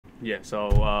Yeah.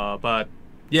 So, but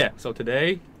yeah. So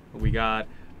today we got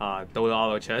Dota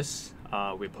Auto Chess.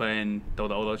 We're playing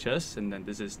Dota Auto Chess, and then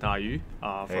this is Dayu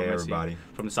from Hey everybody.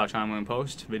 from the South China Morning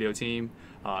Post video team.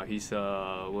 He's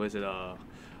what is it?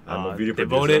 I'm a video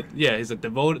devoted. producer. Yeah, he's a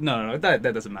devoted. No, that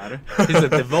doesn't matter. He's a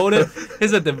devoted.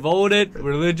 He's a devoted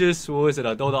religious. What is it?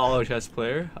 A Dota Auto Chess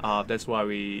player. That's why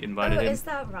we invited him. Is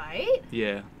that right?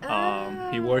 Yeah.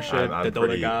 He worshipped I'm the Dota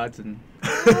pretty- gods and.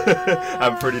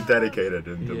 I'm pretty dedicated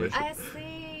and Yeah. delicious. I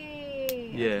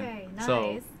see. Yeah. Okay, nice.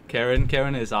 So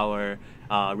Karen is our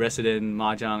resident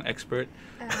mahjong expert.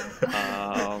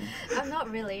 I'm not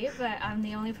really, but I'm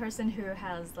the only person who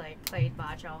has like played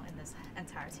mahjong in this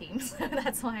entire team, so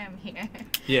that's why I'm here.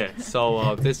 Yeah.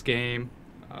 So this game,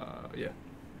 yeah.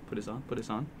 Put this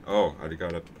on. Oh, I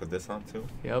gotta put this on too?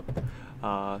 Yep.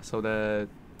 So the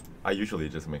I usually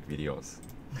just make videos,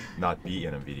 not be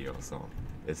in a video, so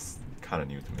it's kind of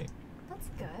new to me. That's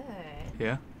good.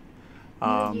 yeah.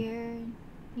 New year,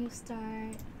 new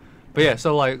start. But yeah.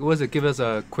 So like, what was it? Give us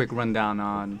a quick rundown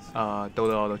on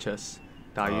Dota Auto Chess.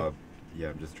 Dayu. Yeah,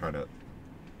 I'm just trying to.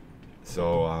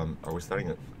 So, are we starting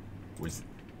it?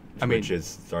 I mean- Twitch is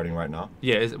starting right now?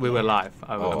 Yeah, we were live.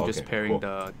 Oh, I'm just okay, pairing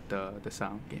cool. the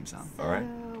sound, game sound. So, Alright.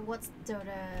 what's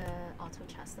Dota Auto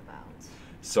Chess about?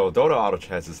 So, Dota Auto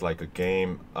Chess is like a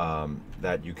game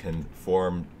that you can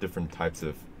form different types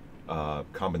of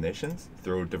combinations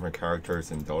through different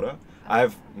characters in Dota.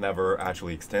 I've never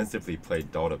actually extensively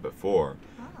played Dota before,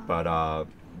 but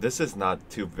this is not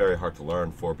too very hard to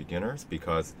learn for beginners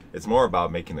because it's more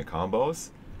about making the combos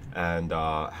and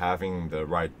having the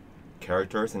right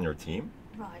characters in your team.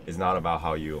 Right. It's not about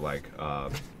how you like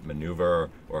maneuver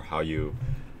or how you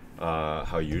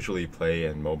usually play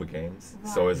in mobile games.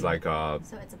 So it's like So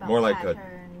it's about more like a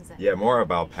patterns. more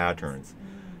about patterns.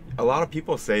 A lot of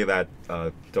people say that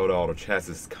Dota Auto Chess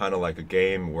is kind of like a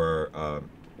game where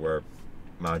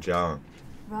mahjong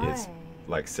is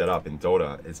like set up in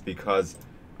Dota. It's because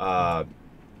in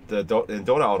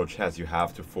Dota Auto Chess you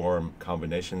have to form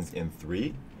combinations in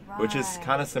three, which is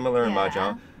kind of similar in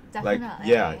mahjong. Like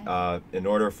in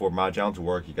order for mahjong to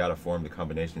work, you gotta form the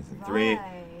combinations in three,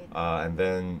 and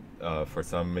then for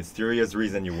some mysterious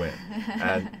reason you win.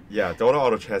 And yeah, Dota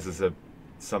Auto Chess is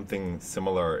something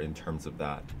similar in terms of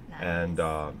that. Nice. And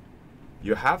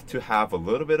you have to have a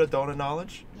little bit of Dota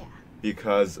knowledge Yeah.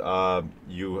 because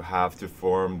you have to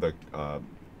form the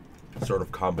sort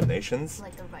of combinations.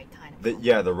 Like the right kind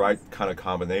of. The right kind of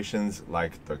combinations,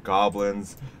 like the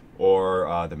goblins,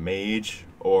 or the mage,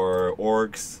 or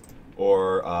orcs,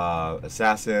 or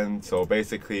assassin. So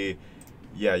basically,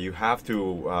 yeah, you have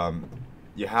to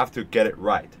get it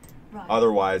right. Right.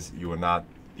 Otherwise, you will not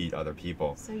beat other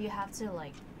people. So you have to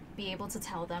like be able to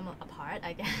tell them apart,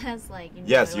 I guess. Like you know,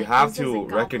 Yes, you like, have this is a to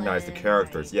recognize the goblin,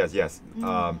 characters. right? Yes.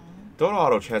 Dota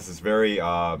Auto Chess is very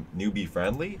newbie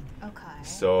friendly. Okay.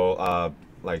 So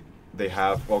like they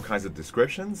have all kinds of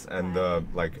descriptions and Right.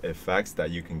 like effects that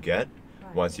you can get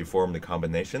Right. once you form the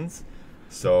combinations.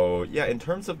 So yeah, in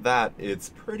terms of that, it's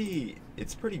pretty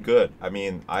good. I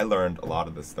mean, I learned a lot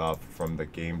of the stuff from the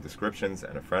game descriptions,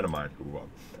 and a friend of mine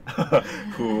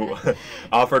who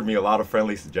offered me a lot of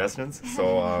friendly suggestions.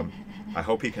 So I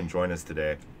hope he can join us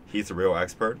today. He's a real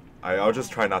expert. I'll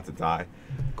just try not to die.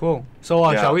 Cool.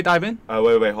 So Yeah. shall we dive in?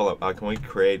 Wait, hold up. Can we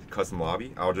create custom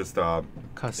lobby? I'll just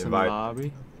Custom invite-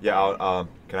 lobby. Yeah, I'll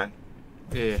can I?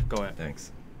 Yeah, go ahead.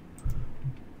 Thanks.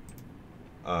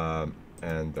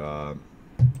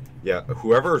 Yeah,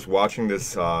 whoever is watching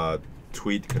this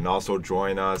tweet can also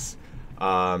join us.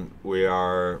 We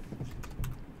are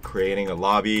creating a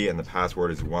lobby, and the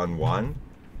password is 11.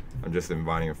 I'm just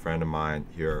inviting a friend of mine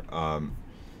here. How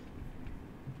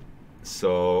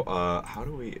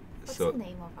do we? What's So the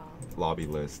name of our? lobby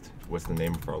list. What's the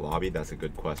name of our lobby? That's a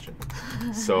good question.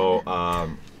 So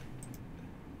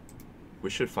we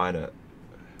should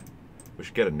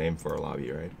get a name for our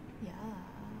lobby, right? Yeah.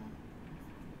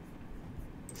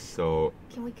 So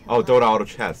Can we kill? oh, them? Dota Auto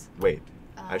Chess. Wait,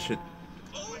 I should.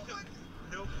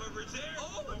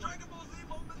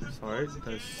 Sorry,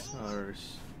 that's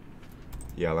ours.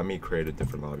 Yeah, let me create a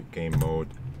different lobby. Game mode,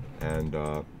 and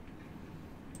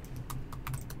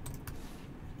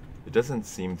it doesn't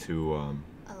seem to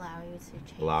Allow you to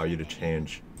change. allow you to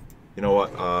change. You know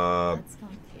what? That's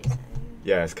confusing.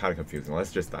 Yeah, it's kind of confusing.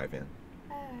 Let's just dive in.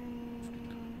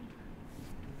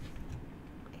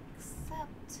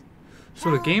 Except.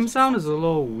 So the game sound is a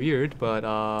little weird, but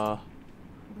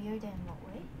Weird in what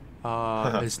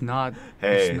way? it's not.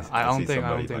 Hey, it's not- I I don't see think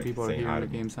somebody, like, people are saying hi hearing to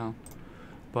the me. game sound.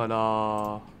 But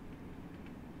well,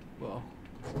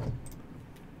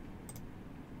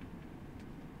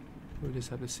 we just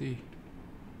have to see.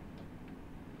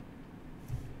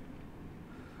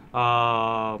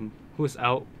 Who's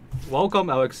out? Welcome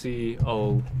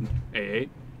LXC088.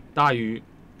 Dayu,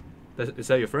 is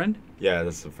that your friend? Yeah,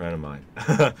 that's a friend of mine.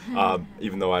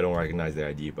 Even though I don't recognize the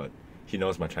ID, but he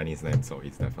knows my Chinese name, so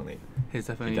he definitely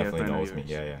knows me.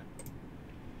 Yeah.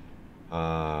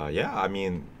 I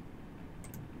mean,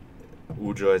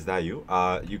 Ujo, is that you?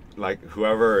 You like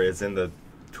whoever is in the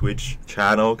Twitch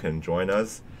channel can join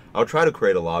us. I'll try to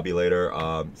create a lobby later.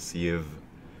 See if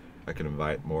I can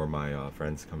invite more of my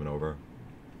friends coming over.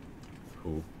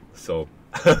 So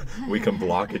we can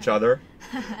block each other.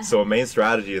 So main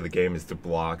strategy of the game is to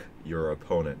block your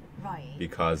opponent. Right.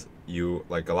 Because you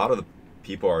like a lot of the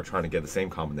people are trying to get the same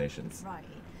combinations. Right.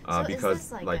 So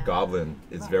because like Goblin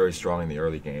is very strong in the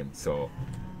early game. So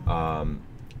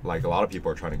like a lot of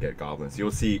people are trying to get goblins.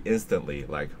 You'll see instantly,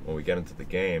 like when we get into the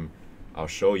game, I'll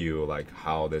show you like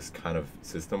how this kind of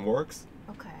system works.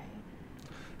 Okay.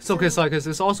 So, cause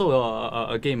it's also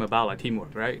a game about like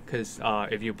teamwork, right? Because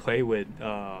if you play with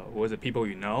people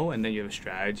you know, and then you have a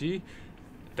strategy,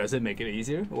 does it make it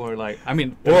easier, or like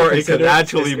or it could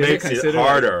actually makes it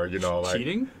harder, you know, like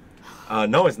cheating?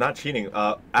 No, it's not cheating.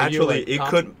 Actually, it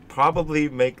could probably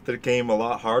make the game a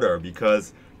lot harder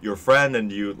because your friend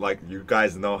and you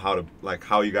guys know how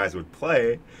you guys would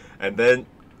play, and then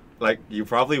like you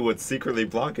probably would secretly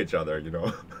block each other, you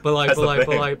know. But I don't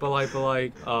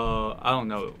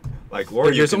know. Like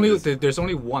there's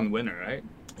only one winner, right?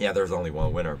 Yeah, there's only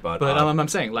one winner, but I'm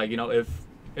saying, like, you know, if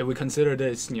we consider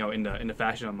this, you know, in the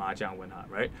fashion of mahjong, whatnot,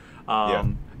 right?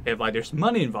 If like there's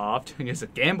money involved and it's a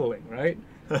gambling, right?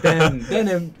 Then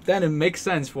it makes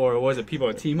sense for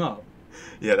people to team up.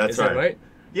 Yeah, that's right. Right?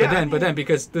 Yeah. But then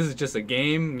because this is just a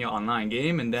game, you know, online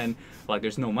game, and then like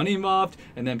there's no money involved,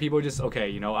 and then people just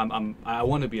you know, I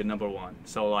want to be a number one,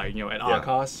 so like, you know, at all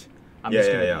costs, I'm just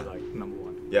gonna be like number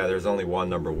one. Yeah, there's only one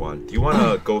number one. Do you want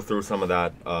to go through some of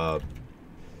that? Oh,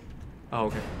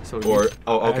 okay. So okay.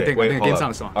 I think Wait, the game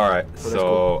sounds on. All right.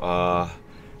 So cool.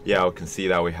 Yeah, we can see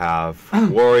that we have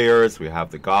warriors, we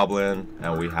have the goblin,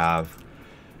 and we have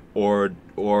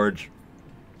Orge.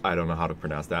 I don't know how to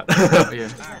pronounce that.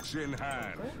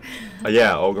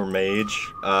 Yeah, ogre mage.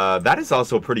 That is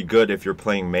also pretty good if you're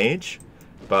playing mage.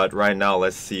 But right now,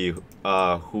 let's see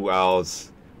who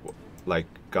else like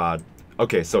got.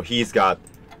 Okay, so he's got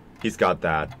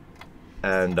that,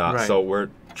 and so we're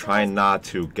trying not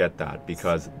to get that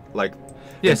because like.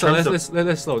 Yeah, so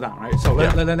let's slow down, right? So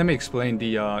let me explain the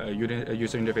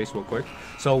user interface real quick.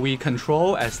 So we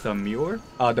control as the mule,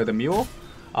 the mule.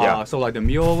 So like the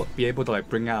mule be able to like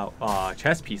bring out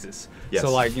chess pieces. Yes.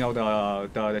 So like, you know,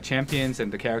 the champions and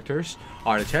the characters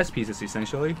are the chess pieces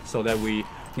essentially, so that we, you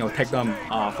know, take them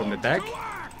from the deck,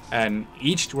 and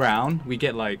each round we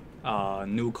get like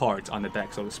new cards on the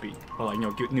deck, so to speak, or like, you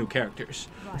know, new characters.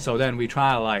 Right. So then we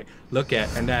try to like look at,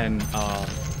 and then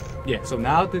so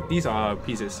now these are our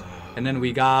pieces, and then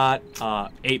we got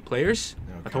 8 players,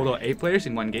 a total of 8 players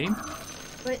in one game.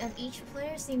 But and each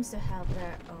player seems to have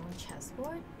their own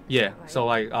chessboard. Yeah. Right? So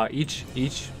like each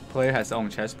player has their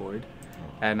own chessboard,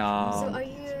 and So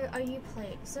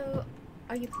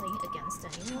are you playing against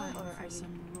anyone, or are you?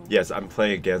 Yes, I'm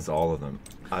playing against all of them.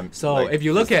 If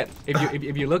you look at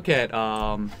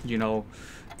you know,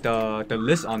 the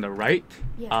list on the right,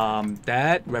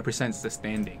 that represents the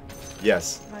standing.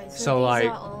 Yes. Right. So these like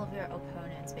are all of your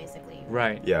opponents basically.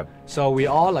 Right. Yeah. So we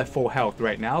all at full health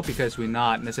right now because we're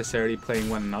not necessarily playing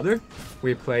one another.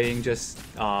 We're playing just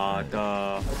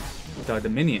the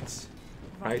minions,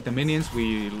 right? The minions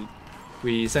we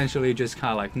essentially just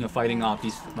kind of like, you know, fighting off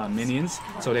these minions,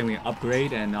 so then we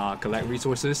upgrade and collect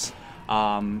resources,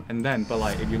 and then but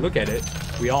like if you look at it,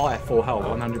 we all at full health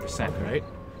 100%, right?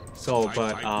 So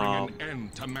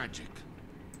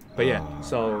but yeah,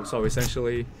 so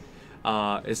essentially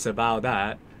it's about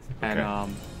that. And Let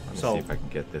me see if I can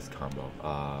get this combo.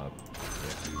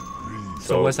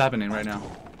 So what's happening right now?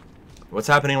 What's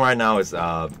happening right now is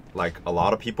like a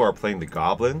lot of people are playing the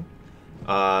goblin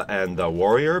and the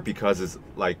warrior because it's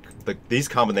like these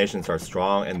combinations are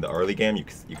strong in the early game.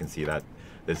 You can see that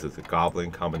this is a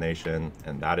goblin combination,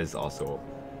 and that is also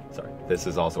this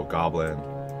is also goblin,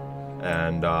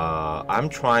 and I'm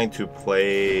trying to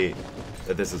play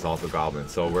that this is also goblin.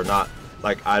 So we're not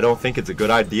like, I don't think it's a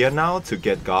good idea now to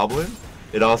get goblin.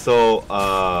 It also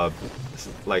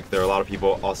like there are a lot of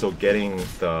people also getting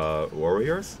the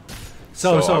warriors.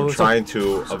 So I'm trying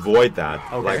to avoid that,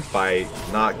 like by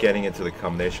not getting into the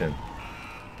combination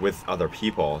with other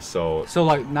people. So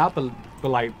like not, but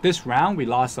like this round we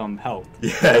lost some health.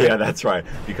 Yeah, that's right.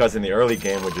 Because in the early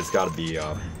game we just gotta be.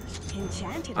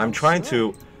 I'm trying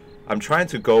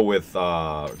to go with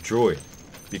Druid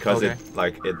because it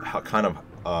kind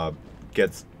of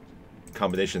gets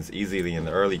combinations easily in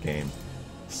the early game.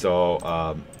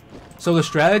 So So the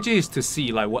strategy is to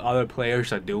see like what other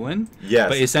players are doing. Yes.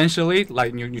 But essentially,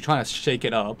 like you're trying to shake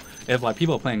it up. If like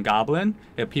people are playing Goblin,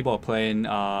 if people are playing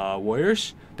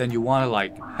Warriors, then you want to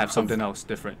like have something else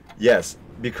different. yes,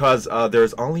 because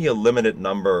there's only a limited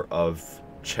number of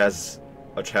chess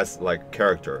like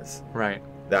characters Right.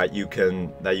 that you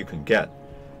can get.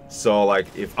 So like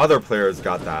if other players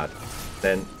got that,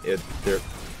 then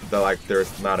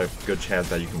there's not a good chance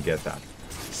that you can get that.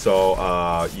 So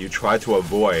you try to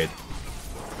avoid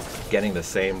getting the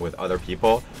same with other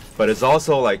people, but it's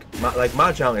also like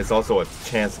Mahjong is also a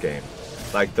chance game.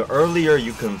 Like the earlier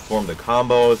you can form the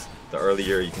combos, the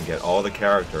earlier you can get all the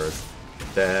characters,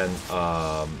 then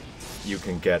you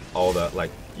can get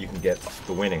you can get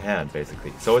the winning hand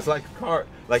basically. So it's like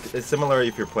it's similar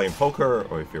if you're playing poker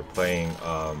or if you're playing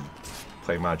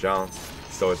Mahjong.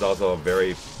 So it's also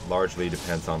very largely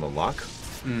depends on the luck.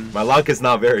 My luck is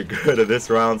not very good at this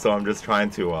round, so I'm just trying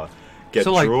to get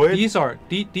So like Druid. these are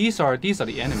the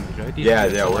enemies,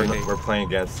 right? We're playing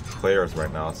against players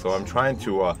right now, so I'm trying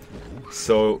to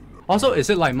Also, is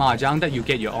it like Mahjong that you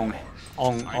get your own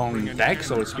deck,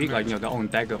 so to speak, like the own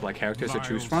deck of like characters to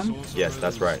choose from? yes,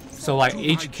 that's right. So like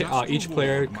each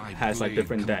player has like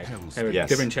different deck, Yes.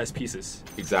 different chess pieces,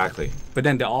 Exactly. but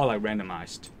then they're all like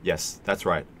randomized. Yes, that's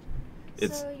right.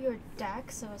 It's So your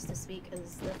deck, so as to speak,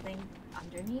 is the thing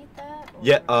underneath that? Or?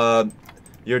 yeah.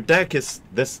 Your deck is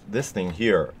this thing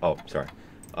here. Oh, sorry.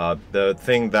 The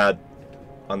thing that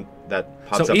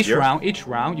pops So up each here.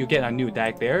 round you get a new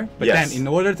deck there, but Yes. then in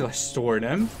order to store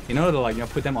them, in order to like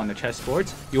put them on the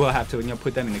chessboards, you will have to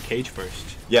put them in the cage first.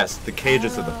 Yes, the cage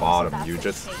is at the Oh, so bottom. that's You the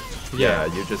just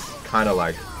cage. you just kind of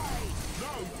like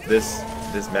this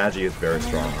Magi is very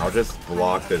strong. I'll just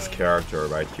block this character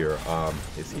right here.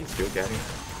 Is he still getting it?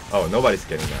 Oh, nobody's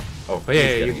getting that. Oh, But he's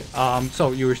yeah, getting it.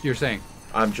 so you're saying.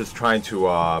 I'm just trying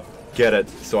to get it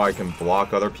so I can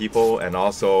block other people, and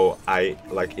also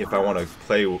if I want to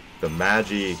play the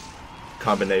Magi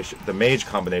combination, the Mage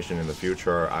combination in the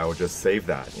future, I will just save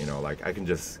that. Like I can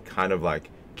just kind of like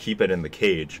keep it in the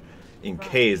cage in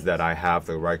case that I have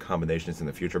the right combinations in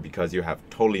the future, because you have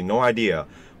totally no idea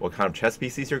what kind of chess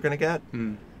pieces you're gonna get.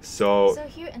 So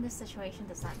here in this situation,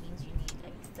 does that mean you need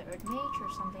a third mage or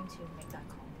something to make that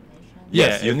combination?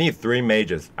 yes, Yeah, you need 3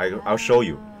 mages. I'll show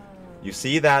you. You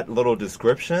see that little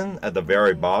description at the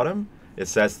very bottom? It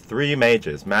says 3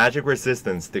 mages. Magic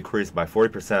resistance decreased by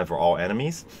 40% for all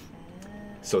enemies.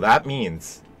 So that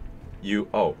means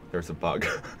oh, there's a bug.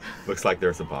 Looks like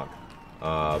there's a bug.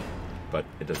 But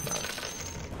it doesn't matter.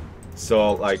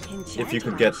 So like if you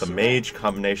could get the mage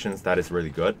combinations, that is really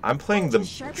good. I'm playing the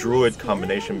druid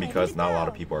combination because not a lot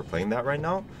of people are playing that right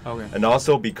now. Okay. And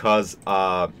also because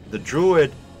the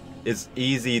druid is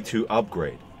easy to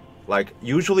upgrade. Like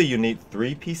usually you need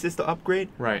 3 pieces to upgrade.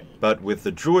 Right. But with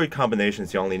the druid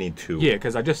combinations you only need 2. Yeah,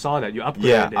 because I just saw that you upgraded.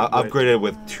 Yeah, it I with- upgraded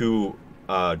with 2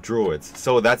 druids.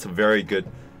 So that's a very good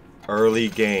early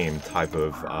game type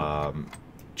of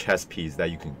chess piece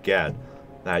that you can get,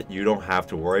 that you don't have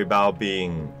to worry about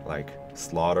being like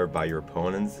slaughtered by your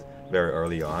opponents very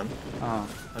early on. I'm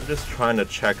just trying to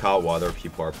check out what other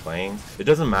people are playing. It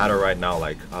doesn't matter right now,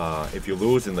 like if you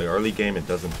lose in the early game, it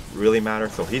doesn't really matter.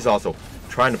 So he's also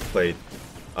trying to play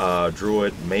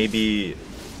druid, maybe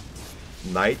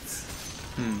knights.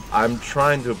 I'm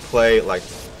trying to play, like,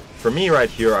 for me right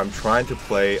here, I'm trying to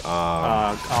play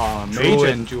mage druid.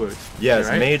 and druid. Yes,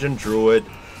 right? mage and druid.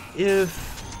 If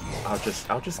I'll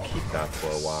just keep that for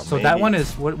a while. So maybe. that one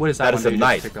is what is that? That one is a you just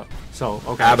knight. picked up? So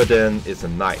okay. Abaddon is a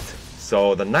knight.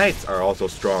 So the knights are also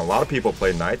strong. A lot of people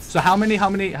play knights. So how many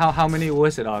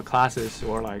was it classes,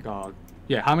 or like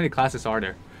how many classes are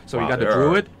there? So Wow, you got the there are-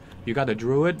 druid,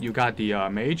 you got the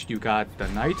mage, you got the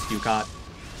knights, you got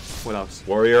what else?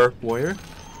 Warrior, Warrior,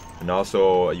 and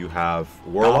also you have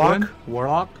warlock, Goblin,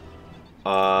 warlock,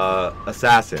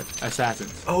 assassin.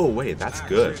 assassins. Oh wait, that's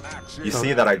good. You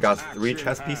see that I got 3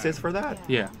 chess pieces for that?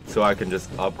 Yeah. So I can just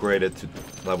upgrade it to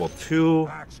level 2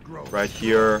 right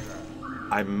here.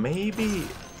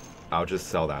 I'll just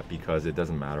sell that because it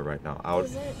doesn't matter right now.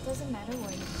 Doesn't matter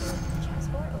where you put the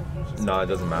chessboard, or if you're just... No, it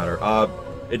doesn't matter.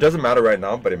 It doesn't matter right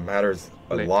now, but it matters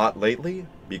a lot lately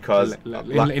because In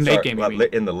late game, you mean?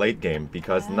 in the late game,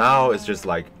 because now it's just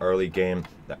like early game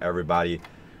that everybody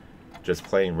just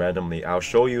playing randomly. I'll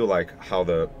show you like how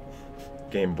the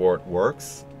game board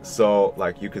works. So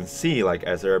like you can see, like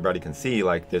as everybody can see,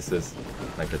 like this is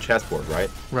like a chessboard, right?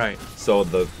 Right. So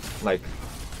the like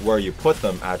where you put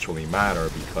them actually matter,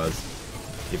 because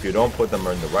if you don't put them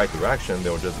in the right direction,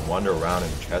 they'll just wander around in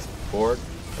the chessboard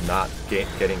and not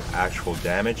getting actual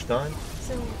damage done.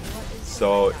 So what is...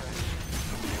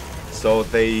 So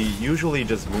they usually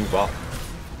just move up.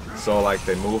 So like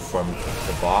they move from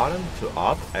the bottom to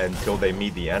up until they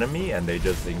meet the enemy, and they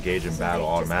just engage in battle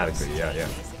automatically.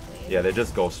 Yeah, they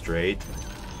just go straight.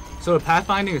 So the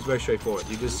pathfinding is very straightforward.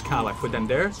 You just kind of like put them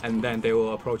there, and then they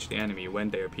will approach the enemy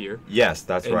when they appear. Yes,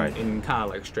 that's right. In kind of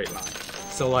like a straight line.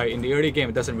 So like in the early game,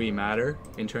 it doesn't really matter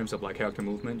in terms of like character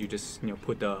movement. You just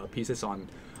put the pieces on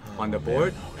the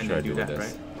board, and then do that,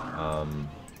 this? right?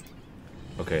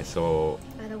 Okay, so.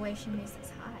 By the way, Shimiz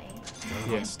is high.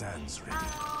 Yeah. Stands ready.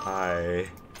 Hi.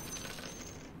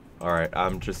 All right,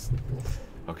 I'm just.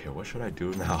 Okay, what should I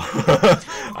do now?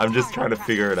 I'm just trying to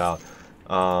figure it out.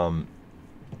 I'm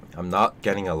not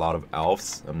getting a lot of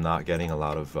elves. I'm not getting a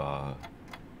lot of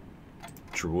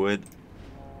druid.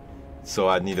 So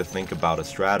I need to think about a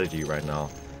strategy right now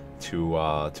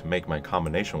to make my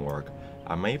combination work.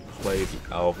 I may play the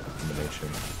elf combination.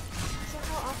 So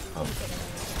how often do you get in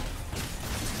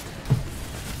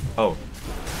Oh, like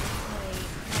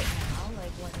right now,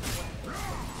 like when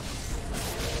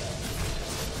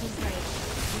because like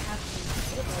you have to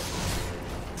do it like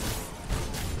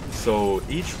so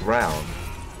each round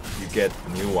you get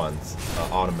new ones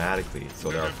automatically. So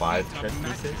there are 5 chess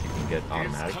pieces you can get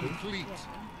automatically.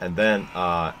 And then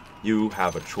you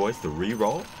have a choice to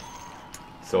re-roll.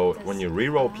 So when you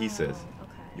re-roll pieces,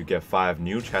 you get 5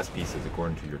 new chess pieces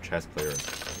according to your chess player's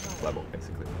level,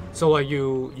 basically. So like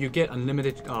you get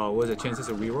unlimited chances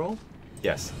to reroll?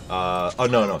 Yes. Oh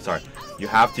no, sorry. You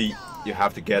have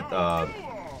to get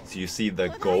so you see the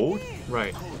gold,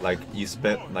 Right. like you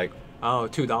spent like Oh,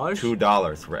 $2?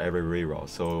 $2 for every reroll.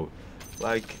 So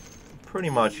like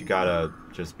pretty much you gotta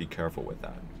just be careful with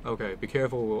that. Okay, be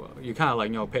careful. You kind of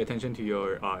like pay attention to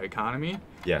your economy.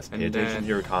 Yes, pay And attention then- to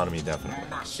your economy, definitely.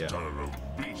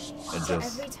 Yeah. And so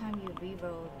just every time you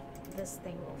reroll, this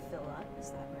thing will fill up. Is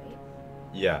that right?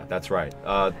 yeah, that's right.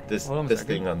 This Hold on a this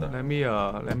second. thing on the Let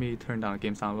me turn down the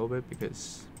game sound a little bit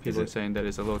because people are it? saying that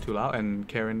it's a little too loud, and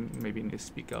Karen maybe needs to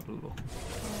speak up a little.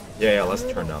 yeah. Let's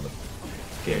turn down the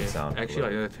game Yeah, sound. a Actually,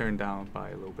 little. I turn down by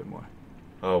a little bit more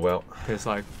Oh well.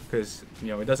 because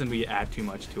it doesn't really add too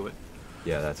much to it.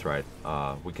 Yeah, that's right.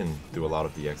 We can do a lot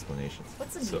of the explanations.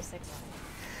 What's the So, music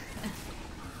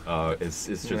like? it's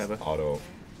just Whatever. auto,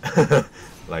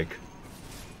 like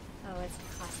Oh, it's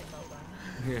classic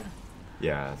MOBA. Yeah.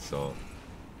 yeah. So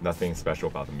nothing special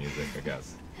about the music, I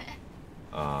guess.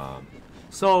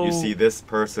 So You see, this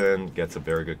person gets a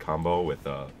very good combo with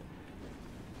the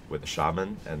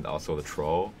shaman and also the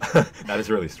troll. That is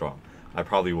really strong. I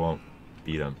probably won't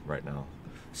beat him right now.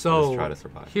 So Just try to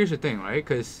survive. Here's the thing, right?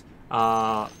 Because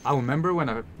I remember when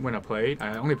I played,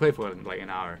 I only played for like an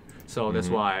hour, so that's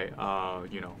why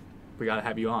we gotta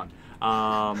have you on.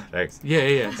 Thanks.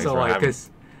 Yeah. Thanks So for like, having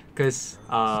cause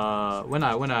when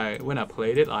I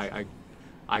played it, I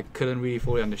couldn't really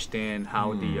fully understand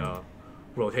how the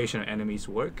rotation of enemies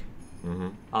work.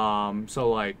 So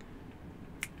like,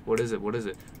 what is it?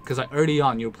 Because like early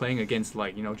on, you're playing against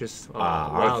like just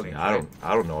wildlings, right?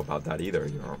 I don't know about that either.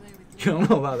 You don't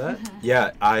know about that?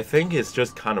 Yeah, I think it's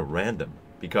just kind of random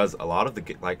because a lot of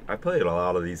I played a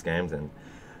lot of these games and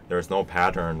there's no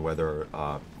pattern whether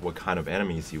what kind of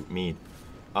enemies you meet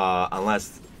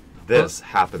unless this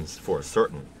happens for a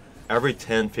certain. Every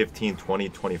 10, 15, 20,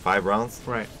 25 rounds,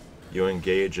 Right. you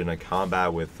engage in a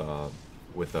combat with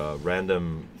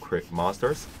random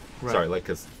monsters. Right. Sorry, like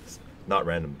not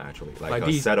random actually, like a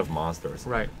these- set of monsters.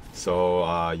 Right.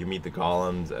 So you meet the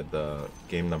golems at the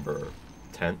game number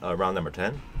 10, round number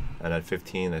 10, and at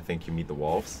 15, I think you meet the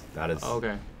wolves. That is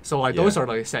Okay. So like Yeah. those are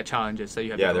like set challenges that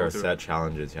you have to yeah, go there are through. set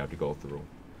challenges you have to go through.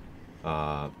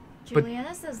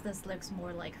 Juliana says this looks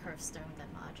more like Hearthstone than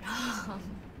Mahjong.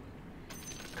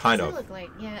 Kind Does of. it look like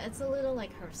it's a little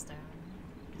like Hearthstone.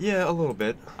 Yeah, a little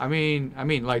bit. I mean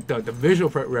like the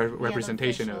visual Yeah, the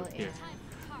representation visual, of it.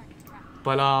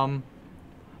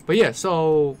 But yeah,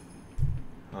 so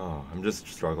Oh, I'm just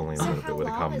struggling a So little how bit with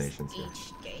the long is combinations here.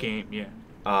 each game? game,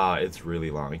 yeah. It's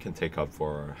really long. It can take up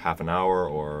for half an hour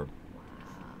or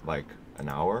like an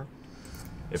hour.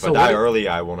 If So I die what- early,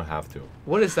 I won't have to.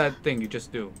 What is that thing you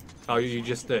just do? Oh, you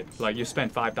just did. Like you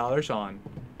spent $5 on.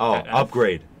 Oh, that-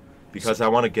 upgrade. Because I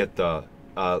want to get the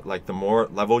like the more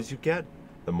levels you get,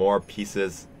 the more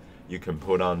pieces you can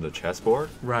put on the chessboard.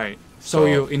 Right. So So-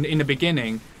 you in the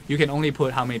beginning, you can only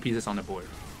put how many pieces on the board?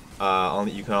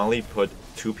 You can only put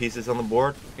 2 pieces on the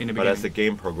board. In the but as the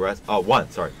beginning. game progresses, one.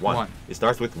 One. It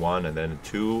starts with 1, and then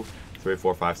 2, 3,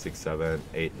 4, 5, 6, 7,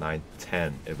 8, 9,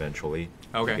 10. Eventually,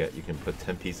 Okay. you can put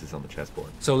 10 pieces on the chessboard.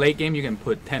 So late game you can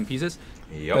put 10 pieces.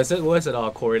 Yep. Does it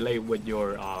correlate with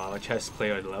your chess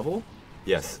player level?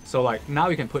 Yes. So like now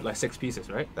you can put like 6 pieces,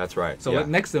 right? That's right. So yeah. like,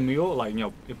 next to the mule, like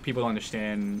if people don't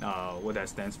understand what that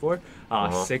stands for,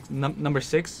 number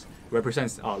 6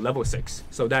 represents level 6.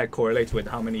 So that correlates with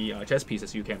how many chess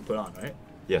pieces you can put on, right?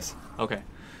 Yes. Okay.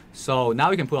 So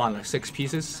now you can put on like 6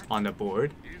 pieces on the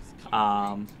board.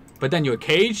 But then your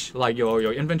cage, like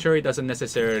your inventory, doesn't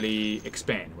necessarily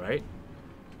expand, right?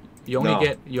 You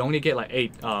only get like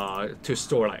 8 to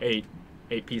store like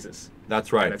 8 pieces.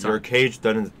 That's right. Your cage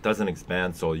doesn't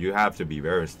expand, so you have to be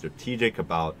very strategic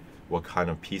about what kind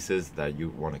of pieces that you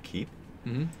want to keep.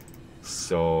 Mm-hmm.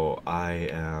 So I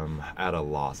am at a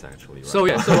loss actually. Right So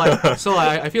now. yeah, so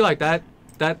I feel like that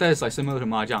is like similar to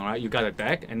mahjong, right? You got a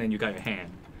deck and then you got your hand.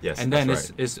 Yes. And then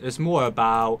that's right. it's more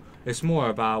about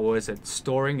what is it,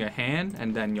 storing your hand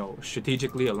and then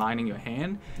strategically aligning your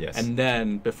hand. Yes. And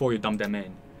then before you dump them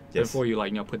in. Yes. Before you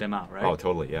put them out, right? Oh,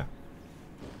 totally, yeah.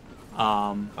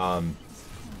 Oh,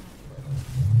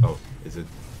 is it?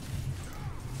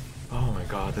 Oh my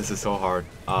God, this is so hard.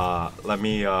 Let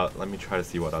me try to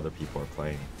see what other people are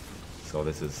playing. So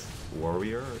this is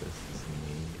warrior. This is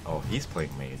me. Oh, he's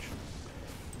playing mage.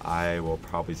 I will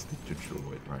probably stick to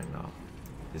druid right now.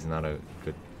 It's not a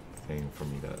good thing for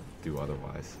me to do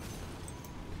otherwise.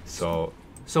 So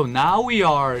now we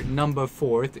are number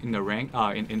 4th in the rank,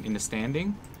 in the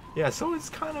standing. yeah, so it's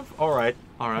kind of all right.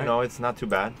 All right. You know, it's not too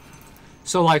bad.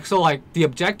 So the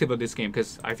objective of this game,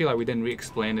 because I feel like we didn't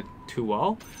re-explain it too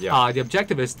well. Yeah. The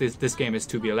objective is this game is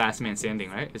to be a last man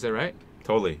standing, right? Is that right?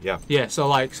 Totally, yeah. Yeah. So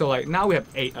now we have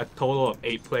a total of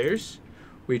 8 players.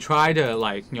 We try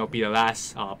to be the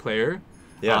last player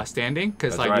standing,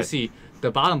 because That's you right. see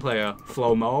the bottom player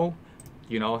Flomo,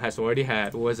 has already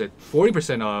had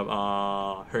 40%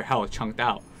 of her health chunked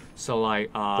out. So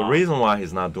the reason why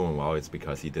he's not doing well is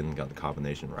because he didn't get the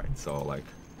combination right. So like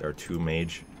there are 2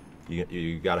 mage.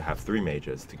 You gotta have 3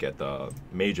 mages to get the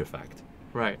mage effect,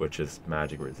 right? Which is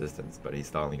magic resistance. But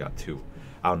he's only got 2.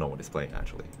 I don't know what he's playing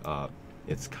actually.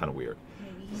 It's kind of weird.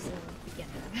 Maybe he's a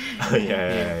beginner.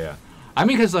 yeah. I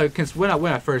mean, because when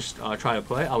I first tried to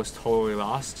play, I was totally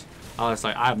lost. I was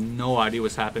like, I have no idea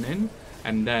what's happening,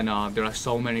 and then there are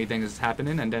so many things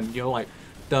happening, and then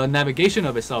the navigation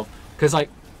of itself. Because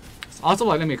also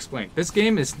let me explain. This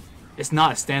game is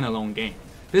not a standalone game.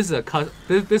 This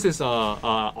is a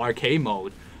arcade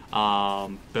mode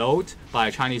built by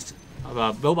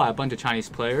a bunch of Chinese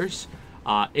players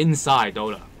inside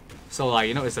Dota. So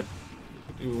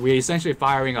we're essentially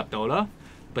firing up Dota,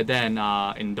 but then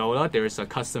in Dota there is a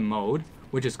custom mode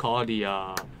which is called the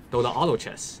Dota Auto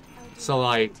Chess. So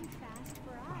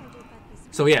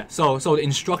the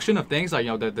instruction of things,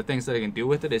 the things that you can do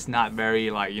with it is not very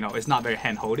it's not very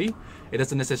hand-holdy. It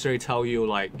doesn't necessarily tell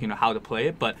you how to play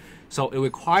it, but so it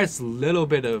requires a little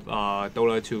bit of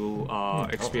Dota to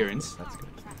experience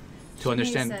to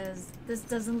understand. Says this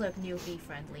doesn't look newbie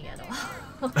friendly at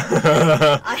all.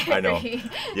 I know.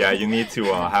 Yeah, you need to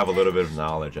have a little bit of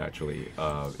knowledge actually.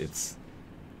 It's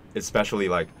especially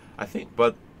I think,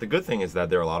 but the good thing is that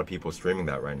there are a lot of people streaming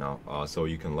that right now, so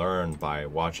you can learn by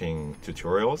watching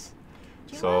tutorials.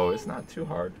 So it's not too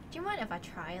hard. Do you mind if I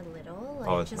try a little?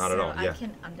 Oh, it's just not at so all. Yeah. I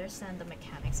can understand the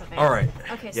mechanics of it. All right.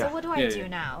 Okay, Yeah. so what do I do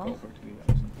now?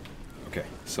 Okay,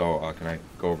 so can I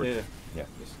go over? Yeah. Yeah.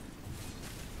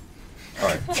 All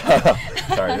right.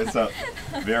 Sorry, it's a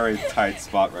very tight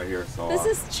spot right here. So This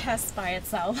is chess by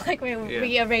itself, like we're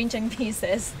rearranging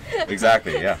pieces.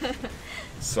 exactly, yeah.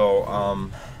 So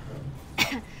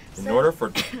in order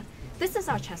for This is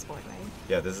our chessboard, right?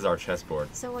 yeah, this is our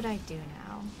chessboard. So what do I do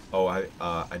now? Oh,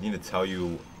 I need to tell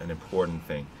you an important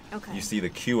thing. Okay. You see the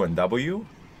Q and W?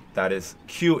 That is,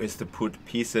 Q is to put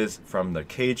pieces from the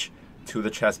cage to the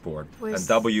chessboard, and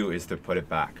W is to put it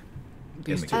back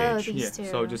in the cage. These two.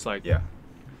 So just Yeah.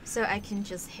 So I can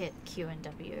just hit Q and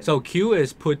W. So Q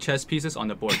is put chess pieces on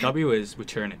the board. W is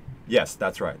return it. Yes,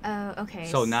 that's right. Oh, okay.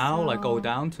 So now go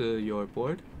down to your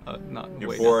board. Your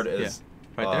wait, board no. is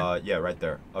right there. yeah, right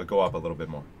there. I'll go up a little bit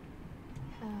more.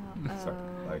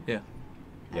 Sorry. Yeah.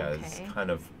 Yeah, Okay. it's kind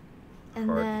of And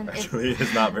hard. then Actually,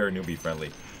 it's not very newbie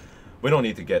friendly. We don't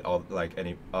need to get all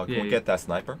any. Can we get that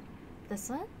sniper? this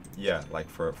one? Yeah,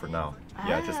 for now.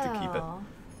 Yeah, just to keep it.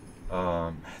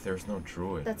 Oh. There's no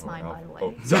druid. That's mine, by the way.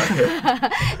 Oh, sorry.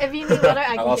 If you need water,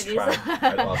 I I can lost give you track. some.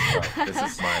 I lost track. This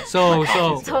is my. So- my so-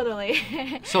 coffee still.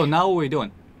 Totally. So now what are we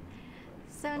doing?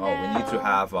 So Oh, now. we need to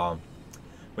have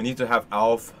we need to have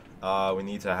elf. We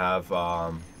need to have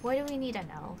Why do we need an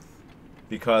elf?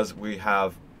 because we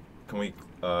have. Can we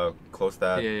close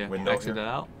that Yeah. window Exit here? that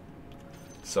out.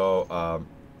 So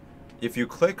if you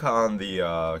click on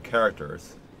the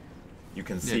characters, you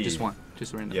can see. Yeah, just one,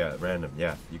 just random. Yeah, random.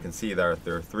 Yeah, you can see there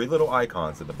are 3 little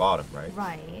icons at the bottom, right?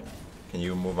 Right. Can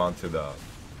you move on to the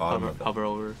bottom of the... Hover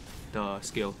over the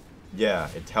skill. Yeah,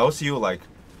 it tells you like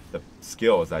the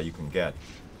skills that you can get.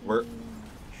 We're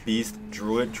Beast,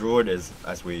 Druid. Druid is,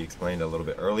 as we explained a little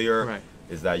bit earlier, Right.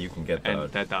 is that you can get the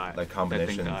And that died. like That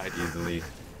combinations thing died. easily.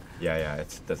 Yeah,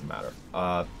 it doesn't matter.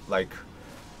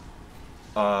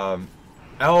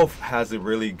 Elf has a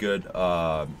really good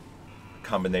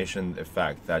combination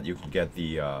effect that you can get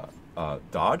the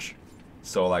dodge.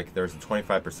 So like there's a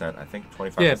 25%, I think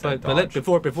 25% Yeah, dodge. but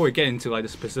before we get into like the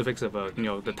specifics of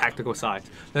the tactical side,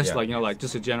 let's Yeah. like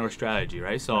just a general strategy,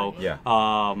 right? So Yeah.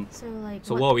 So like.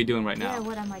 so what are we doing right Yeah, now?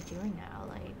 what am I doing now?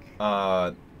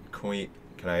 Like.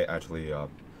 Can I actually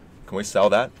can we sell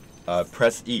that?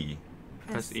 Press E.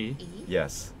 Press E.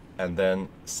 Yes, and then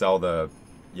sell that.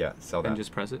 And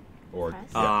just press it. Or Press?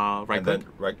 yeah. Right and click.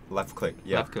 then left click.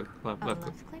 Yeah. Left click. Left click.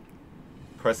 Left click.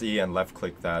 Press E and left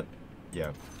click that.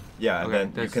 Yeah, and Okay, then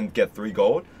you that's- can get 3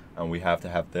 gold, and we have to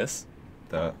have this,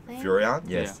 the Thing? Furion.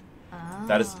 Yes,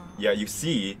 that is. Yeah, you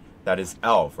see that is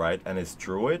elf, right? And it's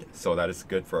druid, so that is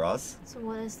good for us. So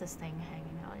what is this thing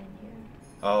hanging out in here?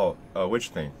 Oh, which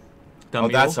thing? The Oh,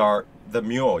 mule? that's the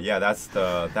mule. Yeah, that's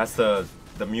the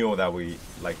mule that we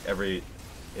like every.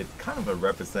 It kind of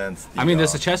represents. The, I mean,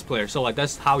 there's a chess player, so like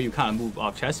that's how you kind of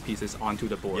move chess pieces onto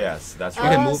the board. Yes, that's You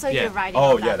right. can move- so yeah. you're riding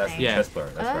Oh on that yeah, that's thing. the Yeah. chess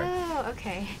player. That's right. Oh,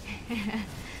 okay.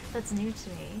 That's new to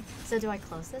me. So do I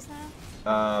close this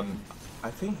now? I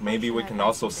think maybe should we I can buy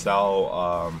also something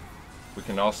sell. We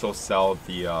can also sell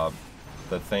the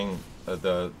thing,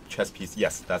 the chess piece.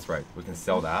 Yes, that's right. We can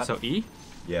sell that. So E,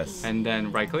 Yes. And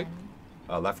then right click?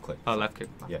 Left click. left click.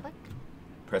 Left Yeah. click.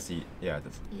 Press E. Yeah.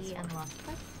 This E and left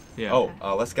click. Yeah.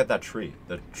 Oh, let's get that tree.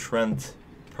 The Trent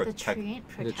The protect. tree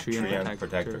The tree Tree and Protector.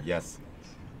 protector. Yes.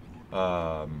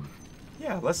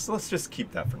 Yeah. Let's just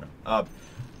keep that for now.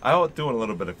 I'll do a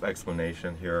little bit of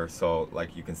explanation here. So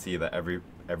like you can see that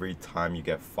every time you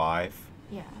get 5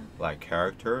 Yeah. like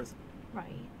characters, Right.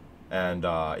 and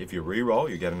if you re-roll,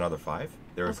 you get another 5.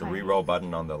 There's a Okay. re-roll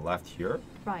button on the left here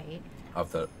Right.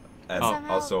 of the, and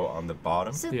Somehow- also on the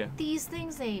bottom. So Yeah. these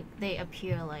things they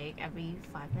appear like every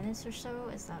 5 minutes or so.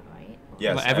 Is that right? Or-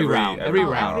 Yes, But every round, every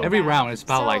every round. round is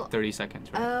about So- like 30 seconds,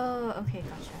 right? Oh, okay,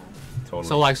 gotcha. Totally.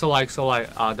 So like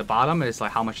the bottom is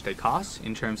like how much they cost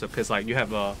in terms of, because like you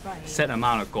have a Right. set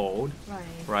amount of gold, Right.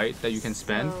 right, that you can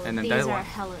spend, So and then these that are one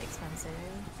hella expensive.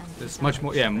 And is these are much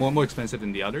more, yeah, more expensive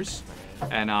than the others,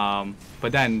 Right. and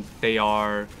but then they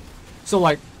are, so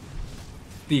like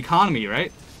the economy,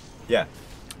 right? yeah.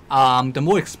 The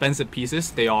more expensive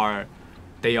pieces, they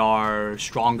are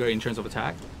stronger in terms of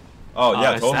attack. Oh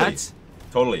yeah, totally. Stats.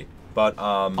 Totally. But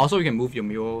Also, you can move your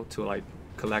mule to like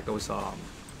collect those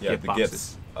yeah, gift the boxes.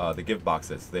 gifts, the gift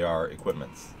boxes, they are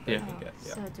equipments that Yeah. you can get.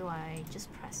 Yeah. So do I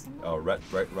just press them? Oh, right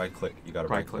click. You got to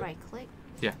Right right click. click. Right click.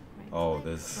 Yeah. Right Oh, click,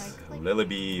 this right click,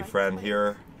 Lillybee right friend click.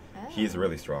 here, he's Oh.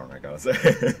 really strong, I gotta say.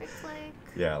 Right click.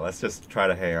 Yeah, let's just try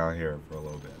to hang out here for a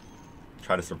little bit.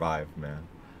 Try to survive, man.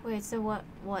 Wait, so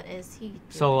what is he doing?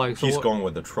 So like, so He's what- going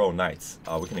with the Troll Knights.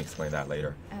 We can explain that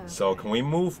later. Oh, So okay. can we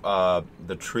move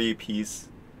the tree piece?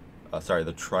 Sorry,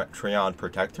 the Treon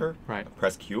Protector. Right.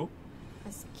 Press Q.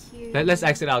 That's cute. Let's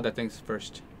exit out the things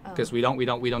first, Oh. because we don't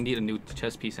need a new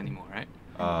chess piece anymore, right?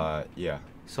 Yeah.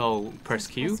 So press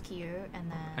Q, Press Q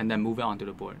and then. move it onto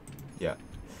the board. Yeah.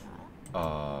 Do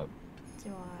I?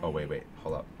 Oh wait,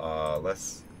 hold up.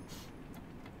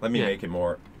 Let me Yeah. make it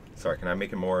more. Sorry, can I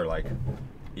make it more like,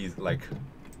 like,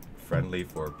 friendly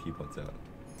for people to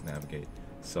navigate?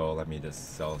 So let me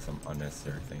just sell some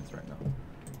unnecessary things right now.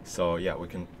 So yeah, we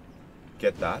can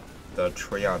get that, the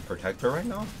Treon Protector right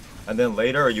now, and then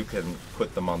later you can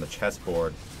put them on the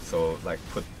chessboard. So like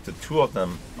put the 2 of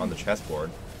them on the chessboard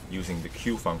using the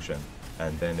Q function,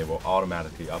 and then they will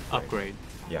automatically upgrade. Upgrade.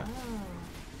 Yeah. Oh.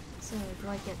 So do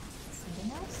I get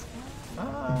something else?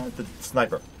 The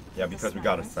sniper. Yeah, The because we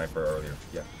got a sniper? sniper earlier.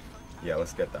 Yeah. Yeah,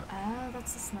 let's get that. Oh,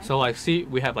 that's a sniper. So like, see,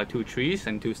 we have like 2 trees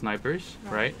and 2 snipers,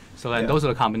 right? Right. So then Yeah. those are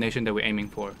the combination that we're aiming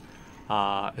for,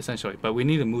 essentially. But we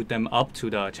need to move them up to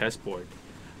the chessboard.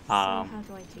 So how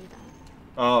do I do that?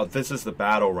 Oh, this is the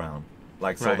battle round.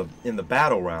 Like so, Right. in the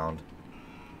battle round,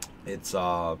 it's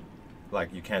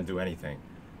like you can't do anything,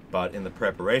 but in the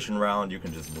preparation round, you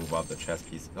can just move up the chess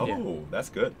piece. Oh, Yeah. that's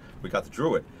good. We got the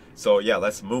druid. So yeah,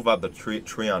 let's move up the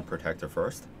Treon Protector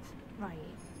first Right.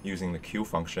 using the Q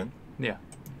function. Yeah.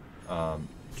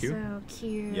 Q? So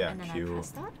Q Yeah, and then Q. I press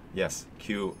that. Yes,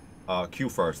 Q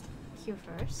first, Q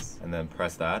first. and then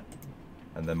press that,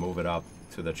 and then move it up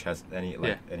to the chess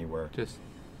anywhere. Just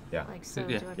Yeah. Like so.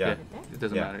 yeah, Do I put yeah. it there? It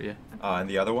doesn't Yeah. matter. Yeah. And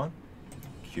the other one,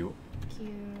 Q. Q.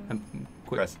 And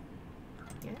quick. Press.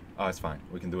 here? Oh, it's fine.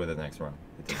 We can do it the next round.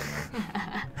 It doesn't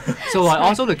matter. So like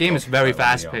also the game is very Let me,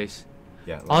 fast paced.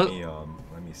 Yeah, let me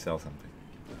sell something.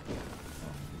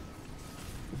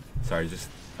 Sorry, just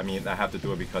I mean I have to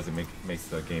do it because it makes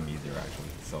the game easier actually.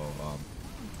 So let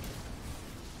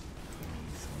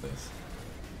me sell this.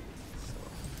 So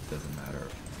it doesn't matter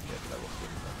to get level 3,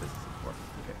 but this is important.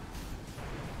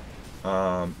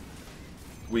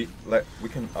 Okay. We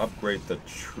can upgrade the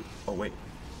oh wait.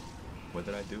 What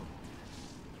did I do?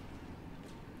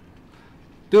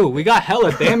 Dude, we got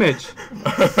hella damage.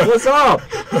 What's up?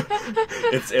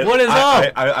 What is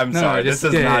up? I'm No, sorry. just-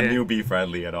 This is not yeah. newbie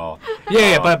friendly at all.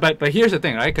 Yeah, but here's the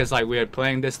thing, right? Because like we're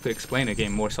playing this to explain the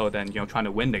game more so than trying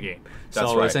to win the game. That's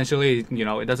So right. essentially,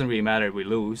 it doesn't really matter if we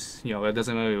lose. It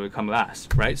doesn't matter if we come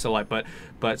last, right? So like,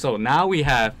 but so now we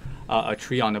have a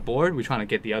tree on the board. We're trying to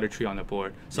get the other tree on the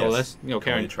board. So Yes. let's Can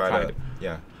Karen we try to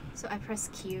yeah. So I press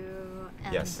Q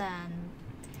and Yes. then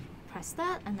press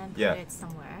that and then put Yeah. it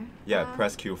somewhere. Yeah,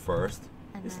 press Q first.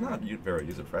 And It's then, not very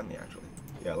user friendly actually.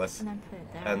 Yeah, let's And then put it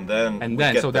there. and then and we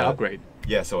then get so the upgrade.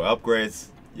 Yeah, so upgrades.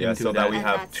 Yeah, Into so that we And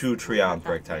have that's 2 tree on that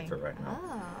protector thing. right now.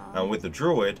 Oh. And with the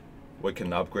druid, we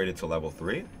can upgrade it to level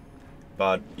 3.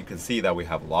 But you can see that we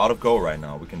have a lot of gold right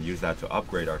now. We can use that to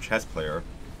upgrade our chess player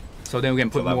So then we can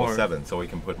to put level more. 7, so we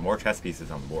can put more chess pieces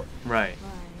on the board. Right.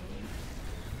 Right.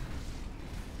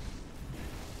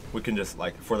 We can just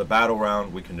like for the battle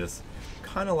round, we can just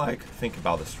kind of like think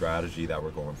about the strategy that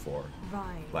we're going for.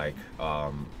 Right. Like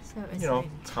So it's you know,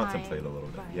 like contemplate time, a little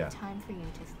bit, Right, yeah. Time for you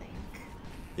to think.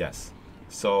 yes.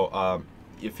 So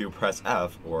if you press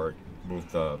F or move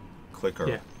the clicker,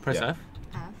 Yeah. Press F.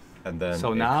 F. and then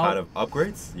So it now- kind of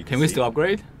upgrades. You Can we see. still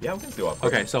upgrade? Yeah, we can still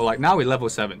upgrade. Okay, so like now we're level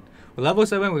 7. With level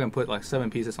 7, we can put like 7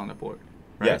 pieces on the board.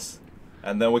 Right? Yes.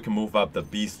 And then we can move up the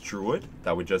beast druid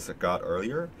that we just got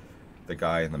earlier. The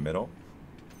guy in the middle.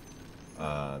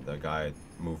 The guy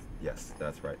move. Yes,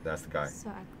 that's right. That's the guy. So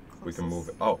I We close can move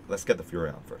this. it. Oh, let's get the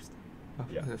Furion first. Oh,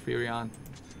 Yeah. the Furion.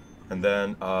 And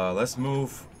then let's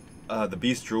move the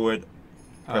beast druid.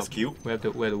 Press Q. We have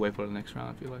to wait for the next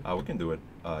round, I feel like. We can do it.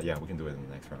 Yeah, we can do it in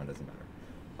the next round. Doesn't matter.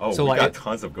 Oh, So we like got it-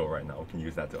 tons of gold right now. We can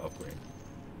use that to upgrade.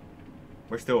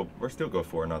 We're still good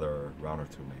for another round or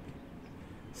 2 maybe.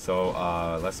 So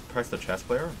let's press the chess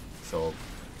player. So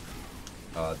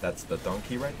that's the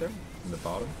donkey right there in the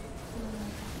bottom.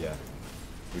 Yeah,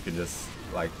 we can just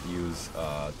like use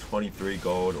 23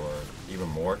 gold or even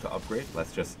more to upgrade.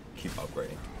 Let's just keep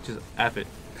upgrading. Just F it.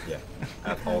 Yeah,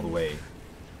 F all the way.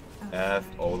 F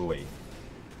all the way.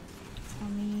 Tell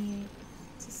me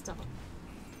to stop.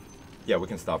 Yeah, we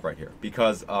can stop right here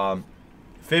because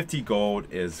 50 gold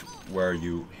is where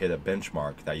you hit a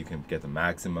benchmark that you can get the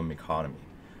maximum economy.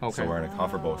 Okay. So we're in a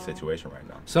comfortable situation right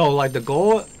now. So like the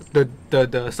goal, the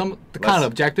kind Let's of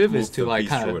objective is move to the like beast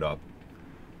kind druid of up.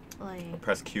 Like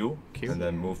Press Q, Q. and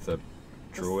then move the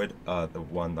druid, the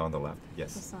one on the left.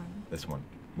 Yes, this one. this one.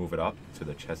 Move it up to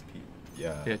the chess piece.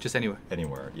 yeah, just anywhere.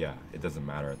 Anywhere. Yeah, it doesn't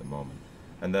matter at the moment.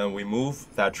 And then we move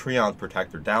that Treant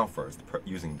protector down first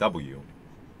using W.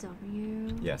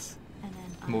 W. Yes. And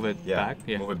then Move it Yeah. back.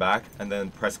 Yeah. Move it back, and then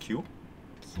press Q.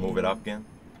 Move it Q. up again.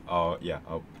 Oh yeah.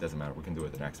 Oh, doesn't matter. We can do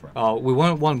it the next round. We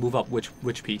want to move up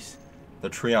which piece? The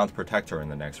Treant protector in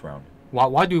the next round.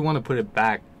 Why do we want to put it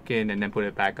back in and then put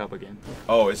it back up again?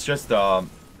 Oh, it's just I'll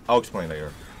explain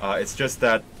later. It's just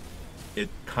that it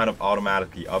kind of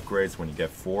automatically upgrades when you get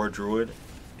 4 druid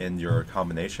in your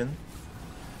combination.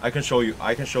 I can show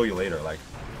you later. Like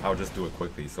I'll just do it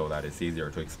quickly so that it's easier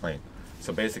to explain.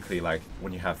 So basically, like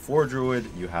when you have 4 druid,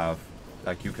 you have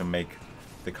like you can make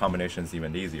the combinations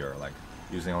even easier. Like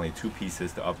using only 2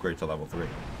 pieces to upgrade to level 3.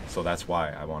 So that's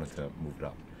why I wanted to move it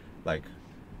up. Like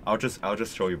I'll just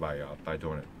show you by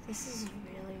doing it. This is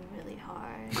really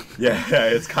hard. Yeah,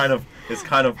 it's kind of It's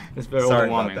very sorry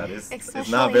about overwhelming. that. It's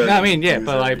Especially- not very. No, I mean, yeah,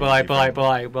 but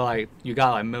user-friendly. like, you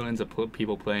got like millions of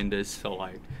people playing this, so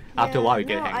like, after a while you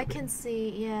get a no, hang I of can it. see.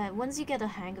 Yeah, once you get the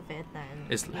hang of it, then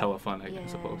It's hella fun, I yeah,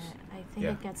 suppose. I think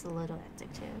Yeah. it gets a little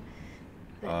addictive.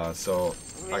 But So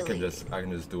I really-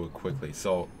 can just do it quickly.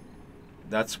 So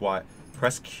that's why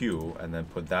press Q and then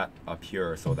put that up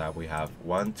here so that we have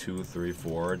 1, 2, 3,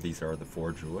 4. These are the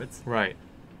 4 druids. Right.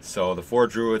 So the 4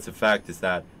 druids effect is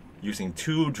that using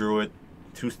 2 druid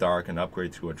 2-star can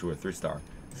upgrade to a druid 3-star.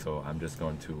 So I'm just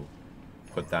going to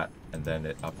put that and then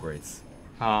it upgrades.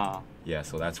 Ah. Yeah,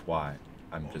 so that's why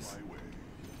I'm just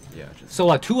So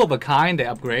like 2 of a kind they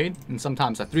upgrade, and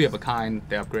sometimes a 3 of a kind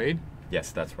they upgrade.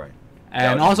 yes, that's right.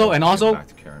 And Yeah, also just back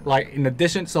to Karen. like in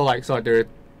addition, so there are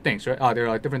things, right? There are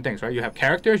like different things, right? You have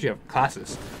characters, you have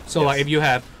classes. So like Yes. if you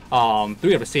have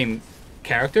 3 of the same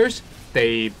characters,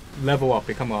 they level up,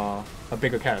 become a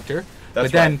bigger character.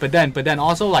 That's but then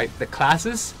also like the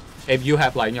classes. If you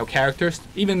have like characters,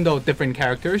 even though different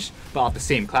characters but of the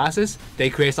same classes, they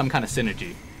create some kind of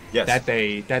synergy. Yes. That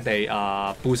they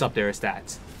boost up their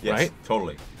stats. Yes, right?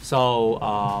 totally. So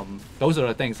those are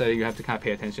the things that you have to kind of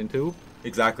pay attention to.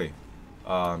 Exactly.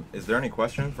 Is there any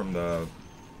question from the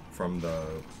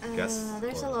guests?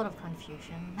 There's a lot of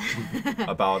confusion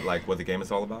about like what the game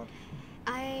is all about.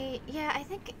 I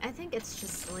think it's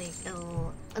just like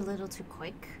a little too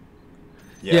quick.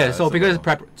 Yeah, so because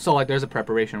like there's a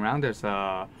preparation round, there's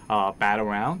a battle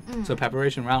round. So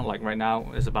preparation round like right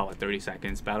now is about like 30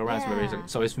 seconds. Battle round is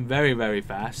so it's very very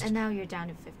fast. And now you're down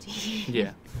to 50.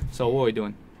 Yeah. So what are we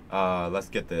doing? Let's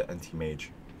get the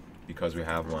anti-mage because we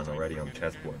have one already on the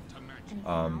chessboard.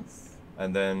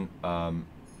 And then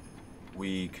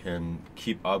we can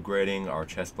keep upgrading our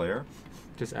chess player.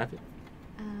 Just F it.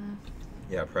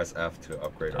 Yeah, press F to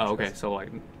upgrade our okay, chess. so like.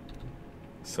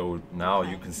 So now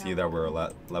you can see that we're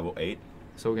level 8.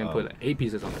 So we can put 8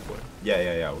 pieces on the board.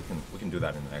 Yeah. We can do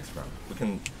that in the next round. We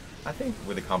can, I think,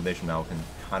 with the combination now, we can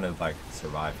kind of like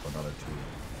survive for another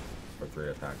 2 or 3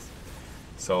 attacks.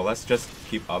 So let's just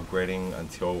keep upgrading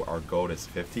until our gold is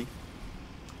 50.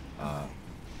 Yeah,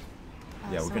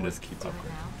 we can just keep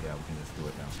upgrading. Yeah, we can just do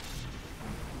it now.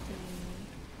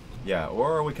 Yeah,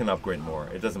 or we can upgrade more.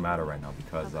 It doesn't matter right now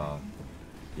because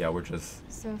yeah, we're just.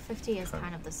 So 50 is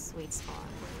kind of the sweet spot.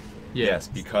 Yeah. Yes,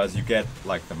 because you get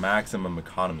like the maximum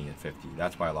economy at 50.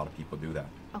 That's why a lot of people do that.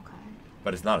 Okay.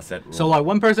 But it's not a set rule. So like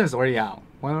one person is already out.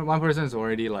 One person is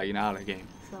already like out of the game.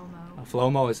 Flomo.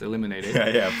 Flomo is eliminated.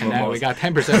 Yeah. And then we got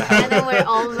 10%. And then we're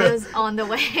almost on the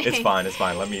way. It's fine.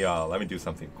 Let me do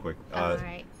something quick. All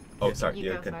right. Oh, sorry.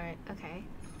 You go for it. Okay.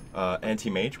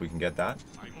 Anti-mage, we can get that.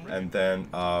 Okay. And then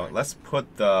let's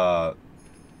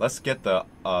get the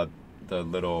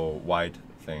little white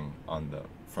thing on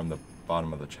from the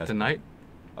bottom of the chest. The knight?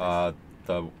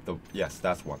 Yes,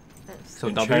 that's one. So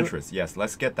Enchantress, yes,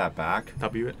 let's get that back.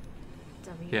 W it.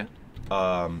 W. Yeah.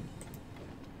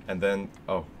 And then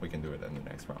we can do it in the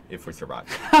next round if we survive.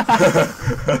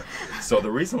 So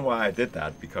the reason why I did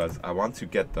that because I want to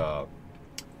get the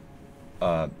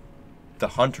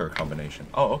hunter combination.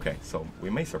 Oh, okay. So we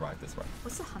may survive this round.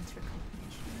 What's the hunter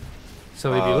combination?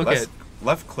 So if you look at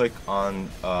left click on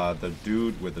the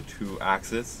dude with the 2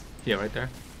 axes. Yeah, right there.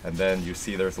 And then you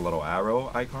see there's a little arrow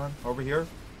icon over here.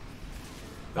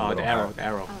 The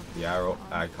arrow. The arrow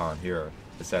icon here.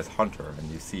 It says hunter, and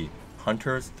you see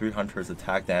hunters, 3 hunters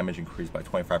attack damage increased by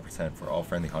 25% for all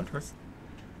friendly hunters.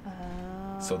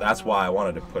 So that's why I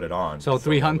wanted to put it on. So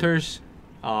 3 hunters.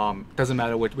 Doesn't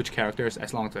matter which characters,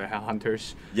 as long as they have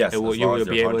hunters. Yes, you will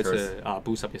be able to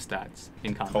boost up your stats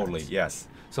in combat. Totally, yes.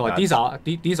 So like, these are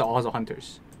also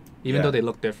hunters, even though they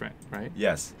look different, right?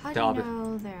 Yes. How do you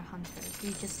know they're hunters?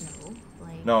 You just know,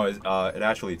 like. No, it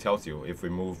actually tells you if we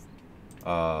move.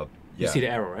 You see the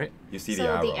arrow, right? You see the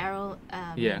arrow. So the arrow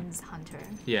means hunter.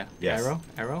 Yeah. Yes.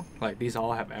 Arrow. Like these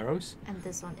all have arrows. And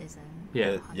this one isn't.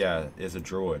 Yeah. It's a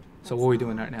druid. So what are we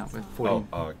doing right now with 14?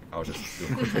 I'll just do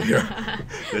it quickly here.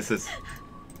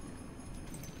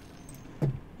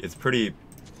 It's pretty.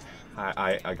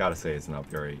 I gotta say it's not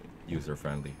very user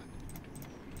friendly.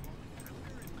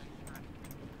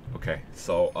 Okay,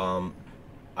 so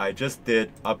I just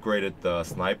upgraded the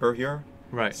sniper here.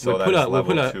 Right. So that's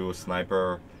level 2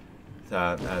 sniper,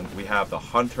 and we have the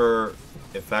hunter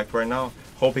effect right now.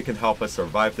 Hope it can help us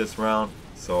survive this round.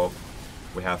 So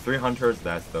we have 3 hunters.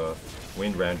 That's the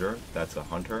Wind Ranger. That's a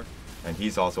hunter, and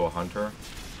he's also a hunter.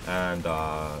 And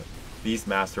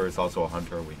Beastmaster is also a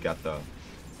hunter. We got the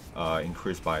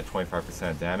increased by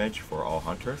 25% damage for all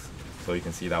hunters. So you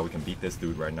can see that we can beat this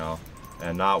dude right now,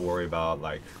 and not worry about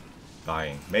like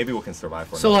dying. Maybe we can survive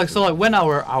for. So like when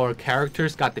our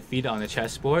characters got defeated on the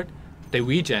chessboard, they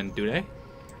regen, do they?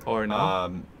 Or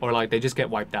no? Or like they just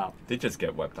get wiped out? They just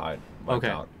get wiped out.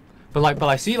 But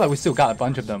I see like we still got a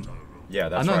bunch of them. Yeah,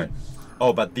 that's right.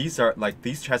 Oh, but these are like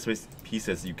these chess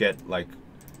pieces you get like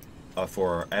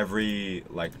for every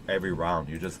round.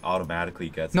 You just automatically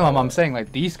get. No, I'm saying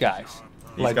like these guys.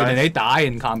 Like did they die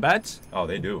in combats? Oh,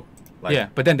 they do. Like, yeah,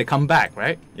 but then they come back,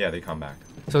 right? Yeah, they come back.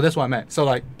 So that's what I meant. So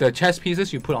like the chess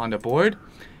pieces you put on the board,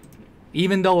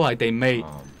 even though like they may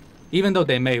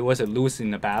lose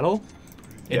in the battle,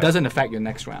 it doesn't affect your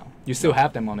next round. You still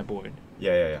have them on the board.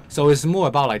 Yeah. So it's more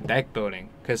about like deck building,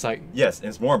 cause like. Yes,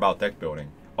 it's more about deck building.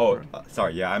 Oh,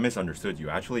 sorry. Yeah, I misunderstood you.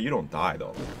 Actually, you don't die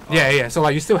though. Yeah. So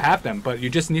like you still have them, but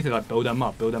you just need to like build them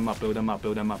up. You just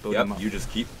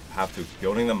have to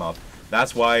building them up.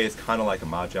 That's why it's kind of like a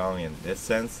mahjong in this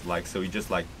sense. Like so, you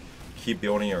just like keep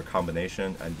building your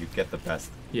combination, and you get the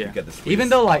best. Yeah. You get the Even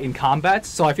though like in combat,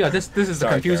 so I feel like this is a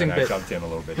Sorry, confusing Karen, bit. I jumped in a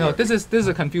little bit. No, here. this is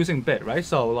a confusing bit, right?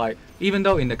 So like even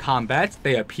though in the combat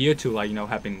they appear to like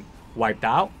have been wiped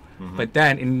out, but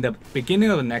then in the beginning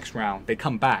of the next round they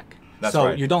come back. That's so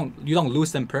right. you don't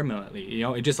lose them permanently.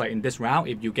 It's just like in this round,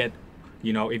 if you get,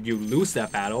 if you lose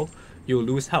that battle, you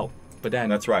lose health. But then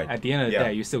That's right. at the end of the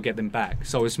day, you still get them back.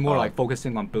 So it's more like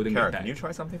focusing on building Karen, the deck. can you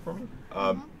try something for me?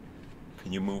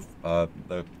 Can you move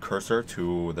the cursor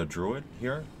to the druid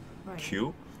here? Right.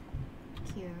 Q.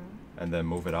 Q. And then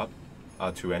move it up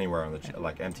to anywhere on the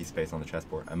like empty space on the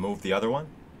chessboard, and move the other one.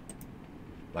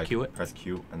 Like Q it. press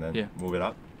Q and then Yeah. move it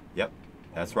up. Yep,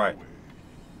 that's right.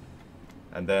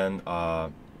 And then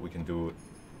we can do,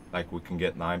 like we can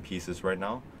get 9 pieces right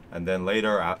now, and then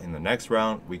later in the next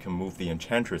round we can move the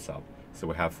enchantress up. So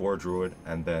we have 4 druid,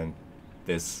 and then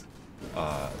this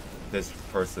this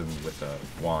person with the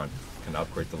wand can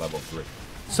upgrade to level 3.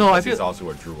 So I He's feel also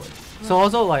a druid. so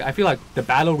also like I feel like the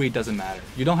battle read doesn't matter.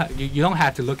 You don't have you don't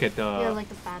have to look at the Yeah, like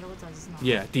the battle does not.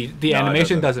 the No, it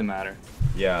animation doesn't. doesn't matter.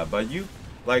 Yeah, but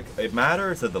it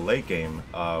matters at the late game,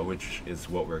 which is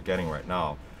what we're getting right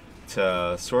now,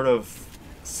 to sort of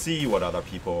see what other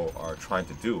people are trying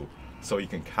to do, so you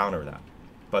can counter that.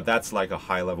 But that's like a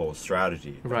high level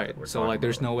strategy. that Right. we're So talking like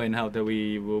there's about. no way in hell that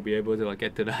we will be able to like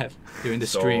get to that during the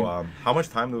So stream. how much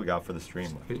time do we got for the stream?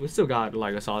 We still got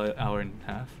like a solid hour and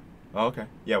a half, Oh, okay.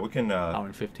 Yeah, we can. hour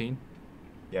and 15.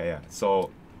 Yeah. So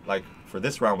like for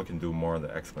this round, we can do more of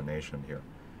the explanation here.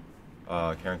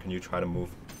 Karen, can you try to move?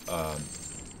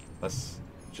 Let's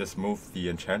just move the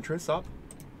enchantress up.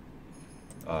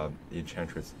 The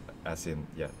enchantress, as in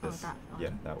this. that one. Yeah,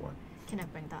 that one. Can I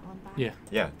bring that one back? Yeah.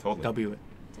 Yeah, totally. W it.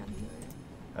 W.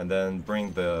 And then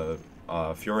bring the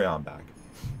Furion back.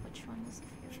 Which one was the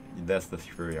Furion? That's the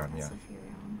Furion, yeah. That's the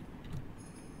Furion.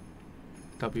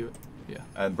 W it. Yeah.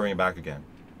 And bring it back again.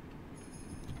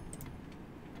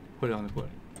 Put it on the board.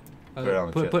 Put it on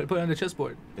the chest. Put it on the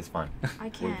chessboard. It's fine. I We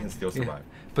can. can still Yeah. survive.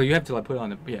 But you have to like put it on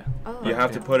the Oh, You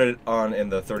have to okay. put it on in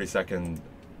the 30-second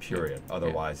period,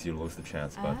 otherwise you lose the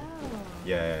chance. But Oh.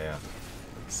 yeah.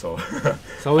 So,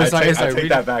 So it's like- it's I like take really-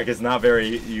 that back. It's not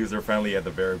very user friendly at the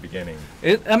very beginning.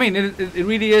 I mean, it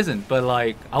really isn't. But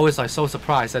like, I was like so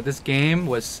surprised that this game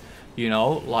was,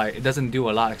 like it doesn't do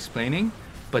a lot explaining,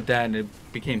 but then it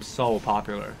became so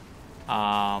popular.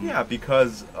 Yeah,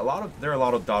 because there are a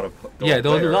lot of Dota Yeah,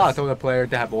 there are a players. lot of Dota players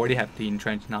that have already have the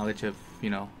entrenched knowledge of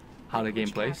how the game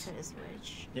Which plays. character is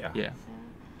which. Yeah. Yeah.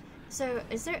 So,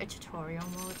 is there a tutorial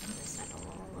mode in this at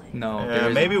all? Like, No, there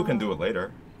isn't. Maybe we can do it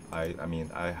later. I mean,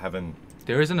 I haven't.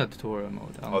 There isn't a tutorial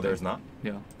mode. I don't Oh, there's think. not.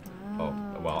 Yeah. Oh,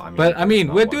 well, I mean. But I mean,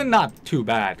 there's we're one. doing not too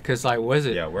bad, because like, what is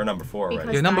it? Yeah, we're number 4 Because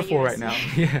right You're now. number that 4 year's- right now.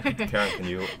 Yeah. Karen, can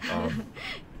you?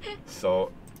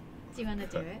 So Do you want to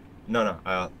do it? no.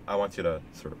 I want you to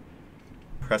sort of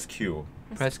press Q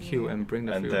Press Q and bring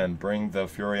the and field. then bring the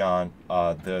Furion,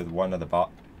 the one at the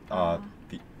bottom.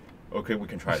 Okay, we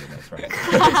can try it next round. It's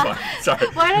fine. Sorry.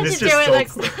 Why don't It's you just do it so like?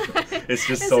 quick. It's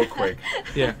just so quick.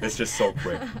 Yeah. It's just so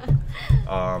quick.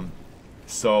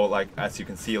 So like as you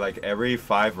can see, like every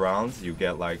 5 rounds you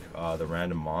get like the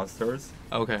random monsters.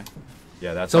 Okay.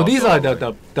 Yeah, that's. So these also, are the,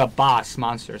 like- the boss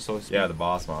monsters, so to speak. Yeah, the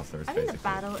boss monsters. I think the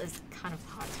basically. battle is kind of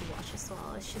hard to watch as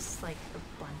well. It's just like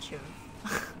a bunch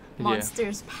of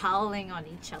monsters piling on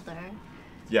each other.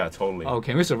 Yeah, totally. Oh,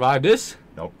 can we survive this?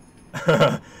 Nope.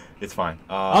 It's fine.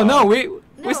 Oh no,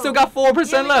 we still got 4% Yeah, we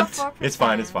got left. 4%. It's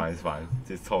fine. It's fine. It's fine.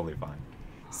 It's totally fine.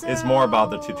 So, It's more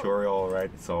about the tutorial, right?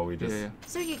 So we just. Yeah.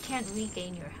 So you can't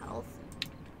regain your health.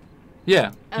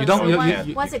 Yeah. You don't. So You, once,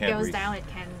 you, once you it can't goes reach. down, it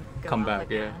can go Come up back,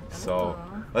 yeah. again. So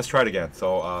Oh. let's try it again.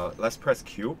 So let's press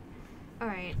Q All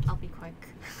right, I'll be quick.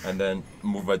 and then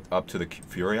move it up to the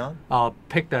Furion, I'll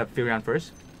pick the Furion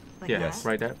first. Like Yeah, that? Yes.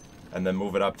 right there. and then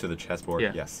move it up to the chessboard.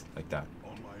 Yeah. Yes, like that.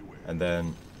 And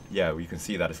then yeah, you can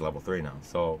see that it's level 3 now.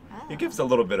 So Ah. it gives a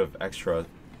little bit of extra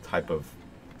type of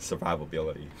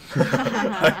survivability.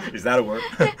 Is that a word?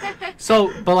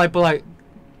 So, but like,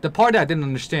 the part that I didn't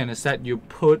understand is that you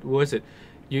put, what is it?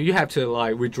 You have to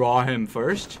like withdraw him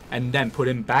first and then put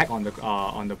him back on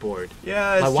the board.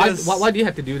 Yeah, it's Like, just. why do you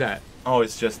have to do that? Oh,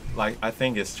 it's just like I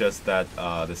think it's just that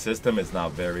the system is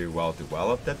not very well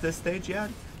developed at this stage yet.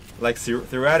 Like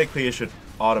theoretically, it should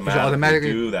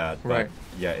automatically do that. But right.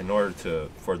 yeah, in order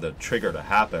for the trigger to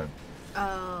happen,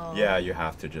 Oh. yeah, you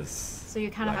have to just. So you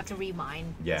kind of like- have to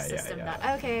remind Yeah, the yeah, system yeah.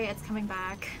 that okay, it's coming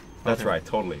back. That's Okay. right,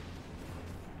 totally.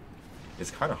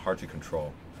 It's kind of hard to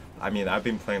control. I mean, I've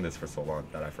been playing this for so long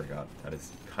that I forgot that it's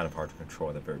kind of hard to control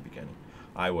at the very beginning.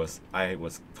 I was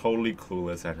totally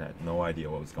clueless and had no idea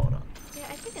what was going on. Yeah,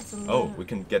 I think it's a little. Oh, we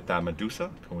can get that Medusa.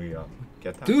 Can we?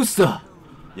 get that? Deuce.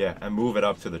 Yeah, and move it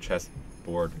up to the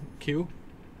chessboard. Q.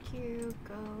 Q,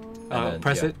 go. And then,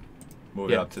 Press yeah, it.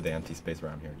 Move it up to the empty space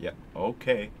around here. Yeah.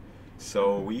 Okay.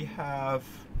 So we have,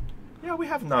 we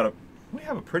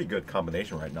have a pretty good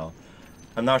combination right now.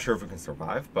 I'm not sure if we can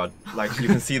survive, but like you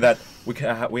can see that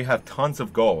we have tons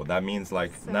of gold. That means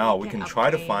like So now we we can can try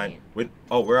to upgrade. find.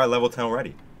 We're at level 10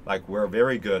 already. Like we're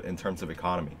very good in terms of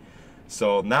economy.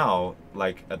 So now,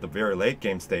 like at the very late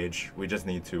game stage, we just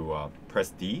need to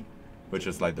press D, which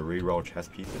is like the reroll chess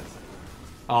pieces.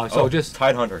 So just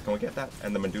Tide Hunter, can we get that?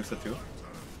 And the Medusa too.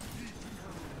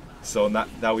 So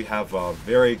now we have a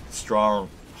very strong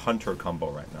Hunter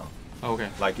combo right now. okay.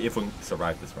 Like if we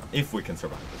survive this round,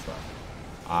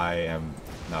 I am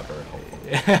not very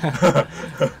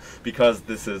hopeful because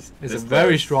this It's this a very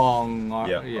player's- strong.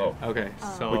 Yeah, oh. Okay.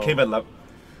 So We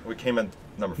came at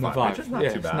number 5, which is not yeah,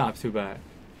 too bad. It's not too bad.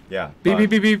 Yeah. Beep but- beep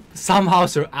beep beep. Somehow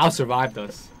out-survived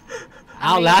us.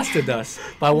 Outlasted us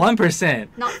by 1%.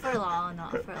 Not for long,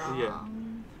 not for long. Yeah.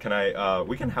 Can I?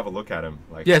 We can have a look at him.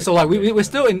 Like Yeah. So like we're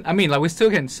still in. I mean like we still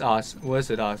can.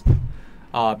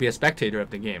 Be a spectator of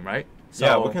the game, right? So,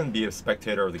 yeah, we can be a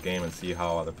spectator of the game and see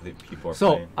how other people are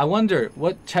So playing. I wonder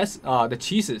what chesses. The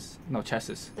chesses.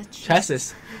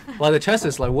 Chesses. Well, the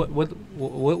chesses. Like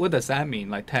what does that mean?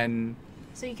 Like 10.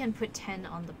 So you can put 10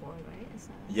 on the board, right? Is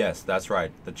that... Yes, that's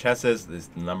right. The chesses is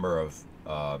the number of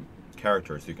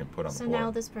characters you can put on So the board.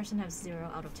 now this person has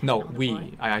 0 out of 10. No, on the we.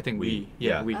 board. I think we. Yeah.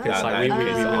 Yeah, we. Oh, Cause like, we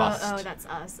is lost. oh, that's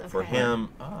us. Okay. For him,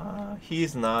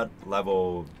 he's not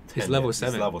level 10 He's level yet.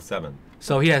 7. He's level 7.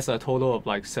 So he has a total of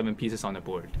like 7 pieces on the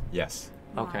board. Yes.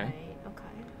 Okay. Right,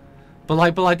 okay. But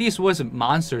like these was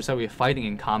monsters that we're fighting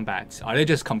in combat. Are they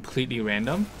just completely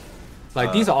random?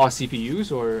 Like these are all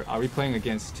CPUs, or are we playing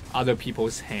against other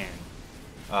people's hand?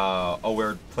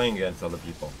 We're playing against other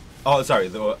people. Oh, sorry,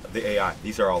 the AI.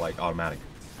 These are all like automatic.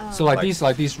 So like,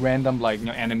 Like- these random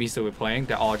enemies that we're playing,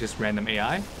 they're all just random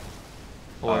AI,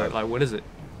 or like what is it?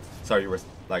 Sorry, you were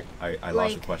like I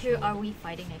lost your question. Who are we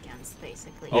fighting against,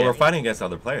 basically? Oh, we're fighting against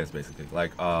other players basically.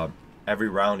 Like every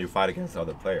round you fight against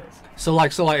other players. So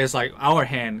like it's like our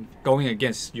hand going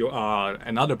against your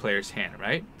another player's hand,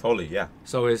 right? Totally, yeah.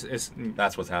 So it's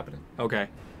That's what's happening. okay.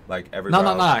 Like every No,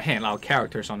 round. not our hand, our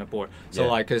characters on the board. So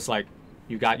Yeah. like it's like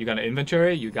you got an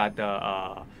inventory, you got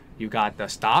the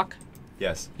stock,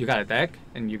 Yes. you got a deck,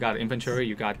 and you got inventory,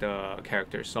 you got the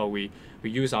characters. So we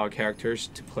use our characters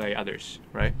to play others,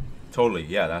 right? Totally,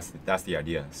 yeah. That's the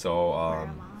idea. So Where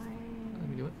am Let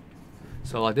me do it.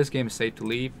 So like this game is safe to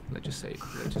leave. Let's just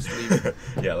leave.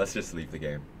 yeah, let's just leave the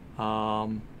game.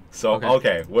 So Okay.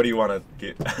 okay, what do you want to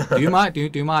get? Do you mind? Do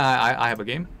you mind? I have a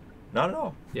game. Not at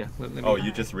all. Yeah. Let me. Oh,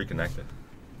 you just reconnected.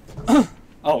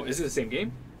 Oh, is it the same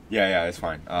game? Yeah, it's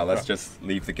fine. Let's just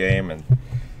leave the game and.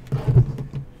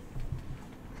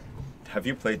 Have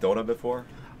you played Dota before?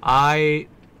 I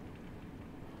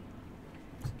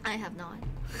have not.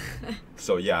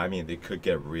 So yeah, I mean, it could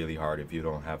get really hard if you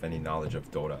don't have any knowledge of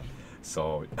Dota.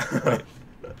 So.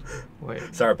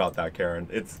 wait. Sorry about that, Karen.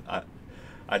 It's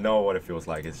I know what it feels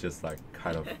like. It's just like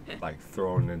kind of like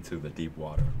thrown into the deep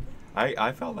water.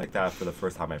 I felt like that for the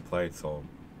first time I played, so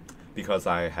because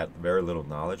I had very little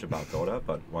knowledge about Dota,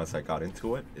 but once I got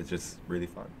into it, it's just really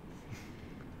fun.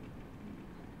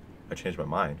 I changed my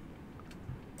mind.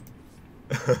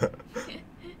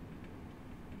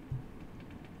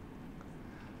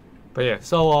 But yeah,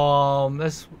 so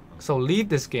let's leave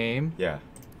this game. Yeah.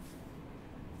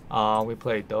 We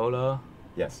play Dota.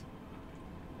 Yes.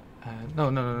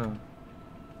 No.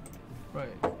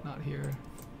 Right, not here.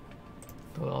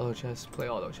 Dota auto chess. Play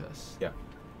auto chess. Yeah.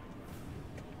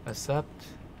 Accept.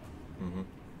 Mm-hmm.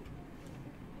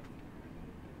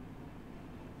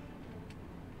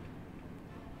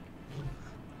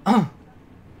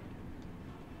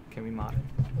 Can we mod it?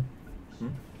 Hmm?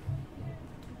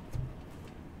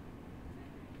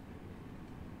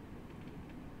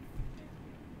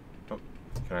 Oh,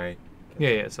 can I? Yeah,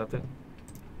 accept it.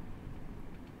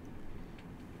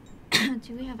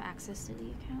 Do we have access to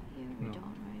the account here? We No.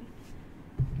 don't,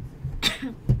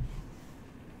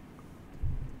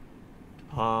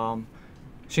 right?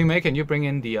 Xingmei, can you bring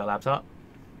in the laptop?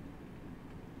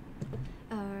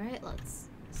 Alright, let's...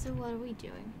 So what are we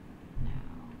doing now?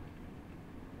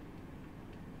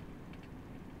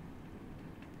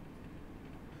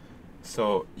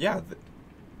 So yeah,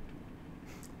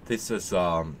 this is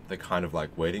the kind of like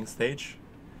waiting stage.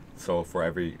 So for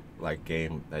every like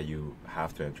game that you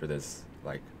have to enter this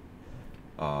like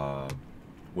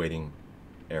waiting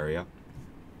area.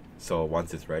 So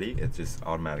once it's ready, it just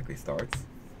automatically starts.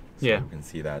 So Yeah. you can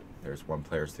see that there's one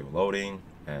player still loading,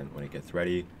 and when it gets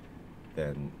ready,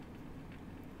 then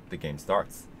the game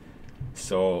starts.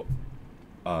 So,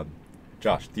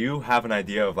 Josh, do you have an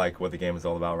idea of like what the game is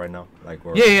all about right now? Like,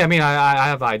 yeah. I mean, I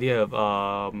have an idea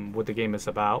of what the game is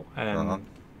about, and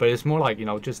but it's more like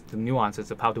just the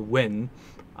nuances of how to win.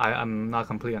 I'm not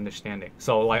completely understanding.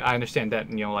 So like I understand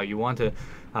that like you want to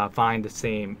find the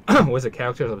same what's the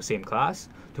characters of the same class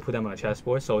to put them on a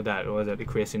chessboard so that it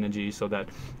creates synergy so that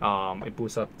it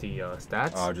boosts up the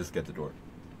stats. I'll just get the door.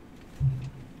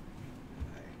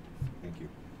 Thank you.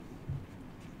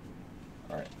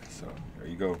 All right, so there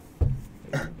you go.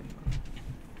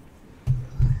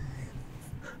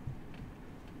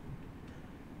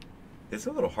 It's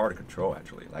a little hard to control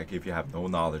actually. Like if you have no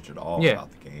knowledge at all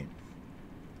about the game.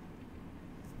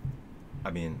 I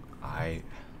mean, I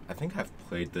think I've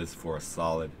played this for a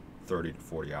solid 30 to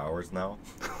 40 hours now.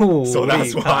 Ooh, so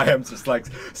that's why I'm just like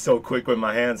so quick with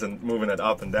my hands and moving it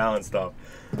up and down and stuff.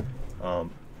 All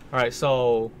right,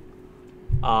 so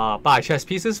buy chess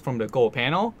pieces from the gold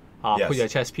panel. Yes. Put your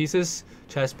chess pieces,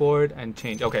 chessboard, and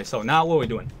change. Okay, so now what are we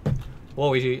doing?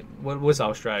 What's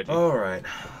our strategy? All right,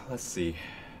 let's see.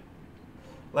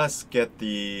 Let's get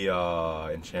the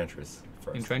Enchantress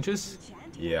first. Entrenches?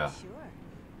 Yeah.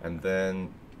 And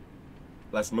then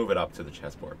let's move it up to the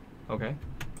chessboard. Okay.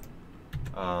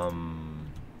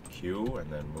 Q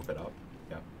and then move it up.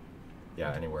 Yeah.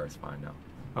 Yeah, anywhere is fine now.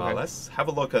 Okay. Let's have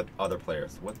a look at other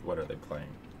players. What are they playing?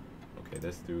 Okay,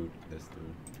 this dude,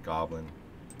 Goblin.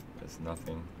 There's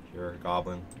nothing here.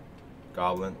 Goblin.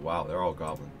 Wow, they're all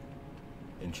Goblin.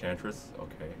 Enchantress.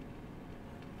 Okay.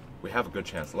 We have a good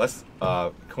chance. Let's.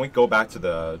 Can we go back to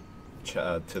the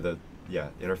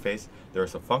interface?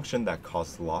 There's a function that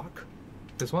calls lock.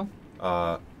 This one?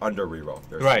 Under reroll.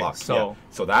 There's right. lock. So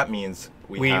so that means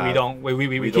we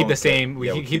keep the same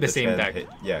deck.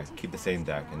 Keep the same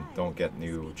deck and don't get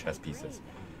new chess pieces.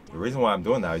 The reason why I'm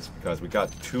doing that is because we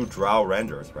got 2 draw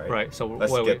renders, right? Right. So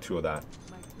let's get 2 of that,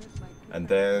 and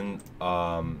then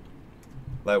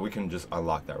we can just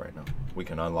unlock that right now. We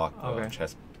can unlock the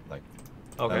chess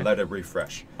and let it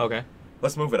refresh. Okay.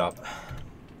 Let's move it up.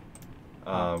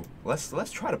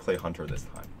 Let's try to play Hunter this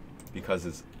time, because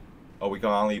it's we can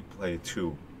only play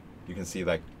 2. You can see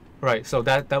like. Right. So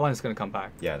that one is gonna come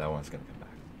back. Yeah, that one's gonna come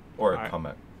back, or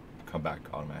come back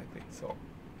automatically. So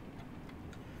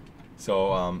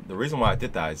the reason why I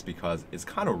did that is because it's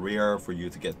kind of rare for you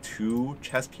to get 2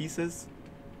 chess pieces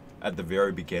at the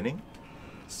very beginning.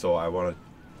 So I want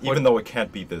to, even though we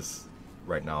can't beat this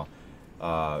right now,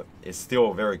 it's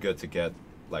still very good to get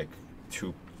like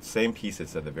 2 same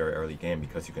pieces at the very early game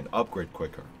because you can upgrade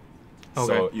quicker. Okay.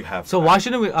 So you have. So why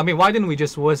shouldn't we? I mean, why didn't we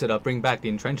just bring back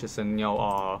the entrenches and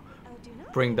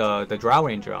bring the draw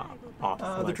ranger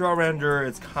off? The draw ranger,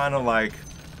 it's kind of like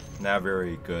not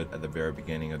very good at the very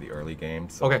beginning of the early game.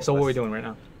 So okay, so what are we doing right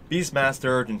now?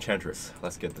 Beastmaster, Enchantress.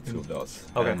 Let's get the 2 of those.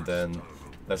 Okay. And then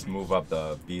let's move up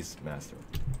the Beastmaster.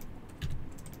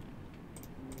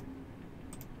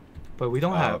 But we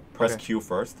don't have. Press Q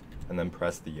first, and then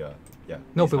press the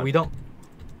No, but we don't.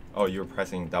 Oh, you're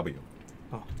pressing W.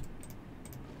 Oh.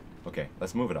 Okay,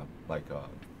 let's move it up. Like.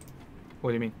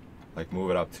 What do you mean? Like move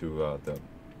it up to the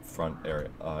front area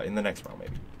in the next round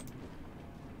maybe.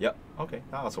 Yep. Okay,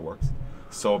 that also works.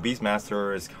 So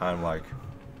Beastmaster is kind of like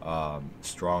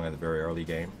strong at the very early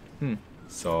game.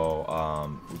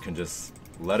 So we can just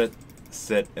let it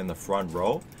sit in the front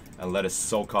row and let it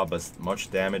soak up as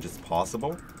much damage as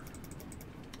possible.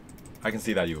 I can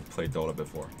see that you've played Dota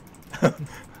before.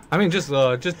 I mean, just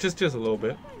a little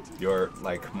bit. You're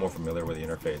like more familiar with the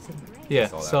interface. Yeah.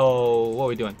 So what are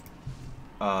we doing?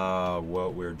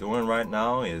 What we're doing right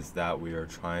now is that we are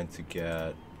trying to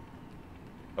get.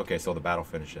 Okay, so the battle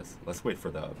finishes. Let's wait for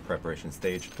the preparation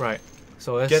stage. Right.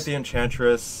 So let's get the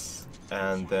Enchantress,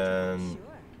 and then.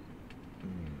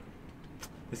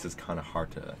 This is kind of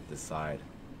hard to decide.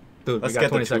 Dude, let's we got get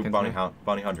 20 the 2 seconds,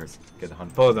 bounty hunters. Get the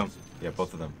hunters. Both of them. Yeah,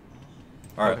 both of them.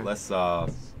 All right, okay. Let's. Yeah,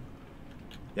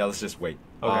 let's just wait.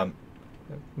 Okay.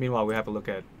 Meanwhile, we have to look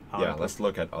at. Yeah, let's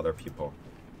look at other people.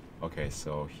 Okay,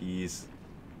 so he's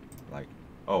like.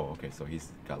 Oh, okay, so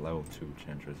he's got level 2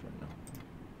 Enchantress right now.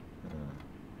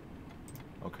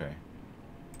 Okay.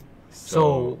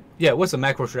 So yeah, what's the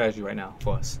macro strategy right now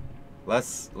for us?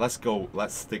 Let's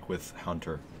stick with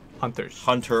Hunter.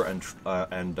 Hunter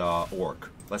and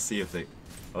Orc. Let's see if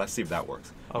that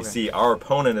works. Okay. You see, our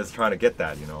opponent is trying to get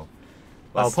that.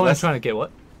 Our opponent's trying to get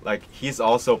what? Like he's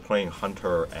also playing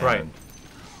Hunter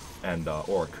and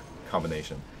Orc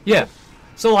combination. Yeah.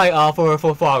 So like for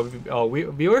our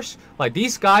viewers, like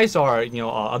these guys are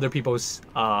other people's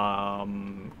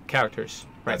characters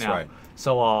right That's now. Right.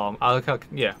 So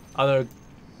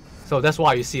So that's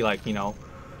why you see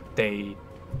they.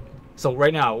 So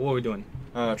right now, what are we doing?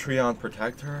 Treon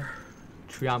Protector.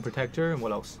 Treon Protector, and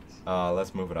what else?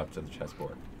 Let's move it up to the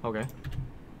chessboard. Okay.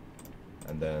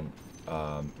 And then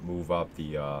move up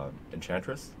the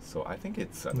Enchantress. So I think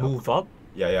it's Move up?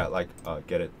 Yeah, like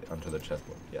get it onto the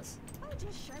chessboard. Yes.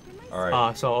 All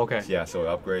right. So okay. Yeah, so it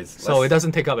upgrades. So it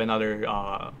doesn't take up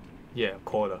another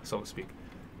quota, so to speak.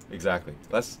 Exactly.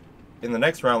 In the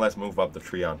next round, let's move up the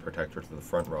Treon Protector to the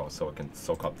front row so it can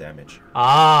soak up damage.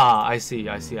 Ah, I see.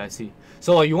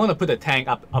 So you want to put the tank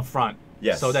up front.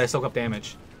 Yes. So that it soak up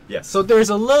damage. Yes. So there's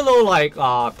a little like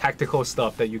tactical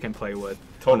stuff that you can play with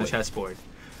on the chessboard.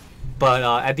 But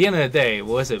at the end of the day,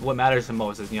 what matters the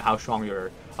most is how strong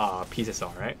your pieces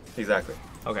are, right? Exactly.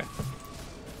 Okay.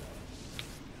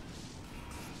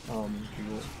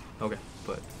 Okay,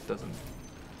 but doesn't.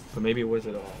 But maybe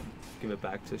give it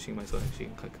back to Xingmei so that she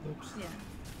can click clips. Yeah.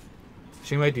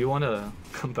 Xingmei, do you want to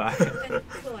come back?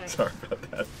 Sorry about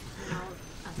that.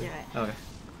 I'll do it. Okay.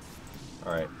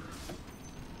 All right.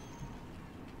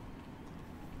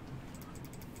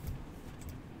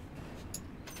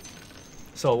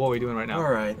 So what are we doing right now?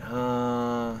 All right.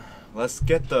 Let's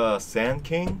get the Sand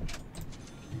King.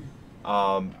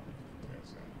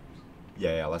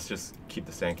 Yeah. Let's just keep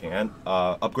the Sand King and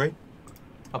upgrade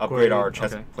our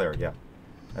chess player. Yeah,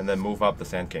 and then move up the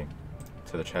Sand King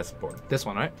to the chessboard. This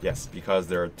one, right? Yes, because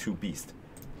there are 2 beasts.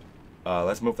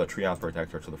 Let's move the Treon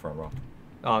Protector to the front row.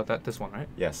 This one, right?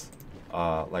 Yes.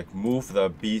 Like move the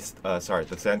beast. The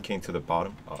Sand King to the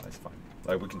bottom. Oh, it's fine.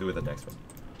 Like we can do it the next one.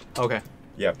 Okay.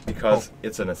 Yeah, because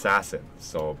it's an assassin.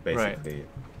 So basically. Right.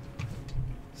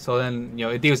 So then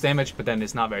it deals damage, but then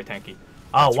it's not very tanky.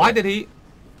 Why did he?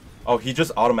 Oh, he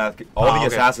just automatically. All the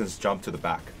assassins jump to the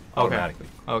back automatically.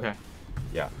 Okay.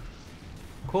 Yeah.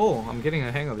 Cool. I'm getting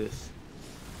a hang of this.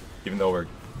 Even though we're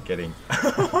getting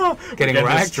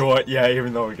wrecked? destroyed. Yeah,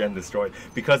 even though we're getting destroyed,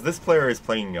 because this player is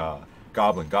playing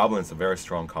Goblin. Goblin is a very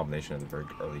strong combination in the very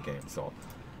early game. So.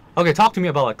 Okay, talk to me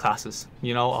about like classes.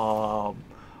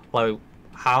 Like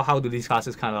how do these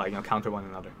classes kind of like counter one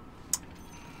another?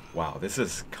 Wow, this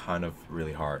is kind of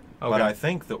really hard. Okay. But I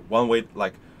think that one way,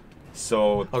 like, mage.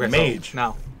 So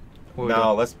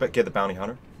now let's get the bounty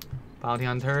hunter. Bounty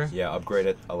hunter. Yeah, upgrade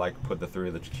it. I like put the 3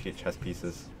 of the chess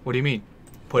pieces. What do you mean?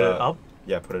 Put it up?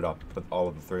 Yeah, put it up. Put all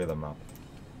of the 3 of them up.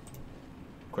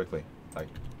 Quickly, like,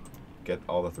 get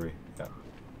all the 3. Yeah,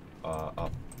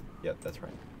 up. Yeah, that's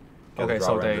right. Get the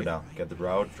Drow Ranger down. Get the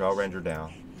Drow Ranger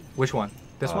down. Which one?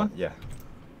 This one? Yeah.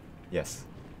 Yes.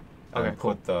 Okay, and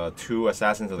cool. Put the 2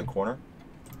 assassins in the corner.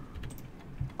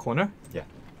 Corner? Yeah,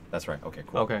 that's right. Okay,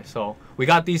 cool. Okay, so we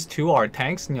got these 2 are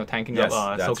tanks, tanking yes,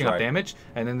 up, soaking up damage,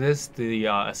 and then the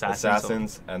assassins.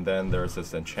 Assassins, and then there's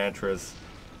this enchantress.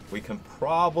 We can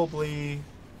probably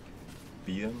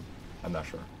beat him. I'm not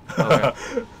sure. Okay.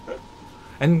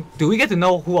 And do we get to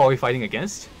know who are we fighting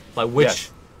against? Like which?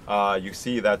 Yes. You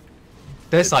see that.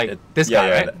 This guy,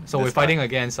 right? So we're fighting guy.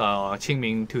 Against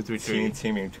Qingming 233.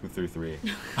 Qingming 233.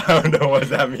 I don't know what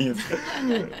that means.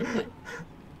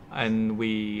 And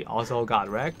we also got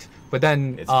wrecked. But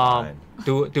then, it's fine.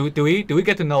 do we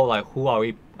get to know like who are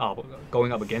we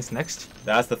going up against next?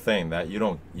 That's the thing that you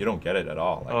don't get it at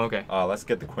all. Like, okay. Let's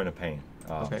get the Queen of Pain.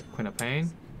 Okay, Queen of Pain.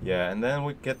 Yeah, and then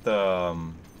we get the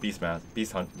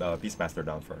Beastmaster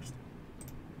down first.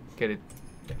 Get it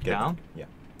down. Yeah,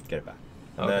 get it back.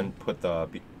 And then put the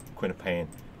Queen of Pain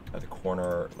at the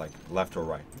corner, like left or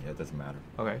right. Yeah, it doesn't matter.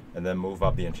 Okay. And then move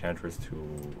up the Enchantress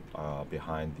to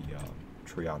behind the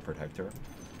Treon Protector.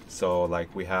 So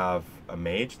like we have a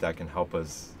mage that can help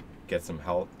us get some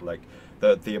health. Like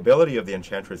the ability of the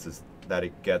Enchantress is that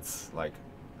it gets like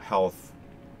health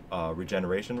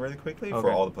regeneration really quickly for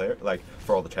all the players, like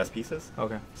for all the chess pieces.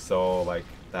 Okay. So like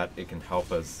that it can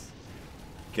help us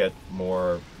get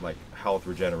more like health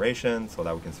regeneration so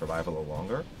that we can survive a little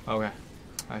longer. Okay,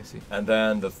 I see. And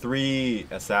then the 3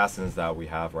 assassins that we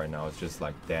have right now is just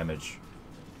like damage,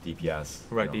 DPS.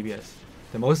 Right, DPS.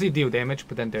 They mostly deal damage,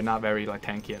 but then they're not very like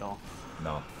tanky at all.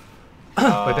 No.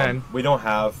 But then we don't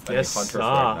have any hunters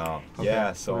right now. Okay.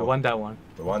 Yeah, so we won that one.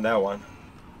 We won that one.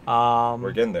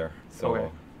 We're getting there.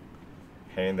 So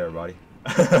hang in there, buddy.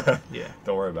 Yeah.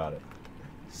 Don't worry about it.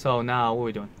 So now what are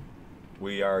we doing?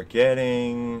 We are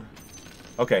getting.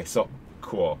 Okay, so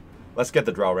cool. Let's get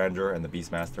the Drow Ranger and the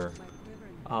Beastmaster.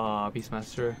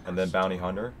 Beastmaster. And then Bounty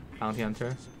Hunter. Bounty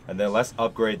Hunter. And then let's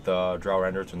upgrade the Drow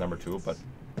Ranger to number 2. But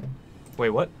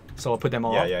wait, what? So I'll put them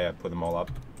all up? Yeah. Put them all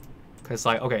up. Cause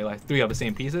like 3 of the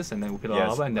same pieces, and then we put it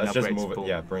all up, and then let's just move it.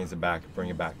 Yeah, brings it back. Bring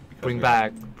it back. Bring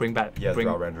back. Yeah, bring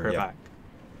Drow Ranger. her back.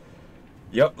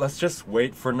 Yep. Let's just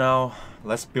wait for now.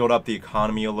 Let's build up the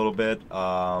economy a little bit.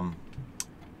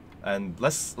 And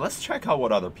let's check out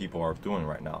what other people are doing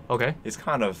right now. Okay. It's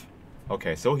kind of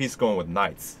Okay, so he's going with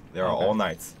knights. They are Okay. all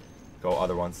knights. Go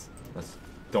other ones.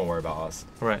 Don't worry about us.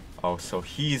 Right. Oh, so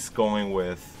he's going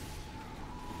with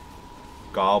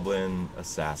goblin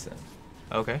assassin.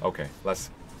 Okay. Okay, let's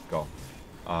go.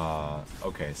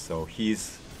 Okay, so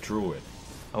he's druid.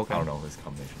 Okay. I don't know his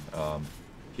combination.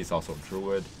 He's also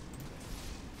druid,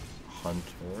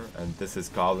 hunter, and this is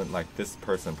goblin. Like this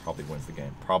person probably wins the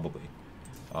game, probably.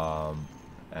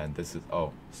 And this is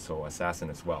so assassin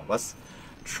as well. Let's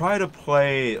try to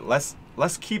play. Let's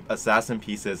keep assassin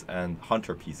pieces and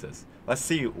hunter pieces. Let's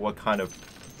see what kind of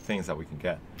things that we can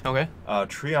get. Okay.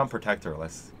 Treon protector.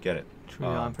 Let's get it.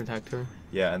 Treon protector.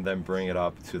 Yeah, and then bring it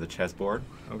up to the chessboard.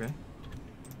 Okay.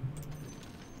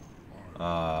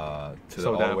 To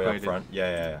So all the way up upgraded. front.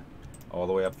 Yeah. All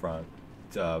the way up front.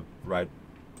 Right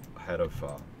ahead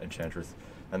of Enchantress.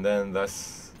 And then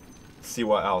let's see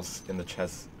what else in the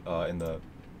chess in the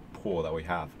pool that we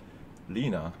have.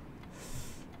 Lena.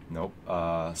 Nope.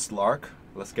 Slark.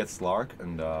 Let's get Slark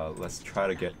and let's try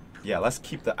to get let's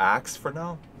keep the axe for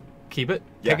now. Keep it.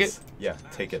 Yes. Take it. Yeah,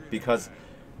 take it because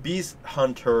Beast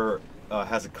Hunter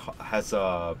has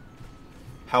a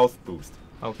health boost.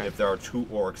 Okay. If there are 2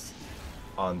 orcs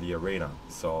on the arena,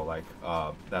 so like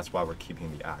that's why we're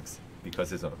keeping the axe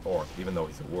because it's an orc, even though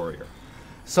he's a warrior.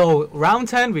 So round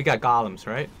 10 we got golems,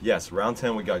 right? Yes, round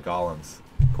 10 we got golems,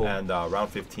 Cool. and round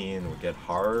 15 we get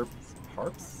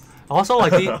harps. Also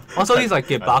like these like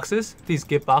gift boxes. These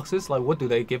gift boxes, like what do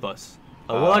they give us?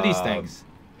 What are these things?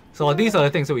 So like, these are the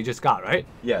things that we just got, right?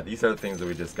 Yeah, these are the things that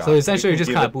we just got. So essentially, We you're can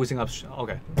just kind give of boosting up.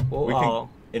 Okay. Well, We can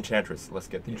Enchantress. Let's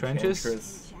get the Enchantress?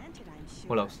 Enchantress.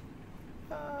 what else?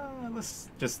 Let's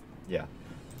just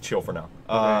chill for now.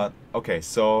 Okay. Okay,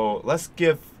 so let's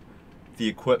give the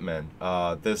equipment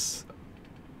this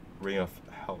ring of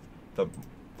health, the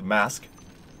mask,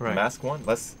 Right. the mask one.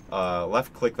 Let's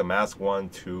left click the mask one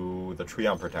to the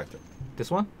Treon protector.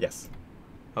 This one? Yes,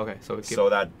 Okay. So we so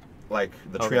that like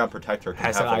the Okay. Treon protector can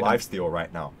Has have an a item. lifesteal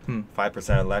right now. Hmm.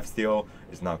 5% lifesteal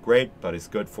is not great, but it's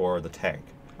good for the tank,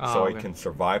 so okay. it can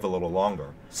survive a little longer.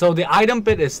 So the item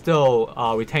bit is still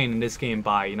retained in this game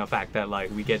by fact that like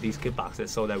we get these gift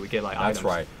boxes so that we get like That's items.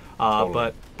 right.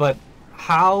 Totally. But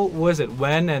how was it?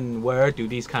 When and where do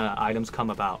these kind of items come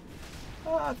about?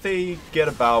 They get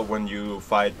about when you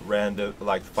fight random,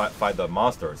 like fight the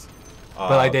monsters.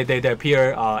 But like they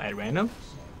appear at random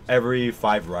Every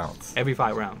 5 rounds. every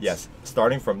 5 rounds. Yes,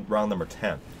 starting from round number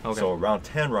 10. Okay. So round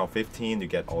 10, round 15, you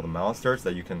get all the monsters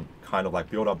that you can kind of like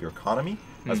build up your economy,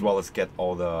 as well as get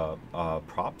all the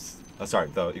props.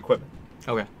 The equipment.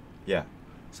 Okay. Yeah.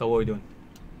 So what are we doing?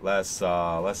 Let's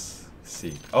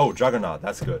see. Oh, Juggernaut.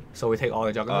 That's good. So we take all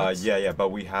the juggernauts. Yeah, but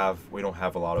we don't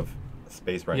have a lot of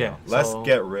space right Yeah, now. Let's so-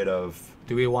 get rid of.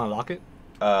 Do we want to lock it?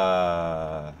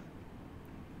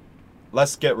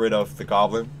 Let's get rid of the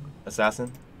Goblin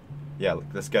Assassin. Yeah,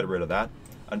 let's get rid of that.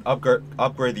 And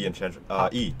upgrade the Enchantress.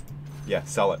 E. Yeah,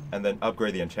 sell it. And then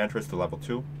upgrade the Enchantress to level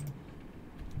 2.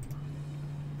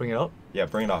 Bring it up. Yeah,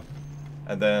 bring it up.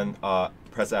 And then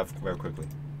press F very quickly.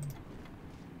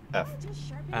 F.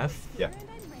 F. Yeah.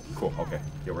 Cool, okay.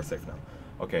 Yeah, we're safe now.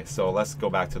 Okay, so let's go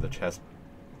back to the chess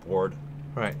board.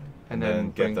 Right. And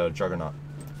then get the Juggernaut.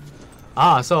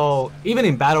 So even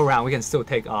in battle round, we can still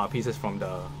take pieces from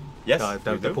the Yes,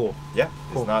 the we do. pool. Yeah,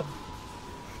 Cool. it's not.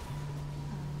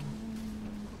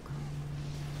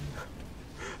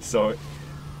 So,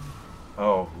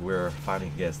 we're fighting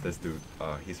against this dude.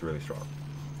 He's really strong.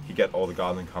 He get all the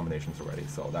goblin combinations already,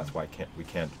 so that's why we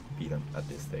can't beat him at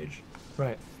this stage.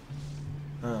 Right.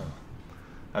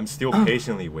 I'm still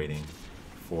patiently waiting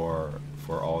for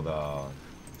all the.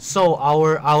 So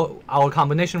our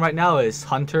combination right now is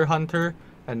hunter,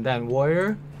 and then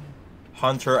warrior.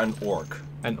 Hunter and orc.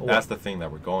 And orc. That's the thing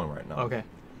that we're going right now. Okay.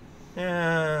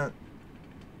 Yeah.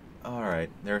 All right.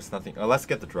 There's nothing. Let's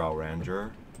get the Drow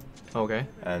Ranger, Okay.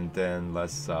 and then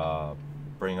let's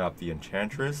bring up the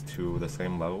Enchantress to the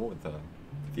same level with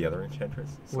the other Enchantress.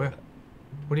 So Where?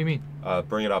 What do you mean?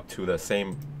 bring it up to the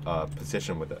same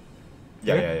position with it.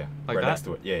 Yeah, Here? yeah. Like right that? next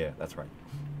to it. Yeah, that's right.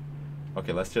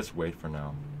 Okay, let's just wait for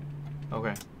now.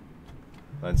 Okay.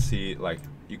 Let's see. Like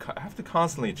you have to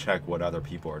constantly check what other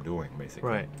people are doing, basically.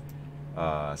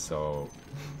 Right. So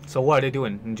So what are they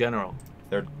doing in general?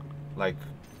 they're like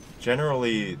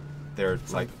generally they're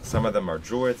like some of them are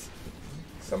druids,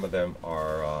 some of them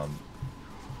are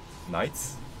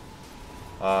knights.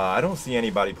 I don't see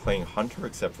anybody playing hunter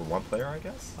except for one player, I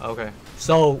guess. Okay.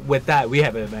 So with that, we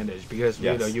have an advantage because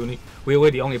Yes. we're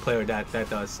the only player that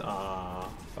does.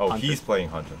 Oh, hunter. he's playing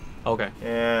hunter. Okay.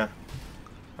 Yeah.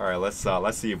 All right,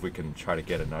 let's see if we can try to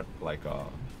get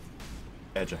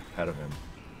edge ahead of him.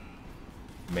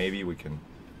 Maybe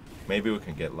maybe we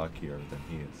can get luckier than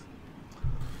he is.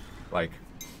 Like,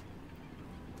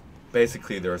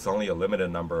 basically, there's only a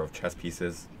limited number of chess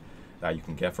pieces that you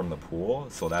can get from the pool,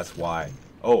 so that's why.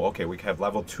 Oh, okay, we have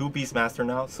level 2 Beastmaster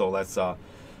now, so let's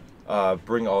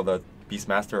bring all the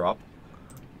Beastmaster up.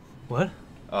 What?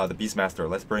 The Beastmaster,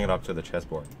 let's bring it up to the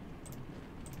chessboard.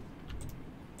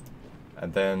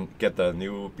 And then get the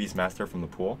new Beastmaster from the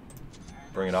pool.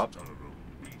 Bring it up.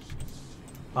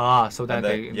 Ah, so that And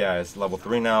then, yeah, it's level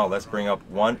 3 now. Let's bring up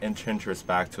 1 Enchantress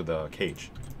back to the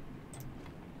cage.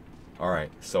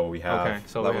 Alright, so we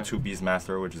have level 2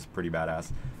 Beastmaster, which is pretty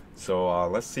badass. So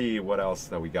let's see what else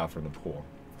that we got from the pool.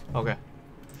 Okay.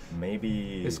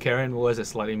 Maybe... Is Karen was a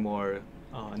slightly more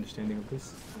understanding of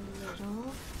this? A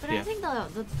little. But I think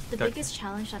the biggest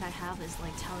challenge that I have is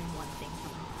like telling one thing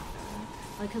from another.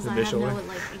 Like, because I have no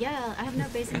I have no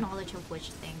basic knowledge of which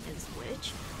thing is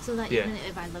which. So that even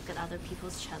if I look at other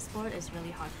people's chessboard, it's really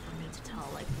hard for me to tell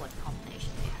like what combination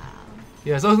they have.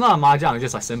 Yeah, so it's not a mahjong, it's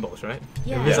just like symbols, right?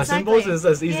 Yeah, if it's like symbols,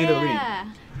 it's easy to read.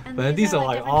 And but these are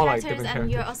like all like different and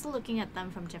characters. you're also looking at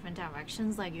them from different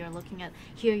directions. Like you're looking at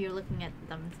you're looking at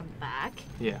them from the back.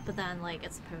 Yeah. But then like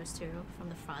it's opposed to from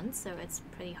the front, so it's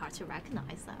pretty hard to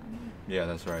recognize them. Yeah,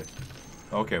 that's right.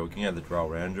 Okay, we can get the Draw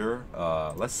Ranger.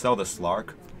 Let's sell the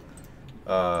Slark.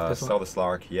 Sell the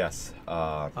Slark, yes.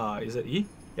 Is it E?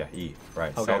 Yeah, E.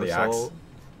 Right. Okay, sell the axe.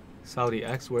 Sell the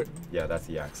X. Where? Yeah, that's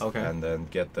the axe. Okay. And then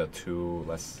get the 2.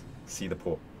 Let's see the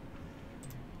pool.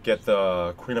 Get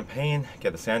the Queen of Pain.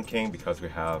 Get the Sand King because we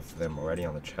have them already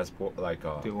on the chessboard. Like.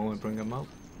 Do you want to bring them up?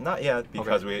 Not yet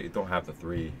because we don't have the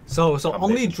 3. So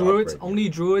only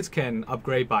druids can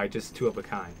upgrade by just 2 of a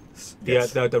kind.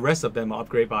 Yes. The rest of them are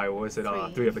upgrade by, or is it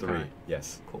 3 of a kind?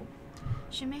 Yes. Cool.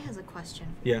 Shimei has a question.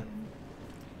 Yeah.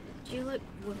 Do you look?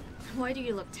 Why do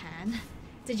you look tan?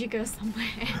 Did you go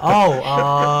somewhere?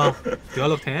 Oh, do I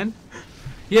look tan?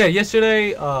 Yeah,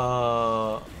 yesterday,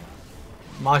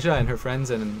 Masha and her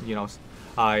friends and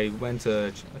I went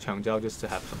to Changjiao just to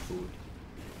have some food.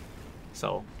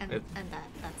 So. And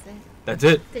that's it. That's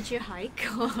it. Did you hike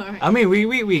or? I mean,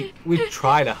 we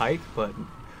tried to hike, but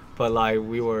like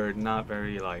we were not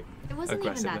very like. It wasn't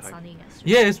even that sunny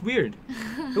yesterday. Yeah, it's weird.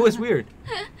 It was weird.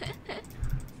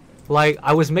 Like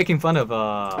I was making fun of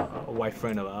a white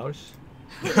friend of ours.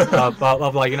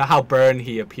 of like how burned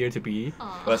he appeared to be.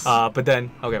 But then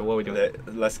what are we doing?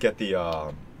 Let's get the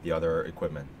other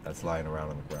equipment that's lying around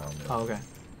on the ground. Oh, okay.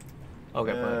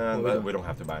 Okay, but we don't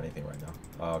have to buy anything right now.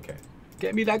 Okay.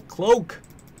 Get me that cloak.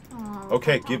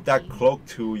 Okay, give that cloak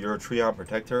to your Treon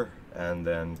Protector, and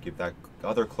then give that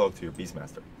other cloak to your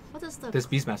Beastmaster. What does this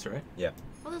Beastmaster, right? Yeah.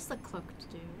 What does the cloak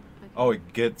do? Oh,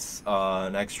 it gets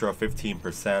an extra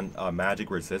 15% magic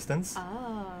resistance.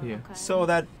 Oh, yeah. Okay. So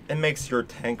that it makes your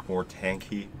tank more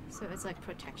tanky. So it's like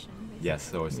protection, basically. Yes,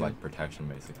 so it's like protection,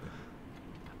 basically.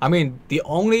 I mean, the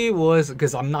only was,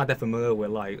 because I'm not that familiar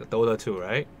with like Dota 2,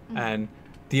 right? And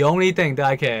the only thing that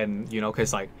I can,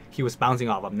 because like he was bouncing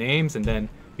off of names and then,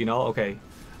 okay,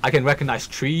 I can recognize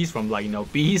trees from like,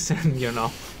 bees and, the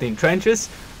entrenches.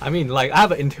 I mean, like I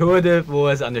have an intuitive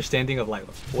understanding of like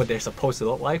what they're supposed to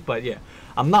look like, but yeah,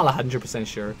 I'm not 100%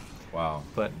 sure. Wow.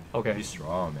 But okay. He's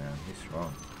strong, man. He's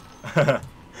strong.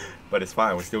 But it's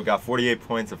fine. We still got 48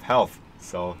 points of health.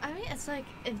 So. I mean, it's like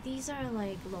if these are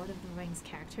like Lord of the Rings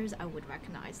characters, I would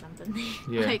recognize them. But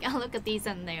like I look at these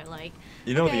and they're like.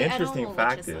 The interesting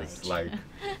fact is like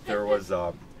there was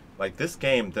like this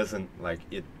game doesn't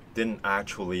it didn't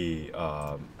actually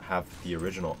have the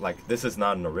original. Like this is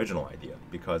not an original idea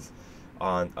because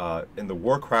on in the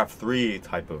Warcraft 3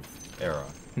 type of era,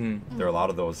 there are a lot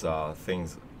of those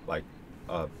things like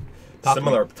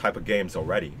similar type of games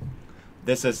already.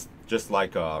 This is just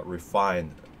like a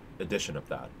refined edition of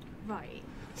that. Right.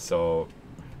 So.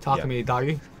 Talk to me,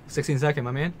 doggy. 16 seconds,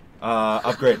 my man.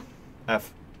 Upgrade.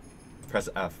 F. Press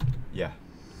F. Yeah.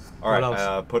 All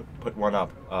right. Put one up.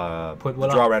 Put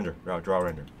what Draw up? Render. Draw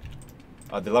Render.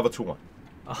 The level 2 one.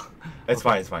 Oh, it's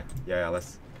fine. It's fine. Yeah.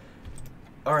 Let's.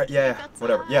 All right. Yeah.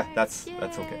 Whatever. Yeah. That's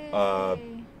okay.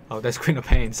 Oh, that's Queen of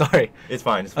Pain. Sorry. It's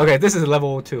fine. It's fine. Okay, this is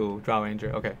level 2 Draw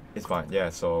Ranger. Okay. It's fine. Yeah.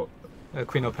 So.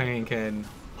 Queen of Pain can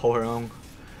hold her own.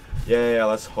 Yeah.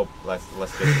 Let's hope. Let's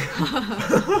get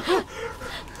it.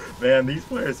 Man, these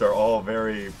players are all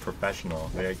very professional.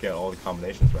 They get all the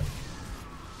combinations right.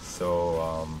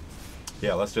 So,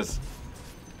 yeah, let's just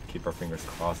keep our fingers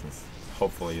crossed and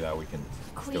hopefully that we can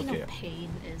still Queen get. of Pain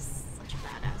is such a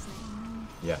badass name.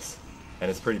 Yes, and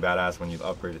it's pretty badass when you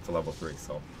upgrade it to level 3.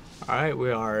 So. All right,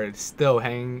 we are still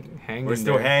hanging. We're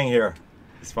still hanging here.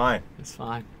 It's fine. It's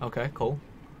fine. Okay, cool.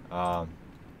 All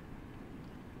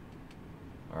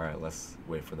right, let's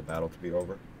wait for the battle to be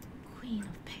over. Queen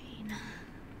of Pain.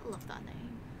 I love that name.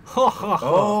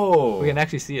 Oh! We can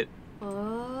actually see it.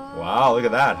 Oh. Wow, look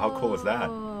at that. How cool is that?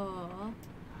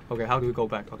 Okay, how do we go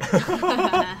back? Okay.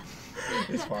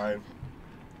 It's fine.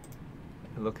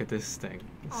 Look at this thing.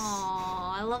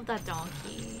 Aw, I love that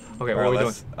donkey. Okay, what are we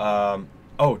doing?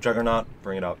 Oh, Juggernaut,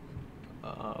 bring it up.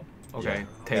 Okay, Yeah.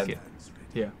 take it.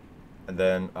 Yeah. And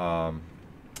then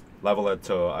level it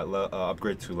to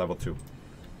upgrade to level 2.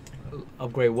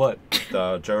 Upgrade what?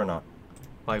 The Juggernaut.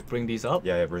 Like bring these up?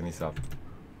 Yeah, bring these up.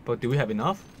 But do we have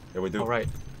enough? Yeah, we do. All right.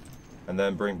 And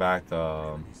then bring back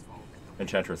the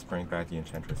Enchantress. Bring back the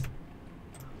Enchantress.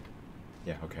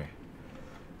 Yeah, okay.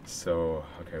 So,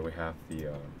 okay, we have the...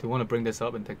 Do you want to bring this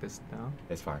up and take this down?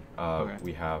 It's fine. Okay.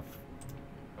 We have...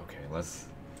 Okay, let's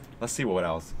see what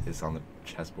else is on the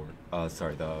chessboard.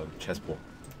 Sorry, the chess pool.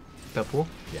 The pool?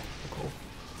 Yeah. Cool.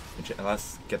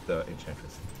 Let's get the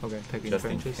Enchantress. Okay, take the Just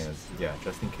in Enchantress. case. Yeah,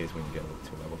 just in case we can get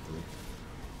to level 3.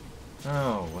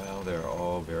 Oh, well, they're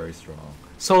all very strong.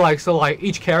 So like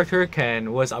each character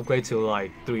was upgrade to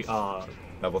like 3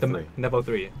 Level 3. Level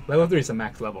 3. Level 3 is the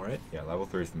max level, right? Yeah, level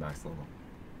 3 is the max level.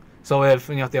 So if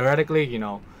theoretically,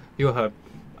 you have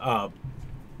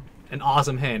an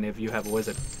awesome hand if you have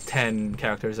 10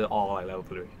 characters at all at level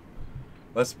 3.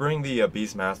 Let's bring the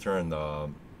Beastmaster and the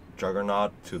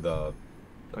Juggernaut to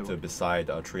beside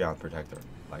Treant Protector.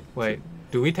 Wait,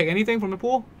 do we take anything from the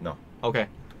pool? No. Okay.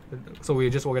 So we're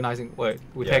just organizing. Wait,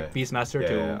 we take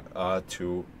Beastmaster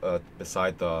to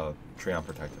beside the Treant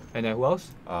Protector. And then who else?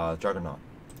 Juggernaut.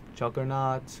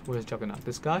 Juggernaut. Where's Juggernaut?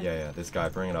 This guy? Yeah, this guy.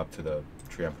 Bring it up to the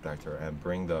Treant Protector and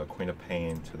bring the Queen of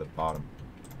Pain to the bottom.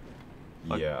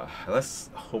 Yeah, let's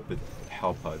hope it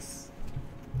help us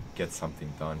get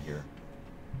something done here.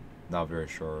 Not very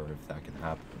sure if that can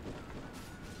happen.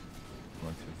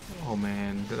 1, 2, 3. Oh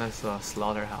man, that's a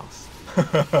slaughterhouse.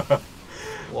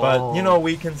 But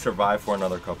we can survive for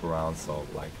another couple rounds. So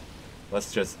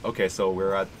let's just so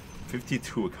we're at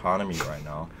 52 economy right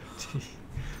now.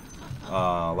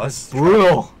 Let's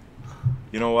brutal.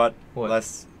 You know what?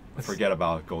 Let's forget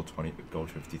about gold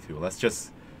 52. Let's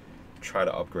just try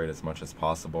to upgrade as much as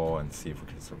possible and see if we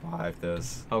can survive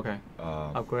this. Okay.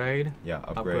 Upgrade. Yeah,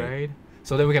 upgrade.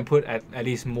 So then we can put at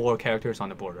least more characters on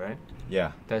the board, right?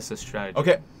 Yeah. That's the strategy.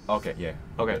 Okay, yeah.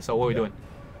 Okay, so what are we doing?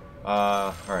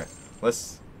 Alright.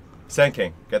 Let's Sand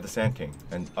King. Get the Sand King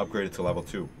and upgrade it to level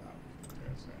 2.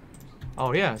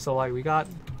 Oh yeah, so we got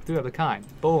 3 of the kind.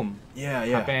 Boom.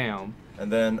 Yeah. Bam.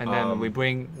 And then we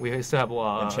still have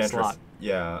a slot.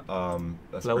 Yeah,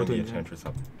 let's level bring 2 the Enchantress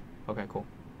up. Okay, cool.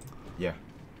 Yeah.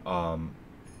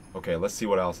 Okay, let's see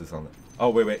what else is on it. Oh,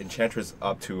 wait. Enchantress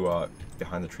up to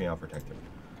behind the Treant Protector.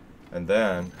 And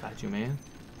then... Got you, man.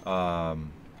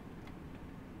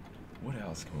 What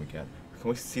else can we get? Can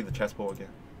we see the chess bowl again?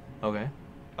 Okay.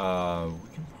 We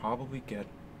can probably get...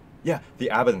 Yeah, the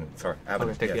Abaddon. Sorry, Abaddon.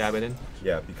 Okay, take the Abaddon.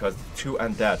 Yeah, because 2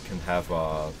 undead can have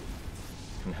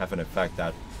an effect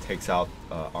that takes out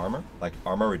armor, like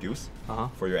armor reduce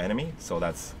for your enemy. So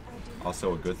that's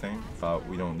also a good thing, but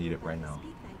we don't need it right now.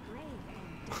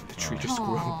 The tree just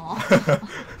grew.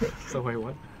 So wait,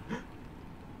 what?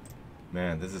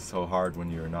 Man, this is so hard when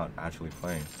you're not actually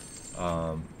playing.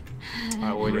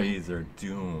 Alright, Razor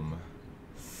Doom.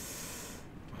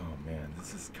 Oh man,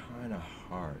 this is kind of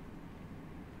hard.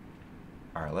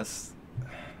 Alright, let's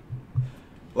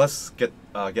get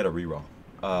a reroll.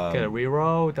 Get a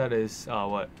reroll. That is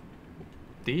what?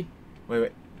 D?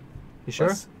 Wait. You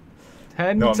sure?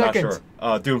 10 no, seconds. I'm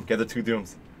not sure. Doom, get the 2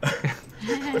 Dooms.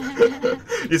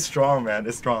 It's strong, man.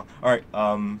 It's strong. All right.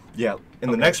 Yeah. In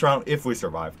the next round, if we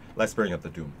survive, let's bring up the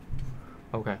Doom.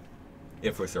 Okay.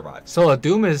 If we survive. So a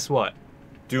Doom is what?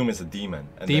 Doom is a demon.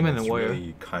 And demon and warrior.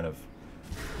 Really kind of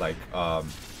like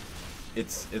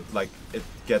it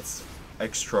gets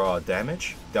extra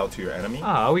damage dealt to your enemy.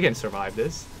 We can survive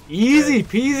this. Easy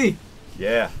peasy.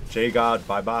 Yeah. J God,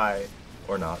 bye bye.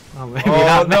 Or not. Oh, maybe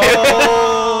not. No!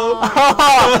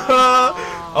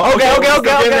 Okay.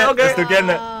 Let's still getting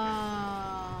it.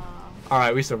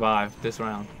 Alright, we survived this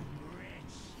round.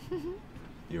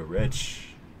 You're rich.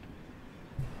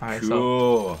 Alright,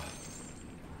 cool.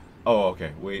 Oh,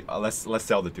 okay. Wait, let's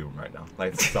sell the Doom right now.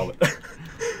 Let's sell it.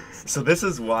 So this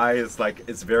is why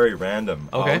it's very random.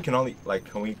 Okay. We can only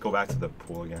can we go back to the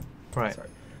pool again? Right. Sorry.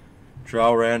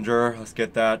 Drow Ranger. Let's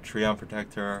get that. Treant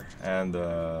Protector and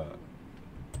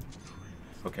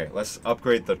okay, let's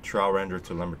upgrade the Drow Ranger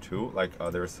to number 2.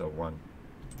 There's a 1.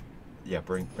 Yeah,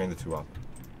 bring the 2 up.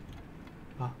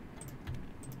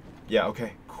 Yeah,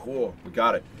 okay, cool. We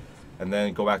got it. And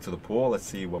then go back to the pool. Let's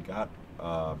see what we got.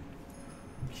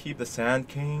 keep the Sand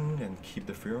King and keep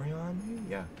the Furion.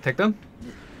 Yeah. Take them?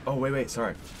 Oh wait,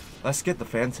 sorry. Let's get the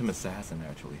Phantom Assassin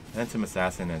actually. Phantom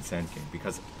Assassin and Sand King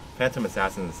because Phantom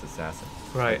Assassin is assassin.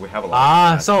 Right. Like, we have a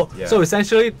lot. So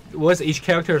essentially, was each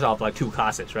character is of like two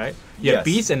classes, right? You have Yes.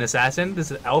 Beast and Assassin.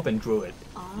 This is Elf and Druid.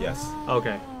 Yes.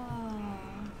 Okay.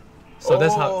 So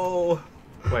that's how. Oh,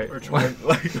 Wait. we're trying,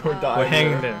 like we're dying. We're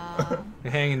hanging here. there.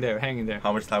 We're hanging there. Hanging there.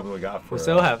 How much time do we got for? We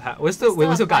still have. We still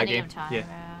got a plenty game. of time, Yeah.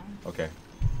 Okay.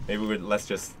 Maybe let's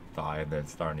just die and then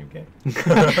start a new game.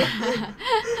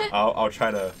 I'll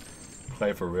try to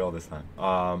play for real this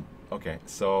time. Okay,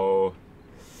 so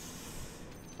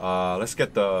let's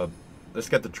get the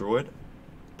druid.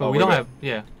 But Oh, we wait, don't wait. have.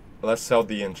 Yeah. Let's sell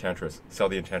the enchantress. Sell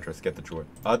the enchantress. Get the druid.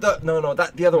 The other one. Oh,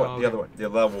 The other okay. one. The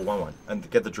level 1, and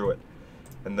get the druid,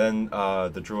 and then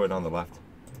the druid on the left.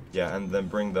 Yeah, and then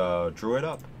bring the druid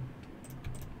up.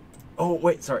 Oh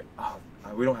wait, sorry. Oh,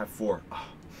 we don't have 4. Oh,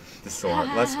 this is so hard.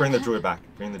 Let's bring the druid back.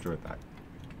 Bring the druid back.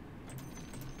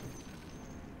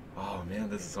 Oh man,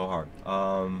 this is so hard.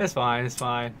 It's fine. It's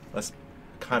fine. Let's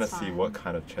kind of It's see fine. what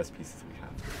kind of chess pieces we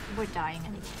have. We're dying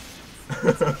anyway.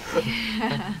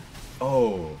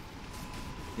 Oh,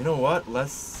 you know what?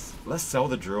 Let's sell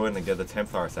the druid and get the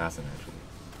Templar assassin actually,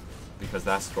 because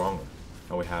that's stronger.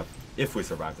 And we have, if we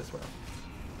survive this round,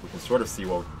 we can sort of see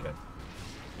what we can get.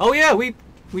 Oh yeah, we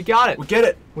got it. We get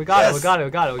it. We got Yes. it. We got it.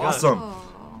 We got it. We got Awesome. it. Oh.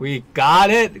 We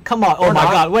got it. Come on. Oh Or my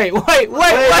not. God. Wait. Wait.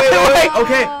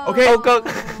 Okay. Oh, go.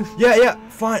 Yeah.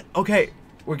 Fine. Okay.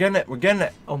 We're getting it. We're getting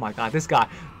it. Oh my God. This guy.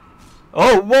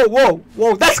 Oh.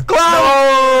 Whoa. That's close.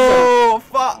 Oh,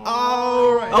 fuck.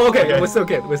 All right. Oh, okay. We're still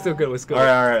good. We're still good. All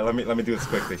right. Let me do this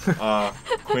quickly.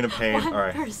 Queen of Pain. All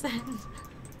right. 1%.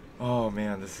 Oh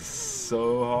man, this is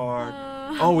so hard.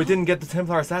 Oh, we didn't get the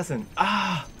Templar assassin.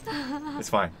 Ah. It's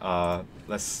fine.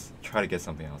 Let's try to get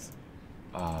something else.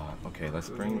 Okay, let's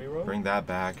bring that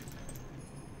back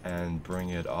and bring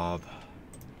it up.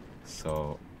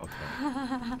 So,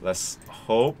 okay. Let's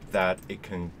hope that it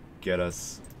can get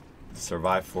us to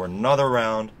survive for another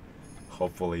round.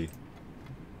 Hopefully,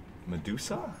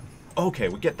 Medusa? Okay,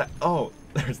 we get that. Oh,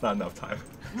 there's not enough time.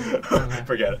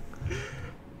 Forget it.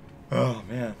 Oh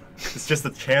man, it's just a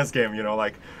chance game, you know.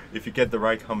 Like, if you get the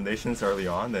right combinations early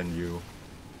on, then you.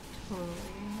 Totally.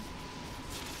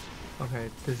 Okay.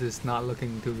 This is not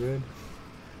looking too good.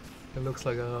 It looks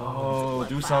like a. Oh,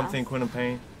 do bloodbath. something, Queen of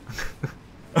Pain.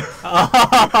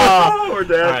 Oh, We're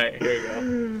dead. All right. Here you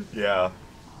go. Yeah.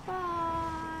 Bye.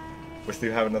 We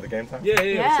still have another game time. Yeah.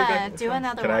 Yeah, do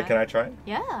another Can one. I try it?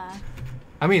 Yeah.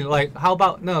 I mean, like, how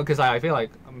about no? Because I feel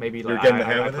like maybe like You're getting the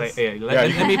I hang of play. this? Yeah,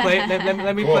 Yeah, let me play.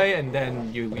 Let me Cool. play, and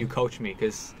then you coach me,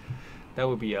 because that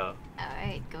would be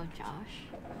Alright, go Josh.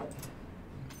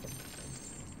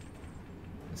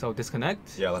 So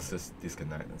disconnect. Yeah, let's just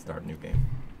disconnect and start a new game.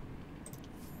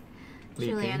 Lead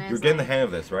game. Juliana You're is getting the like, hang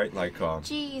of this, right? Like,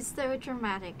 geez, so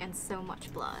dramatic and so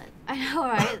much blood. I know,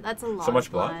 right? That's a lot much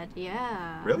of blood? blood.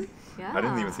 Yeah. really? Yeah. I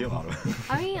didn't even see a lot of it.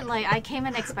 I mean, like, I came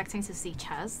in expecting to see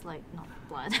chest, like, not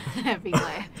blood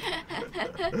everywhere.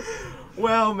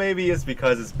 Well, maybe it's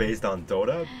because it's based on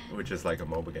Dota, which is like a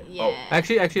mobile game. Yeah.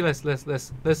 Actually, let's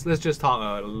just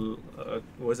talk.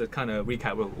 Was it kind of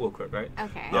recap real quick, right?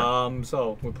 Okay. Yeah.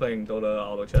 So we're playing Dota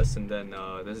Auto Chess, and then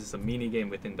this is a mini game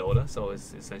within Dota. So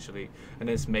it's essentially, and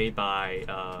it's made by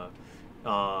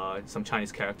some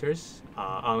Chinese characters,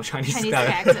 Chinese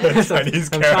characters. some Chinese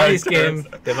Chinese characters. game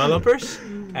developers,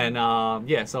 and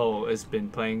yeah, so it's been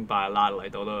playing by a lot of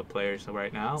like Dota players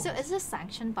right now. So is this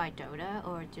sanctioned by Dota,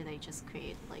 or do they just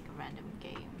create, like, a random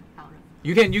game out of...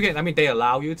 you can. I mean, they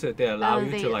allow you to. They allow Oh,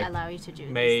 you they to like allow you to do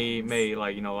may these things.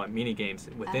 like like mini games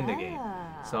within the game.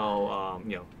 Ah. So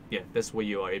yeah, that's what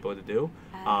you are able to do.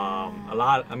 A Ah.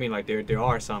 lot. I mean, like there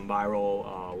are some viral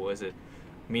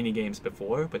mini games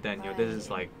before, but then this is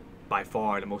Right. like by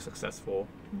far the most successful.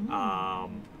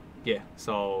 Yeah,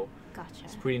 so Gotcha.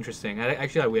 it's pretty interesting.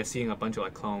 Actually, like, we are seeing a bunch of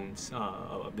like clones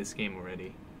of this game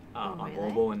already on really?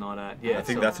 mobile and all that. Yeah, I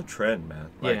think so- that's a trend, man.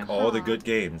 Like Yeah. all the Huh. good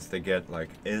games, they get like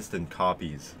instant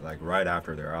copies, like right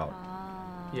after they're out.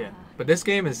 yeah. But this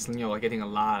game is like getting a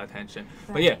lot of attention.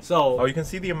 But yeah, Right. so Oh, you can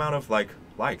see the amount of like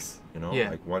likes, you know, Yeah.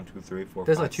 like 1, 2, 3, 4,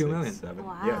 There's 5, like 2 6, million. 7.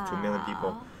 Yeah, 2 million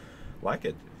people Wow. like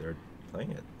it. They're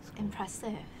playing it. It's cool.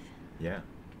 Impressive. Yeah.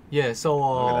 Yeah, so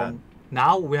Look at that.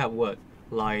 now we have what,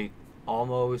 like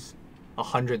almost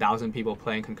 100,000 people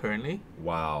playing concurrently.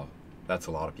 Wow, that's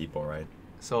a lot of people, right?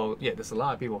 So yeah, there's a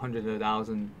lot of people,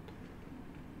 100,000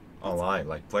 Online,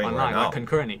 like playing online, right now. like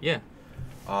concurrently. Yeah.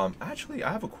 Actually,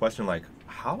 I have a question. Like,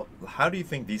 how do you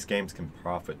think these games can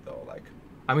profit though? Like,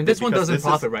 I mean, this one Because doesn't this is-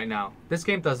 profit right now. This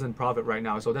game doesn't profit right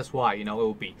now, so that's why it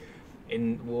will be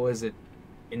in what was it,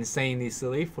 insanely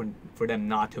silly for them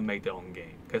not to make their own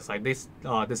game, because like this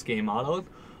game model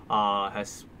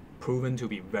has proven to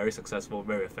be very successful,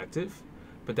 very effective,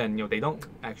 but then they don't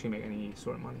actually make any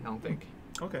sort of money. I don't think.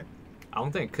 Okay. I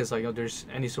don't think, because like there's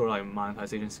any sort of like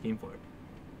monetization scheme for it.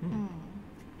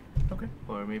 Okay.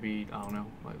 Or maybe I don't know.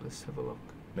 Like let's have a look.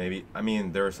 Maybe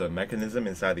there's a mechanism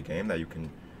inside the game that you can.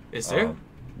 Is there?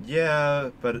 Yeah,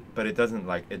 but it doesn't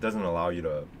allow you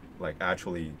to like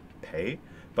actually pay.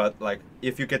 But like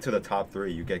if you get to the top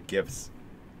 3, you get gifts,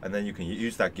 and then you can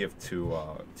use that gift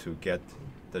to get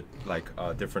the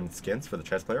different skins for the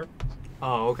chess player.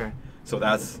 Oh, okay. So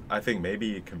that's, I think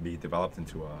maybe it can be developed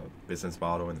into a business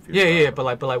model in the future. Yeah,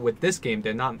 but like with this game,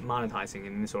 they're not monetizing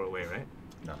in any sort of way, right?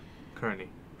 No. Currently.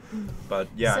 But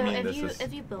yeah, so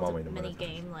if you build a mini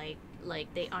game,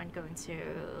 like they aren't going to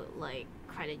like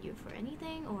credit you for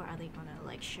anything, or are they gonna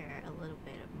like share a little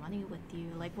bit of money with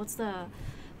you? Like what's the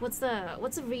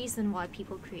reason why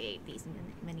people create these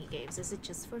mini games? Is it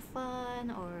just for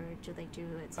fun, or do they do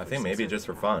it? I think maybe just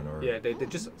for fun, or yeah, they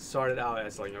just started out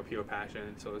as like pure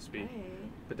passion, so to speak. Right.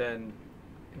 But then,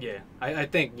 yeah, I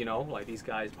think like these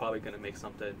guys probably gonna make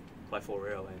something like for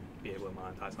real and be able to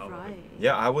monetize all of it.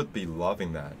 Yeah, I would be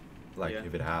loving that, like Yeah.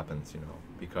 if it happens,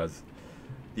 because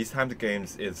these types of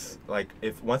games is like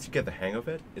if once you get the hang of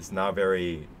it, it's not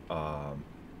very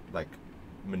like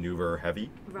maneuver heavy.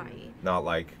 Right. Not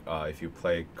like if you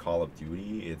play Call of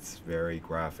Duty, it's very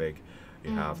graphic.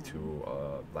 You have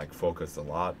to like focus a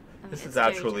lot. This is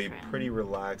actually pretty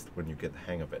relaxed when you get the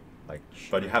hang of it. Like,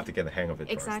 but you have to get the hang of it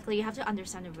Exactly, you have to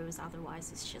understand the rules. Otherwise,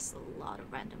 it's just a lot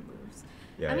of random moves.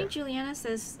 Yeah, I mean, Juliana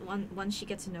says once she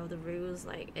gets to know the rules,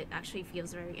 like it actually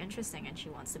feels very interesting, and she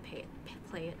wants to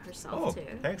play it herself too.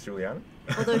 Thanks, Juliana.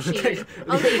 Although she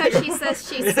says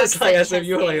she's it's like as if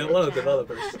you're like one of the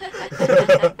developers.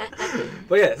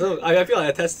 But yeah, so I feel like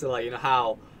it attests to like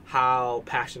how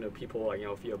passionate people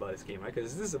feel about this game, right?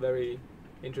 Because this is a very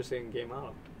interesting game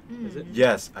model. Is it?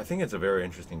 Yes, I think it's a very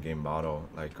interesting game model.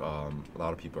 Like a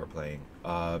lot of people are playing.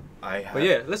 But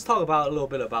yeah, let's talk about a little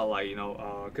bit about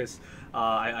because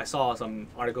I saw some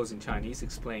articles in Chinese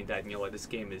explain that this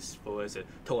game is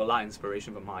took a lot of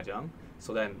inspiration from Mahjong.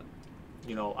 So then,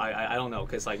 I don't know,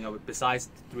 because besides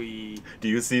 3. Do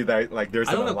you see that there's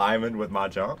an alignment with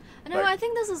Mahjong? No, I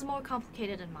think this is more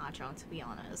complicated than Mahjong, to be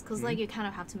honest, because you kind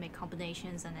of have to make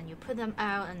combinations and then you put them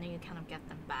out and then you kind of get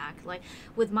them back. Like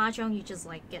with Mahjong, you just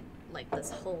get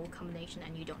this whole combination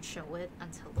and you don't show it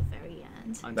until the very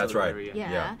end. That's right.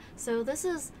 Yeah. So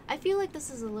I feel like this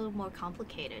is a little more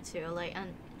complicated too.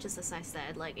 And just as I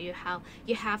said, you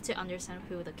have to understand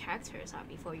who the characters are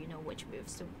before you know which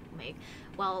moves to make.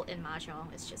 While in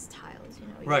Mahjong, it's just tiles.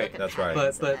 Right. That's right.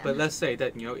 But let's say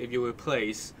that if you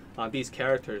replace these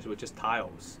characters with just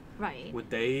tiles, right? Would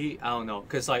they? I don't know,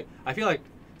 because I feel like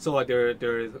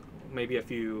there maybe a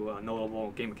few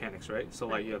notable game mechanics, right?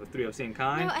 So you have 3 of the same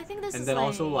kind. No, I think this and is then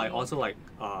also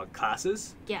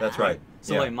classes. Yeah. That's right.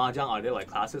 So Mahjong, are there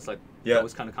classes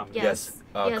those kind of combinations? Yes,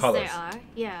 yes, colors. there are.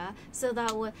 Yeah. So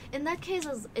that would, in that case,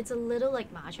 it's a little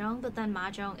like Mahjong, but then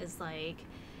Mahjong is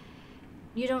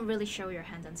you don't really show your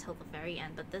hand until the very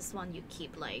end. But this one, you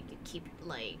keep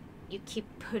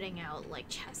putting out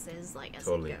chesses as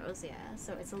Totally. it goes. Yeah.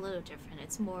 So it's a little different.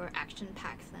 It's more action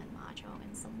packed than Mahjong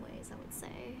in some ways, I would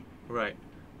say. Right,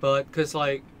 but because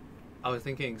I was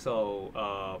thinking, there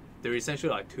are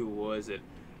essentially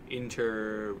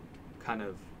 2 kind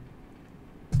of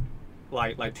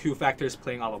like 2 factors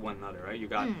playing off of one another, right? You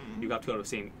got 2 out of the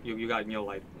same. You got 3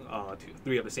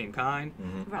 of the same kind,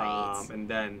 Right. and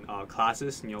then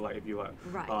classes. If you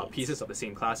Right. pieces of the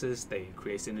same classes, they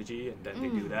create synergy, and then they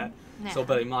do that. Yeah. So,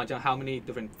 but in Mahjong, how many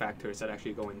different factors that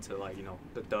actually go into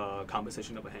the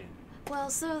composition of a hand?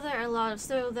 Well, so there are a lot of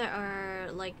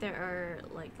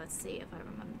let's see if I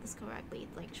remember this correctly,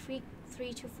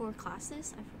 3 to 4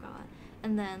 classes, I forgot.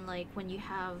 And then when you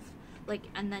have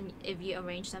and then if you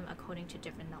arrange them according to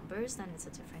different numbers, then it's a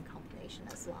different combination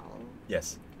as well.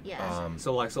 Yes. Yeah.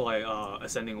 So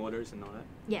ascending orders and all that.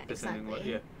 Yeah, Descending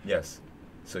exactly. Yeah. Yes.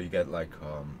 So you get I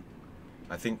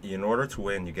think in order to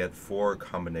win, you get 4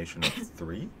 combination of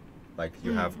 3.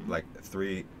 You have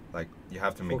 3. You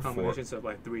have to make 4 combinations of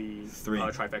 3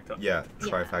 trifecta. Yeah,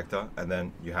 trifecta, and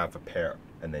then you have a pair,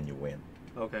 and then you win.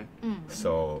 Okay.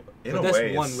 So in But a that's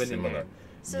way, one it's winning similar. hand.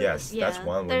 So, yes, that's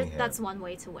one winning hand. That's one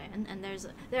way to win, and there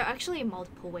are actually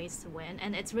multiple ways to win,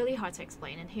 and it's really hard to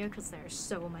explain in here because there are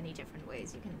so many different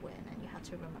ways you can win, and you have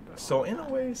to remember. So all in of a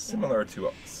them. way, similar to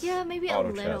Yeah, maybe a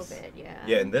auto little chess. bit. Yeah.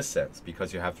 Yeah, in this sense,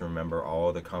 because you have to remember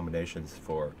all the combinations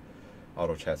for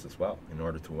auto chess as well in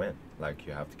order to win.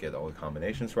 You have to get all the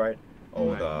combinations right,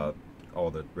 all the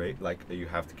you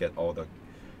have to get all the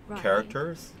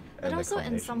characters. But also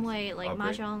in some way, like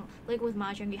mahjong, like with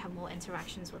mahjong, you have more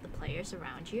interactions with the players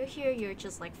around you. Here, you're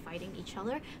just like fighting each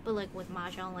other. But like with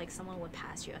mahjong, like someone would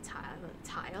pass you a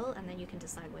tile, and then you can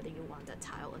decide whether you want that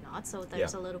tile or not. So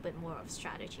there's a little bit more of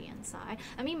strategy inside.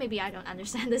 I mean, maybe I don't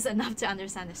understand this enough to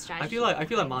understand the strategy. I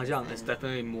feel like mahjong is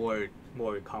definitely more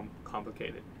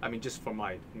complicated. I mean, just from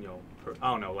my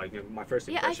I don't know, like my first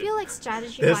impression. Yeah, I feel like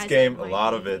strategy. This game, a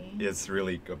lot of it is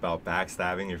really about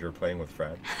backstabbing if you're playing with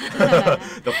friends.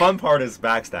 The fun part is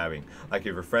backstabbing. Like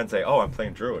if your friends say, "Oh, I'm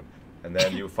playing druid," and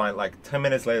then you find like 10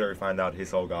 minutes later you find out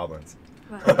he's all goblins.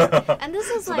 Right. And this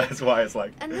is so that's why it's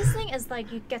like. And this thing is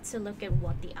like you get to look at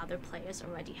what the other players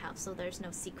already have, so there's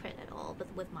no secret at all. But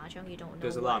with mahjong, you don't know.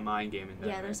 There's a lot of mind game in there.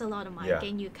 Yeah, there's a lot of mind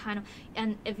game. You kind of,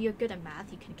 and if you're good at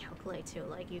math, you can calculate too.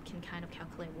 Like you can kind of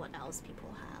calculate what else people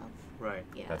have. Right.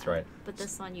 Yeah. That's right. But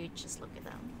this one, you just look at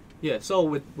them. Yeah. So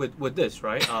with this,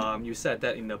 right? You said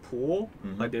that in the pool,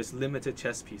 like there's limited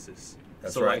chess pieces.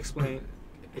 That's so right. Like,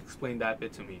 explain that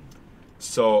bit to me.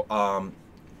 So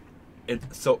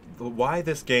why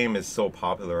this game is so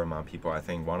popular among people, I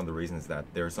think one of the reasons is that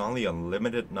there's only a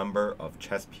limited number of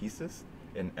chess pieces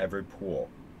in every pool.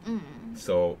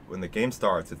 So when the game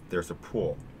starts, there's a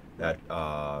pool that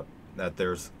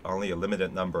there's only a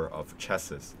limited number of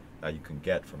chesses that you can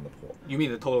get from the pool. You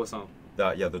mean the total sum?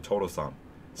 The total sum. Okay.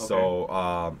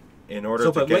 So in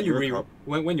order to get when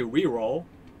you re-roll,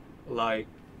 like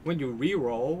when you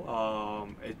re-roll,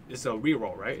 it's a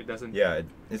re-roll, right? It doesn't. Yeah,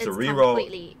 it's a re-roll.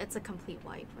 It's a complete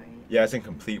wipe, right? Yeah, it's a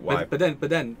complete wipe. But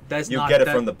then that's you not. You get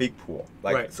it from the big pool.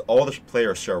 Like right. So all the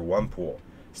players share one pool.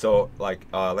 So like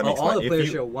let me explain. All the players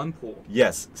share one pool.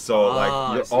 Yes. So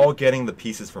like you're all getting the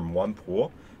pieces from one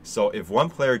pool. So if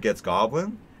one player gets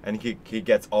goblin and he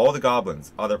gets all the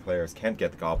goblins, other players can't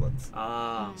get the goblins.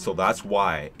 So that's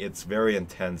why it's very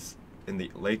intense in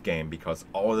the late game, because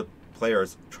all the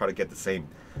players try to get the same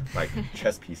like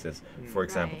chess pieces. For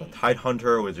example, the Tide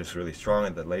Hunter, which is really strong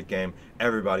in the late game.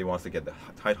 Everybody wants to get the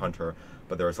Tide Hunter,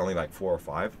 but there's only like 4 or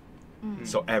 5.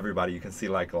 So everybody, you can see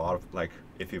like a lot of like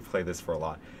if you play this for a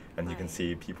lot, and you can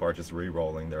see people are just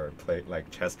re-rolling their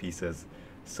chess pieces.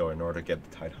 So in order to get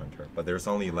the Tide Hunter, but there's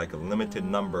only like a limited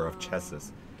number of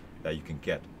chesses that you can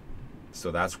get.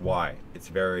 So that's why it's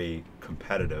very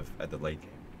competitive at the late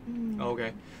game.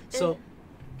 Okay. So.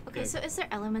 So is there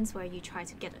elements where you try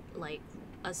to get like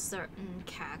a certain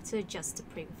character just to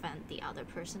prevent the other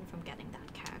person from getting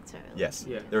that character? Yes,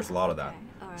 there's a lot of that.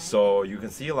 Right. So you can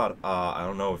see a lot. I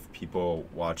don't know if people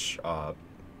watch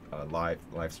live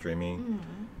streaming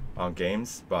on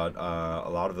games, but a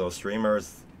lot of those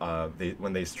streamers,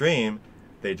 when they stream,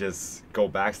 they just go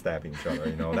backstabbing each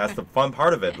other. That's the fun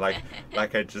part of it. Like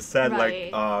I just said,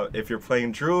 if you're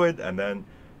playing druid and then.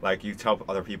 Like you tell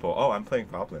other people, oh, I'm playing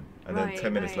Goblin, and then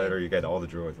 10 minutes later you get all the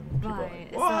druids, and people are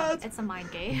like, what? It's a mind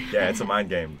game. Yeah, it's a mind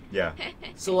game. Yeah.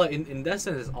 So like in that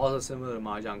sense, it's also similar to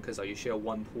mahjong because you share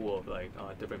one pool of like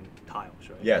different tiles,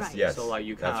 right? Yes, yes. So like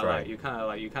you kind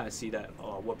of see that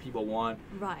what people want,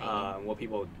 what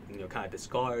people kind of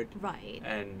discard,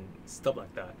 and stuff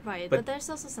like that. Right, but there's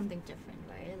also something different,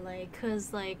 right? Like,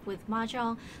 cause like with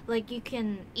mahjong, like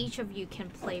each of you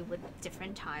can play with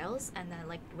different tiles, and then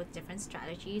like with different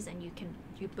strategies. And you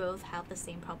both have the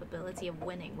same probability of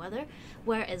winning.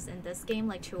 Whereas in this game,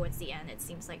 like towards the end, it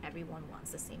seems like everyone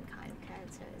wants the same kind of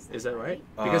character. Is that right?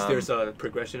 Because there's a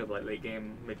progression of like late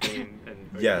game, mid game, and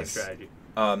early game strategy.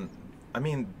 I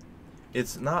mean,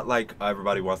 it's not like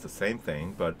everybody wants the same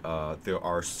thing, but there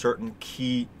are certain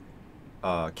key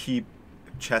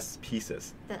chess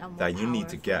pieces that you need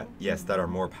to get. Yes, that are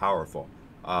more powerful,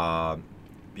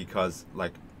 because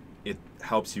like. It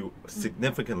helps you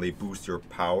significantly boost your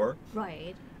power.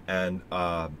 Right. And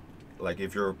like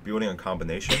if you're building a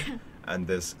combination and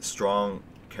this strong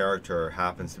character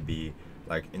happens to be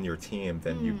like in your team,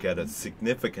 then you get a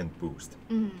significant boost,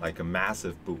 like a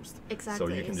massive boost. Exactly.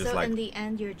 So you can just like in the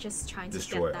end, you're just trying to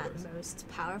get that others. most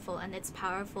powerful, and it's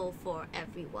powerful for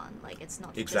everyone. Like it's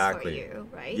not just for you,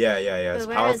 right? Yeah. It's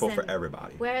powerful for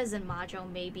everybody. Whereas in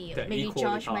mahjong, maybe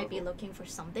Josh might be looking for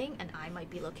something, and I might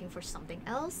be looking for something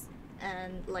else.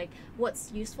 And like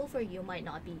what's useful for you might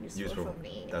not be useful for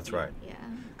me. That's right. Yeah.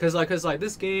 Cause like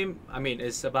this game, I mean,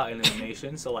 it's about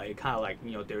elimination, so like kind of like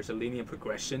there's a linear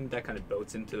progression that kind of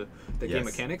builds into the game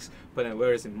mechanics. But then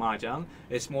whereas in mahjong,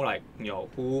 it's more like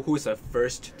who's the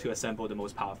first to assemble the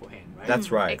most powerful hand, right? That's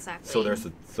right. Exactly.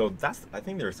 I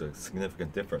think there's a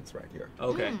significant difference right here.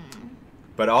 Okay.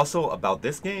 But also about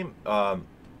this game,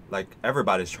 like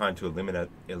everybody's trying to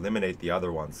eliminate the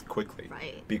other ones quickly,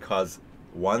 right? Because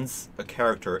once a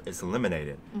character is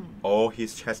eliminated, all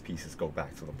his chess pieces go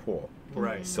back to the pool.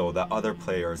 Right. So that other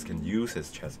players can use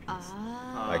his chess piece.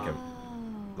 Oh.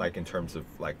 Like in terms of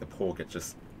like the pool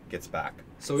gets back.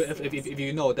 So if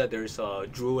you know that there's a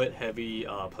druid heavy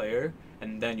player,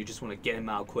 and then you just want to get him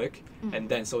out quick, and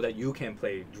then so that you can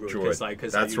play druid,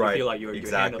 because That's you right. feel like your hand of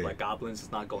Exactly. like goblins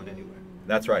is not going anywhere.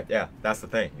 That's right. Yeah, that's the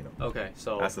thing. You know. Okay,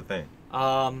 so That's the thing.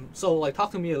 so like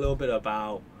talk to me a little bit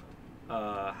about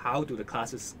how do the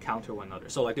classes counter one another.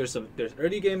 So like there's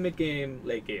early game, mid game,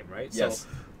 late game, right? Yes. So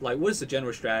like what is the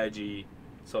general strategy,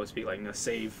 so to speak, like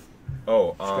safe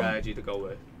strategy to go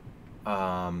with?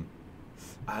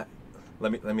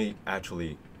 Let me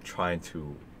actually try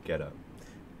to get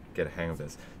a hang of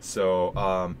this.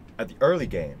 So at the early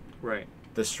game, Right.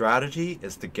 the strategy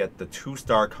is to get the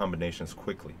 2-star combinations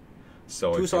quickly.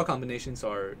 So 2-star combinations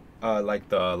are like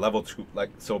the level 2, like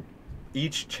so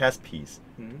each chess piece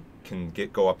can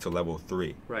go up to level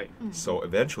 3. right. So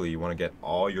eventually you want to get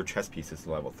all your chess pieces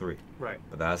to level 3. Right.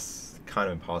 But that's kind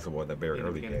of impossible at the very In the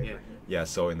early beginning, game. yeah. Yeah,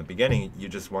 so in the beginning you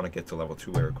just want to get to level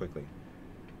 2 very quickly.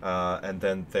 And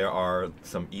then there are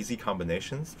some easy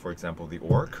combinations, for example the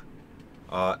orc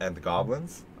and the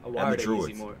goblins Why and are the they druids.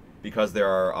 easy more? Because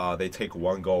they take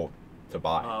 1 gold to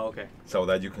buy. Oh, okay. So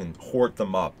that you can hoard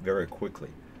them up very quickly.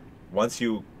 Once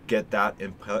you get that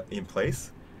in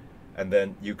place, and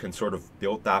then you can sort of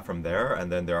build that from there,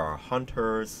 and then there are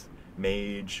hunters,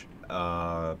 mage,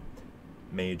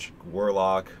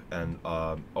 warlock, and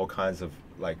all kinds of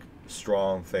like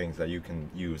strong things that you can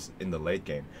use in the late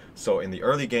game. So in the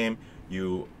early game,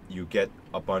 you get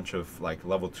a bunch of like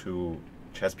level 2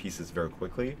 chess pieces very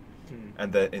quickly,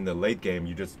 and then in the late game,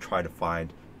 you just try to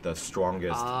find the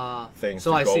strongest things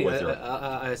So to I go see. with your.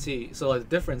 I see. So the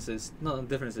difference is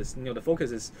the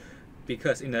focus is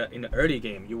because in the early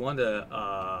game you want the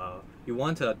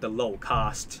low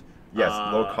cost. Yes,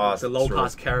 low cost. The low sort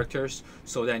cost of- characters,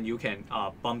 so then you can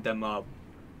bump them up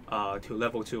to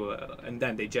level 2, and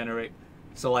then they generate.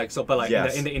 Yes.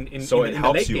 in the So it in the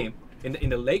helps late you. game. In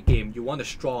the late game, you want the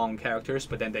strong characters,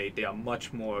 but then they are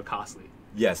much more costly.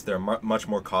 Yes, they're much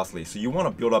more costly. So you want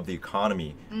to build up the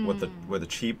economy with the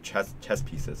cheap chess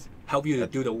pieces. Help you to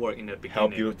do the work in the beginning.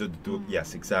 Help you to do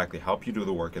yes, exactly. Help you do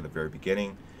the work at the very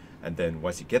beginning, and then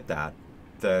once you get that,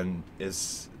 then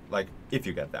is like if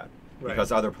you get that, Right.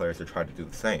 because other players are trying to do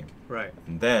the same, Right.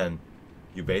 and then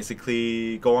you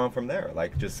basically go on from there.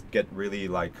 Like just get really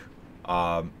like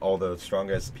all the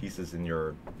strongest pieces in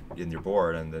your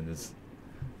board, and then just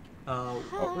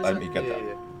let me get that.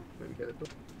 Let me get it.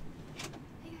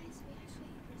 Hey guys, we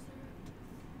actually reserved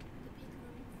the big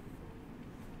room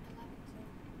for 11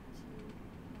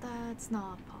 to That's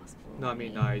not possible. No, I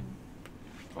mean I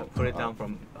put it down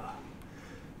from.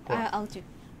 I'll go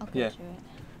Yeah. through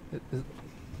it.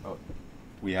 Oh,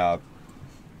 we have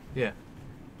Yeah.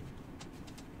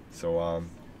 so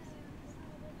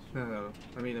No.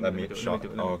 Let me do it. shot. Let me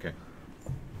do it. Oh, okay.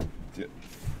 Do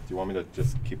you want me to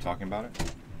just keep talking about it?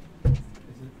 Is it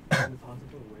possible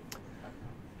to wait?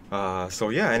 So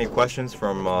yeah, any questions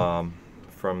from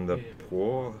the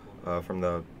pool, from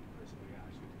the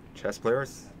chess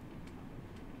players?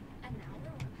 an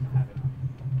hour.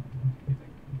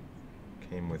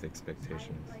 Came with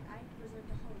expectations. I reserved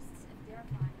the hosts. If they're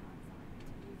fine, I'm fine.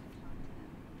 You can talk to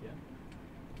them. Yeah.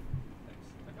 Thanks.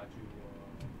 I got you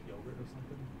yogurt or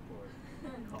something, or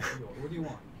coffee, or what do you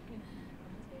want?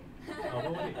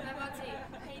 Bubble tea. Bubble tea.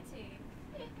 Hey tea.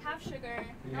 Half sugar,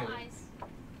 no Yeah. ice.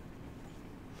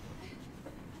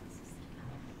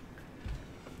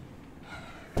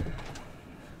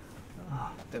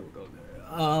 There we go.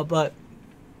 There. But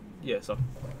yeah. So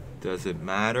Does it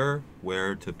matter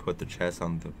where to put the chess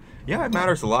on the? Yeah, it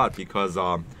matters a lot because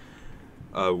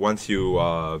once you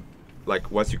got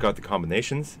the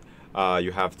combinations,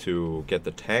 you have to get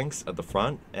the tanks at the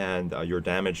front and your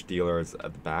damage dealers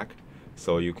at the back,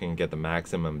 so you can get the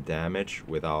maximum damage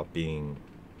without being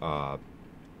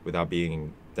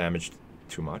damaged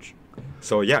too much.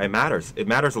 So yeah, it matters. It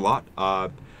matters a lot.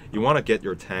 You want to get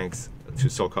your tanks to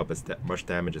soak up as much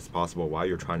damage as possible while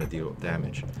you're trying to deal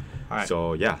damage. All right.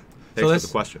 So yeah, So thanks for let's-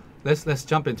 the question. let's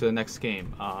jump into the next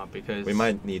game because We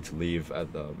might need to leave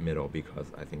at the middle because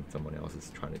I think someone else is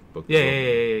trying to book. the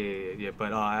Yeah, room. yeah.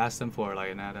 But I asked them for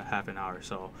like another half an hour,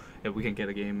 so if we can get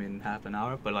a game in half an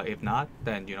hour, but like if not,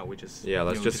 then we just Yeah,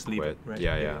 let's we just leave quit. it, right?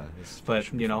 Yeah. But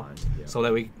should be fine. Yeah. so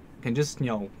that we can just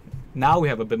now we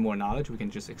have a bit more knowledge, we can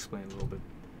just explain a little bit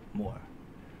more.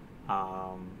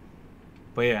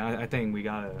 But yeah, I think we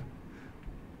gotta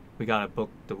book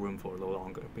the room for a little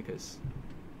longer because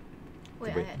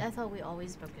Wait, I thought we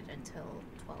always booked it until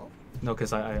 12. No,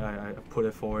 because I put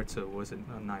it forward to was it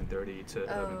 9:30 to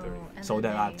 11:30, so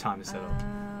that I have time to set up.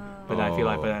 But I feel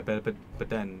like, but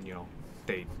then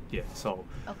they so.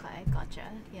 Okay, gotcha.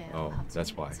 Yeah. Oh, we'll have to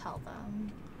that's why. tell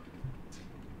them.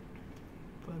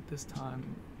 But this time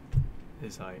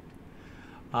is like,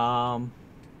 oh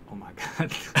my god,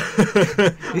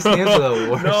 these names are the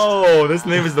worst. No, this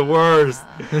name is the worst.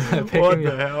 What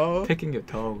the hell? Picking your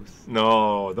toes.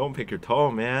 No, don't pick your toe,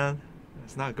 man.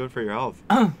 It's not good for your health.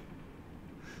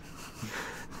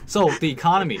 So the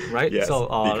economy, right? Yes, so,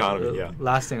 the economy, yeah.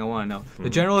 Last thing I want to know, the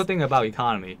general thing about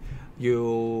economy,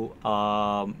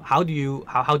 how do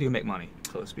you make money,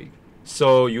 so to speak?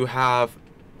 So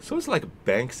it's like a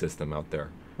bank system out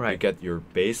there. Right. You get your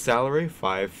base salary,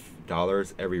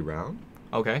 $5 every round.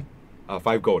 Okay.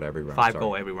 5 gold every round. 5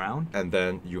 gold every round. And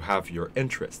then you have your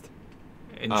interest.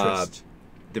 Interest.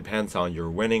 Depends on your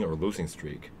winning or losing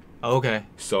streak. Okay.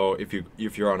 So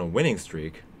if you're on a winning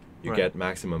streak, you Right. get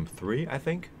maximum 3, I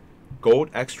think, gold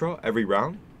extra every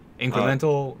round.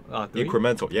 Incremental 3?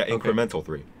 Incremental, yeah, Okay. incremental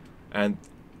 3, and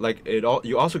like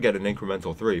you also get an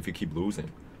incremental 3 if you keep losing.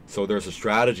 So there's a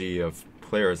strategy of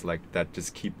players like that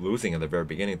just keep losing at the very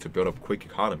beginning to build up quick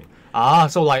economy.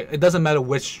 So like it doesn't matter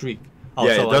which streak. Oh,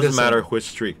 Yeah, so it like doesn't this, matter which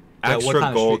streak. Yeah, what Extra kind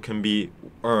of gold streak? can be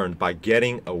earned by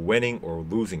getting a winning or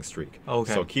losing streak.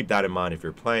 Okay. So keep that in mind if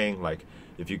you're playing. Like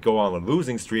if you go on a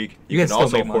losing streak, You you can can still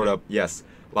also make hoard money. up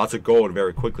lots of gold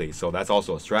very quickly. So that's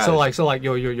also a strategy. So like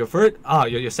your first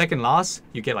your second loss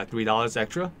you get like $3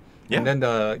 extra. Yeah. And then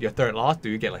your third loss, do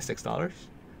you get like $6?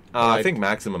 I think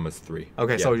maximum is 3.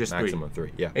 Okay, Yeah, so just maximum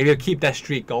 3. Yeah. If you keep that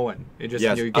streak going, it just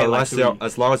Yes, you get like 3.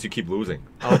 as long as you keep losing.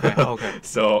 Okay, okay.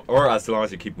 So, or as long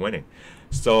as you keep winning.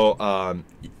 So,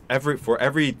 for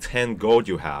every 10 gold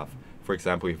you have, for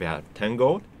example, if you have 10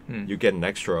 gold, you get an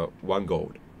extra 1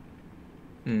 gold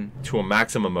to a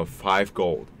maximum of 5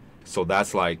 gold. So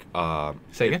that's like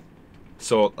Say again?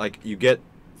 so like you get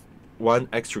 1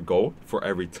 extra gold for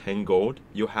every 10 gold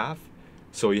you have.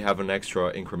 So you have an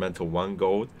extra incremental 1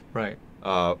 gold. Right.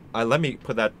 Let me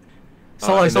put that.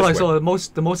 So in this way.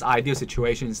 the most ideal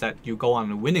situation is that you go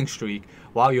on a winning streak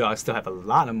while you still have a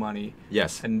lot of money.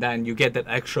 Yes. And then you get that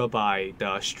extra by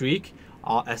the streak,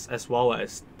 as well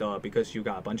as because you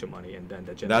got a bunch of money and then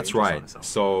the generation. That's so on right. and so on.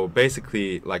 So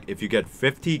basically, like if you get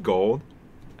 50 gold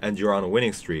and you're on a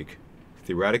winning streak,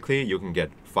 theoretically you can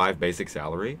get 5 basic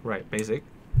salary Right, basic.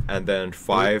 and then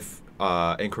 5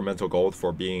 incremental gold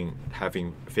for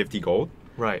having 50 gold,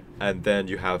 Right. and then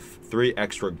you have 3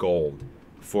 extra gold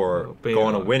for Big,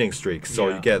 going on a winning streak. So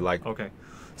yeah. you get like Okay.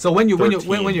 So when you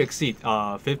 13. exceed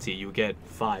 50, you get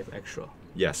 5 extra.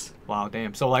 yes. Wow,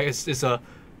 damn. So like it's a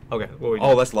okay. What were we Oh,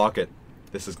 doing? let's lock it.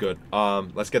 This is good.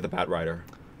 Let's get the Bat Rider.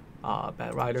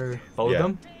 Bat Rider, both Yeah.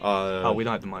 of them. We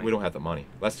don't have the money. We don't have the money.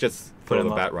 Let's just Put throw him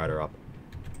the up. Bat Rider up.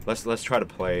 Let's try to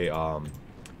play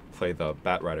the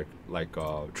Bat Rider like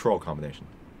troll combination.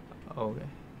 Okay.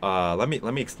 Let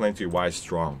me explain to you why it's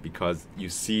strong, because you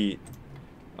see,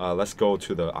 let's go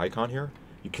to the icon here.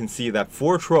 You can see that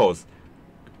 4 trolls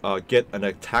get an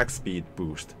attack speed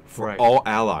boost for Right. all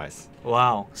allies.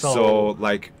 Wow. So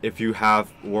like if you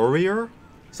have warrior,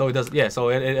 So it does. Yeah. So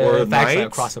it Or affects like, knights.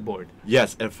 across the board.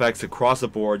 yes, it affects across the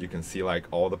board. You can see like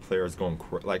all the players going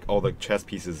like all the chess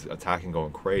pieces attacking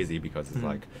going crazy because it's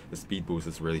like the speed boost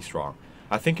is really strong.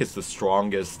 I think it's the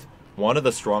strongest, one of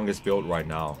the strongest build right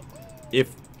now,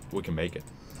 if we can make it.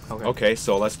 Okay. Okay,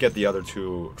 so let's get the other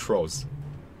 2 trolls.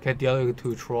 Get the other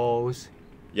 2 trolls.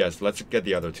 Yes, let's get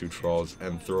the other 2 trolls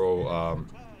and throw.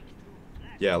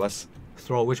 Yeah, let's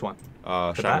Throw which one?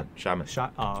 shaman. Shaman.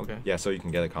 Shot. Oh, okay. Yeah, so you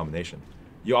can get a combination.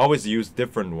 You always use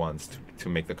different ones to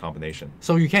make the combination.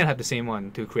 So you can't have the same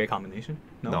one to create combination.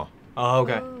 No. No. Oh,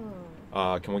 okay.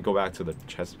 Can we go back to the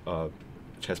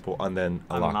chess pool and then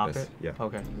unlock this? it. Yeah.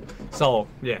 Okay. So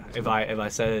yeah, if I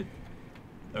said it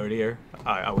earlier,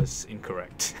 I was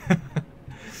incorrect.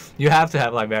 You have to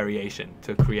have like variation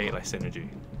to create like synergy.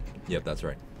 Yep, that's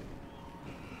right.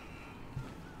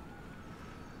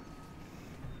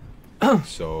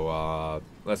 So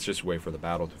let's just wait for the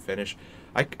battle to finish.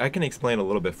 I can explain a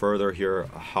little bit further here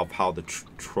how the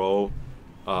troll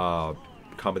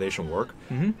combination work.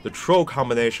 The troll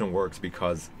combination works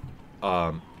because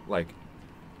like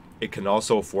it can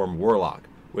also form warlock,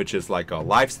 which is like a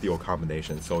lifesteal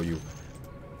combination. So you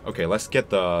let's get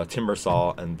the timber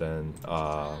saw and then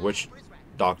witch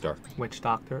doctor. Witch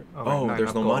doctor. Oh, not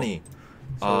there's enough no gold. money.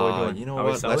 So what are we doing? You know Are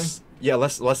we what?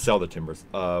 selling? Let's sell the timbers.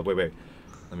 Wait.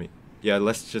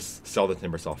 Let's just sell the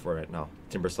timber saw for right now.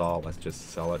 Timber saw, let's just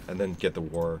sell it and then get the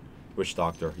witch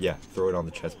doctor. Yeah, throw it on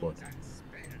the chessboard.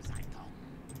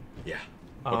 Yeah.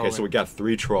 Oh, Okay, so we got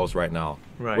 3 trolls right now.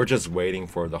 Right. We're just waiting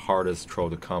for the hardest troll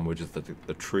to come, which is the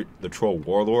troll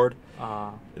warlord.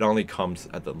 It only comes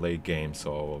at the late game,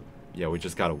 so yeah, we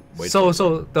just gotta wait. So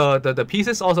the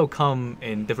pieces also come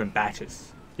in different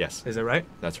batches. Yes. Is that right?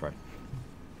 That's right.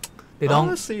 They don't.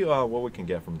 Let's see what we can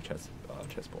get from the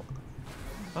chessboard.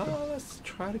 Let's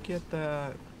try to get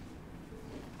that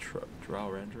Drow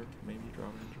Ranger, maybe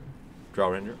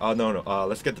Drow Ranger. Oh no.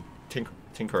 Let's get the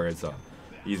Tinker. It's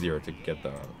easier to get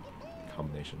the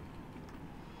combination.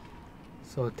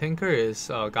 So Tinker is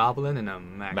a goblin and a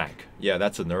mech. Yeah,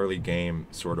 that's an early game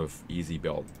sort of easy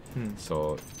build. Hmm.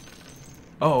 So,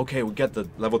 okay, we get the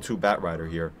level 2 Bat Rider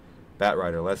here. Bat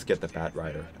Rider, let's get the Bat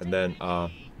Rider, and then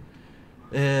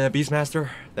Beastmaster.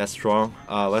 That's strong.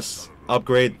 Let's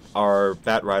upgrade our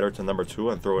Bat Rider to number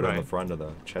 2 and throw it on the front of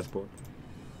the chessboard.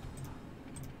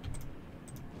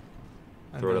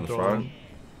 Throw it on the front.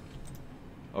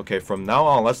 Okay, from now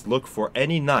on, let's look for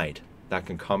any knight that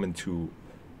can come into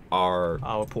our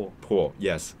pool.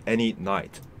 Yes, any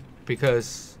knight.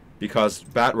 Because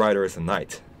Bat Rider is a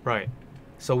knight. Right.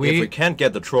 So if we can't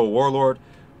get the Troll Warlord,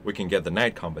 we can get the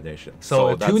knight combination.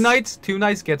 So two knights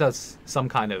get us some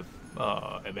kind of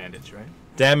advantage, right?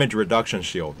 Damage reduction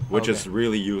shield, which is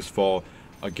really useful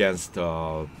against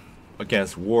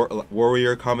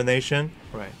warrior combination.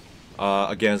 Right.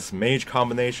 Against mage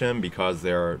combination, because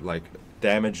they're like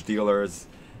damage dealers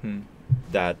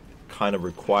that kind of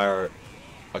require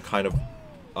a kind of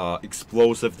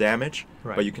explosive damage,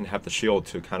 but you can have the shield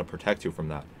to kind of protect you from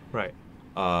that. Right.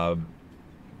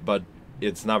 But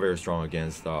it's not very strong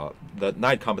against the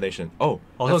knight combination. Oh,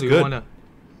 also, that's good.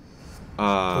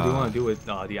 What do you want to do with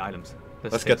the items?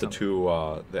 Let's get the two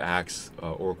the axe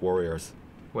orc warriors.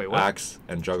 Wait, what? Axe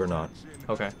and juggernaut.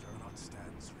 Okay.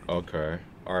 Okay.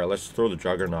 All right, let's throw the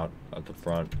juggernaut at the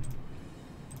front.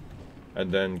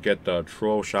 And then get the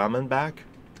troll shaman back.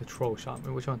 The troll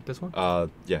shaman, which one? This one?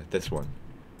 Yeah, this one.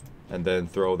 And then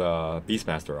throw the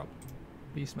beastmaster up.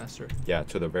 Beastmaster. Yeah,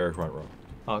 to the very front row.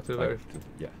 Oh, to the very.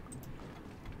 Yeah.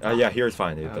 Yeah, here's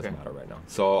fine. It doesn't matter right now.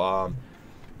 So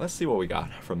let's see what we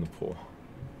got from the pool.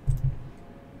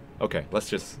 Okay, let's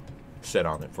just sit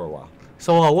on it for a while.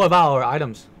 So what about our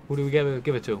items? Who do we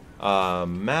give it to?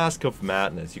 Mask of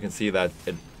Madness. You can see that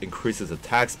it increases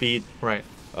attack speed. Right.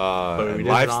 And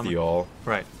lifesteal.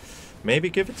 Right. Maybe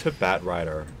give it to Bat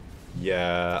Rider.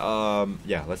 Yeah.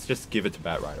 Yeah. Let's just give it to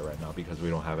Bat Rider right now because we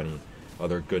don't have any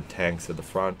other good tanks at the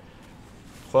front.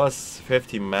 Plus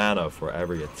 50 mana for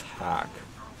every attack.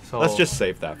 So let's just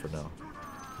save that for now.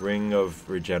 Ring of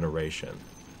Regeneration.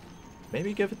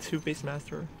 Maybe give it to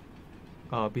Beastmaster.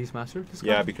 Beastmaster?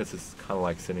 Yeah, because it's kind of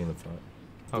like sitting in the front.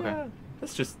 Okay. Yeah,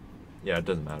 let's just. Yeah, it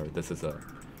doesn't matter. This is a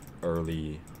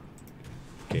early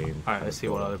game. Alright, let's see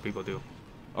what other people do.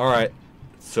 Alright,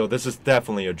 so this is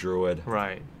definitely a druid.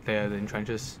 Right. They are in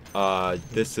trenches.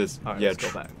 This is let's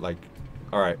go back. Like,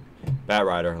 alright, Bat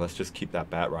Rider. Let's just keep that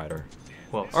Bat Rider.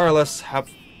 Well. Alright, let's have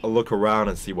a look around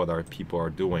and see what our people are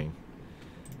doing.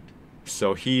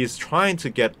 So he's trying to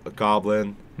get a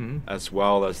goblin as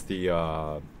well as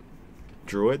the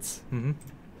druids.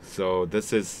 So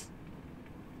this is.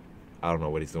 I don't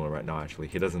know what he's doing right now, actually.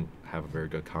 He doesn't have a very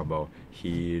good combo.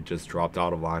 He just dropped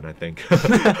out of line, I think.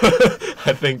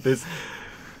 I think this...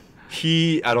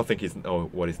 I don't think he's know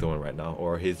what he's doing right now.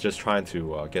 Or he's just trying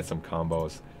to get some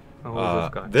combos.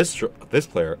 This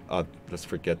player... let's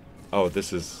forget... Oh,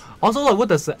 this is... Also, what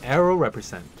does the arrow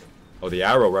represent? Oh, the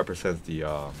arrow represents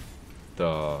the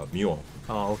mule.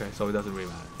 Oh, okay. So it doesn't really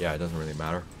matter. Yeah, it doesn't really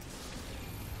matter.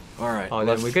 Alright. Oh,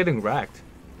 then we're getting wrecked.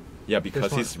 Yeah,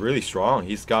 because he's really strong.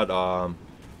 He's got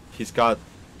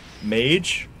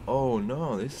mage. Oh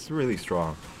no, this is really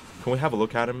strong. Can we have a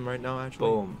look at him right now, actually?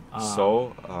 Boom.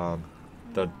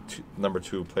 The number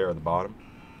 2 player at the bottom.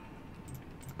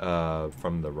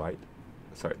 From the right.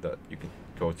 Sorry, you can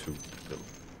go to the.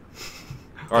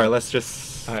 All right, let's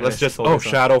just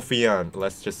Shadow Fian.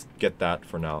 Let's just get that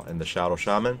for now, and the Shadow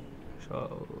Shaman.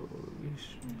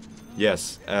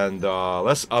 Yes, and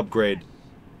let's upgrade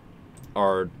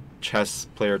our chess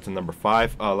player to number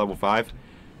 5, level 5,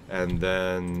 and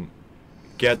then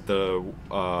get the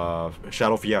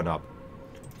Shadow Fian up.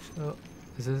 So,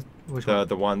 is this which one?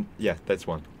 The one, yeah, that's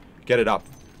one. Get it up.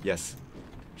 Yes.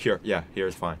 Here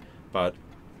is fine. But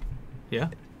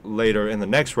later in the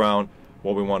next round,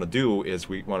 what we want to do is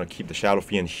we want to keep the Shadow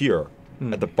Fiend here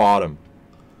at the bottom,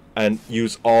 and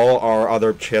use all our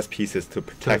other chess pieces to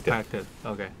protect it.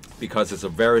 Okay. Because it's a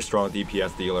very strong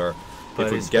DPS dealer. But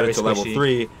if we get it to level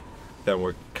 3, then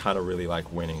we're kind of really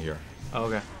like winning here.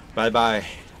 Okay. Bye bye.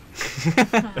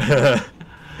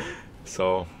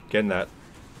 So getting that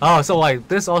Oh, so like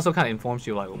this also kind of informs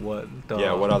you like what the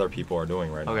what other people are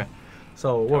doing right now. Okay,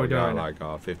 so what we're we doing got right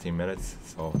now? like 15 minutes,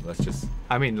 so let's just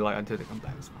I mean, like until they come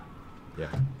back is fine.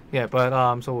 yeah. Yeah, but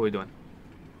so what are we doing?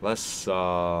 Let's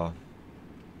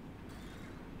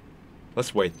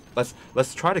wait.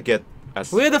 Let's try to get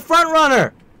as We're the front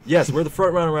runner. yes, we're the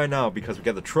front runner right now because we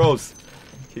get the trolls.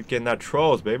 Keep getting that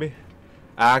trolls, baby.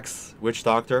 Axe, witch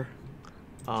doctor.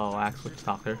 Oh, Axe Witch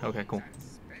Doctor. Okay, cool.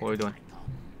 What are we doing?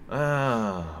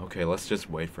 Okay, let's just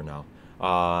wait for now.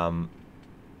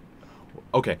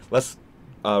 Okay, let's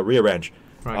rearrange.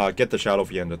 Right. Get the Shadow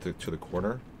Fienda to the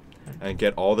corner, and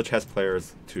get all the chess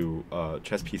players to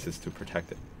chess pieces to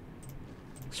protect it.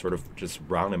 Sort of just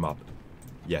round him up.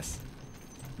 Yes,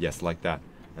 like that.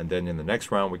 And then in the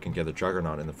next round we can get the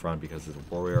Juggernaut in the front because it's a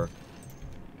warrior.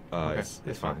 It's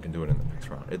fine. We can do it in the next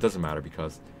round. It doesn't matter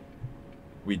because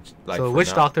we like. So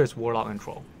Witch Doctor is Warlock and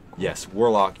Troll. Yes,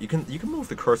 Warlock. You can move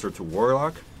the cursor to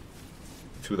Warlock,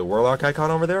 to the Warlock icon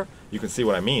over there. You can see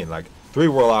what I mean. Like 3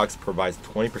 Warlocks provides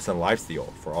 20%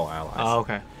 lifesteal for all allies. Oh,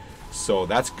 okay. So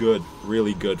that's good,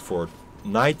 really good for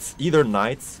knights, either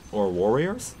knights or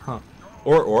warriors,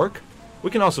 or orc.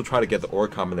 We can also try to get the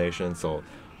orc combination. So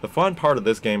the fun part of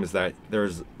this game is that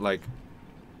there's like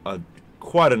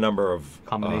quite a number of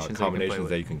combinations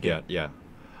that you can get. Yeah.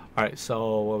 All right.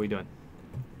 So what are we doing?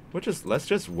 Let's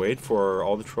just wait for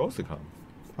all the trolls to come.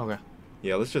 Okay.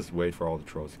 Yeah, let's just wait for all the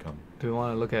trolls to come. Do we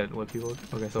want to look at what people?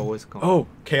 Okay, so what's going? Oh,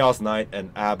 Chaos Knight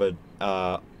and Abaddon.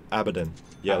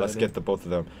 Yeah, let's get the both of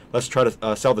them. Let's try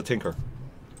to sell the Tinker.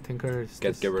 Tinker.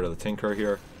 Get rid of the Tinker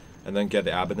here, and then get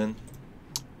the Abaddon.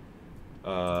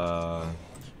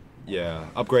 Yeah,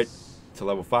 upgrade to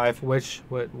level 5. What?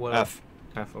 F.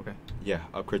 F. Okay. Yeah,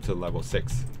 upgrade to level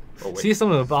 6. Oh, wait. See,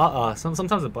 some of the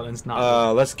sometimes the buttons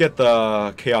not. Let's get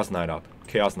the Chaos Knight up.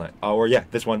 Chaos Knight. Or yeah,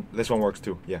 this one works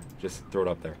too. Yeah, just throw it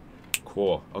up there.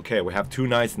 Cool. Okay, we have 2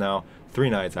 knights now. 3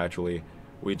 knights actually.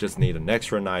 We just need an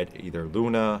extra knight, either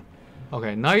Luna.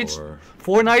 Okay, knights.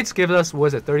 4 knights give us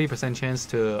 30% chance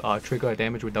to trigger a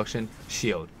damage reduction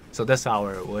shield. So that's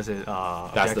our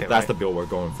that's the build we're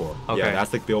going for. Okay. Yeah,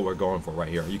 that's the build we're going for right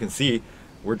here. You can see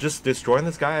we're just destroying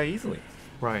this guy easily.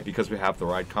 Right. Because we have the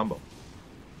right combo.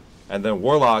 And then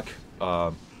Warlock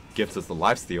gives us the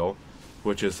lifesteal,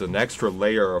 which is an extra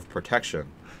layer of protection.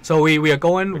 So we are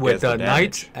going with the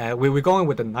damage. knights. We're going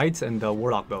with the knights and the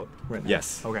warlock build right now.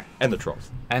 Yes. Okay. And the trolls.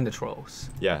 And the trolls.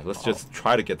 Yeah, let's just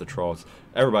try to get the trolls.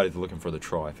 Everybody's looking for the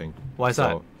troll, I think. Why is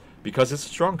that? Because it's a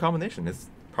strong combination. It's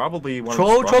probably one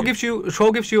troll. of the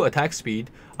Troll gives you attack speed.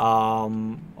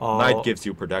 Knight gives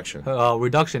you protection.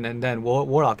 Reduction, and then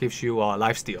warlock gives you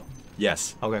lifesteal.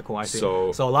 Yes. Okay, cool. I see.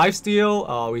 So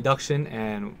lifesteal, reduction,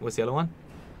 and what's the other one?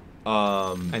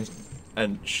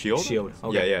 And shield? Shield,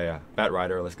 okay. Yeah. Bat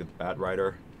Rider, let's get the Bat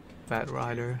Rider. Bat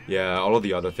Rider. Yeah, all of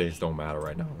the other things don't matter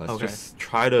right now. Let's just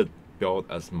try to build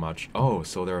as much. Oh,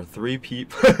 so there are 3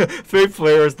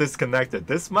 players disconnected.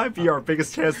 This might be our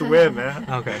biggest chance to win, man.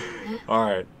 Okay. All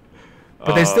right.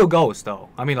 But they still ghost though.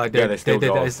 I mean, like they still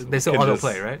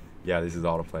autoplay, right? Yeah, this is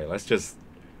autoplay. Let's just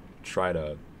try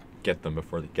to get them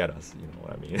before they get us. You know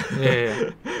what I mean?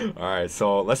 Yeah. All right.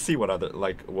 So let's see what are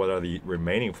the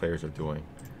remaining players are doing.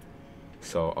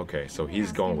 So okay, so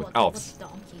he's going with elves. What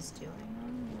donkey's doing?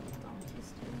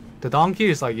 The donkey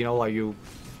is like you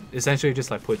essentially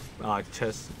just like put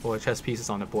chess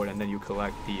pieces on the board and then you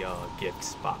collect the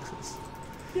gifts boxes.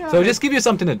 Yeah. So just give you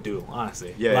something to do,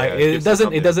 honestly. Yeah. Like it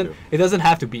doesn't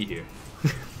have to be here.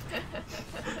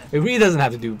 It really doesn't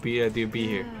have to be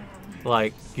here.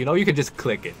 Like you can just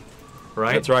click it,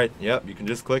 right? That's right. Yep, you can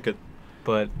just click it.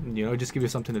 But just give you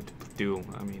something to do.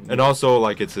 I mean. And also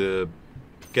like it's a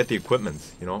get the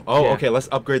equipments, Oh, yeah. Okay. Let's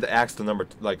upgrade the axe to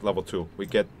level 2. We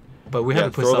get. But we have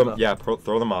to put throw stuff them. up. Yeah,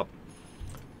 throw them up.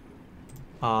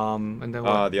 And then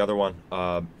what? The other one.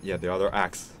 The other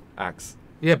axe.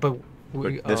 Yeah, but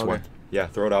this one. Yeah,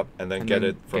 throw it up and then get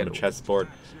it from the chessboard.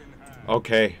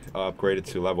 Okay, upgrade it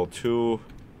to level 2.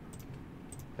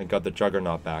 And got the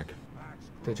Juggernaut back.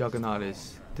 The Juggernaut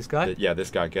is this guy? Yeah, this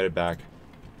guy. Get it back.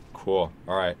 Cool.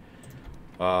 All right.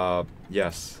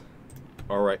 Yes.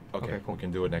 All right. Okay, cool. We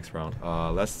can do it next round.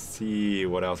 Let's see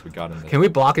what else we got in there. Can we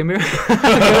block him here?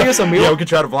 Can we use some meal? Yeah, we can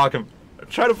try to block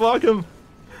him.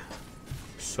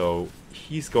 So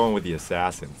he's going with the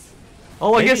assassins.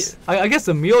 Oh, I guess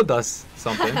the meal does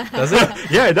something, does it?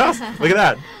 Yeah, it does. Look at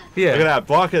that. Yeah. Look at that.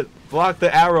 Block it. Block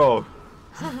the arrow.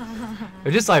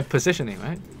 It's just like positioning,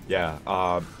 right?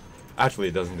 Yeah. Actually,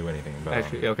 it doesn't do anything. But,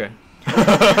 actually, okay.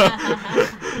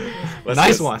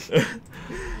 Nice one.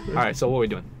 All right. So what are we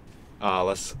doing?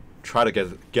 Let's try to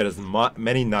get as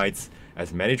many knights,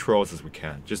 as many trolls as we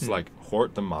can. Just like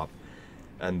hoard them up,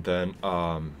 And then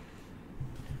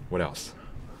what else?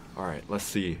 All right, let's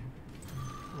see.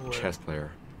 Chess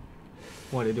player.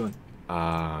 What are they doing?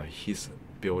 He's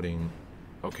building.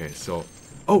 Okay, so.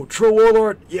 Oh, Troll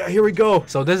Warlord! Yeah, here we go.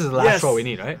 So this is the last troll we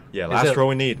need, right? Yeah, last troll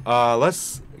we need.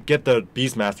 Let's get the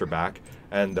Beastmaster back,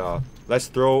 and let's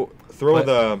throw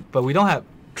the. But we don't have.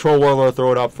 Troll Warlord,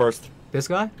 throw it up first. This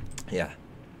guy? Yeah.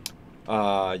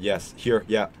 Yes, here,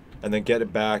 yeah, and then get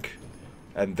it back,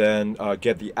 and then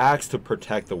get the axe to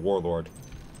protect the Warlord.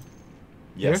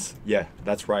 Yes, yeah,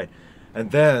 that's right.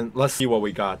 And then let's see what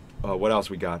we got. What else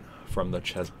we got from the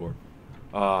chessboard?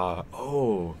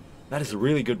 Oh. That is a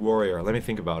really good warrior. Let me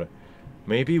think about it.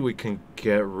 Maybe we can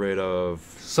get rid of.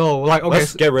 So like okay.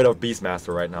 Let's get rid of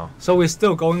Beastmaster right now. So we're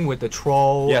still going with the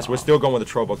troll. Yes, we're still going with the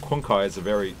troll, but Kunkai is a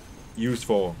very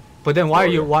useful. But then why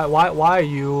warrior. are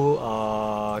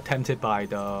you tempted by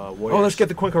the warriors? Oh, let's get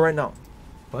the Kunkai right now.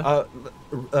 What?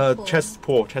 Chess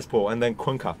pull, and then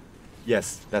Kunkai.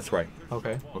 Yes, that's right.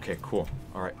 Okay. Okay, cool.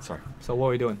 All right, sorry. So what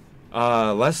are we doing?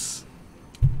 Let's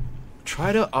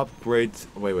try to upgrade.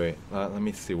 Wait. Let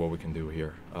me see what we can do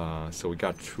here. So we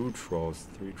got 2 trolls,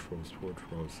 3 trolls, 4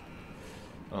 trolls.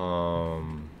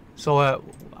 So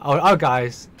our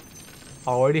guys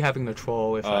are already having the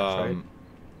troll effects, right?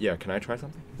 Yeah. Can I try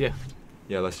something? Yeah.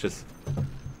 Yeah. Let's just.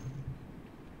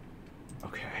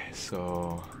 Okay.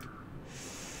 So.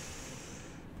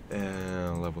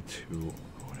 And level 2.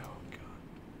 Oh no,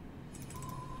 God.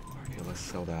 Okay, let's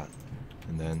sell that,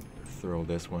 and then throw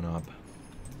this one up.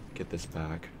 Get this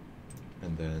back,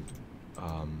 and then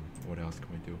what else can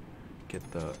we do?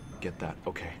 Get that.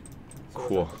 Okay,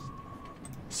 cool.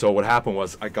 So what happened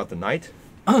was I got the knight.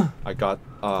 I got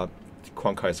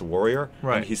Quan Kai's warrior,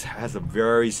 right? And he has a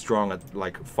very strong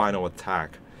like final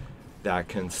attack that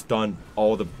can stun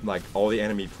all the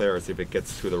enemy players if it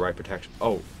gets to the right protection.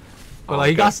 Oh, but like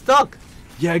he got stuck.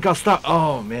 Yeah, it got stuck.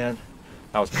 Oh man,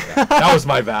 that was my bad. That was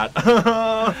my bad.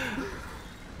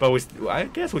 But I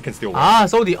guess we can still win.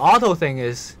 So the auto thing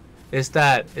is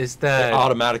that it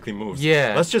automatically moves.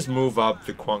 Yeah. Let's just move up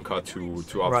the Quanka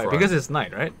to up right, front. because it's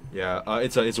knight, right? Yeah,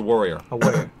 it's a warrior. A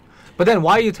warrior. But then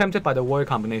why are you tempted by the warrior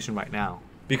combination right now?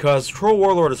 Because Troll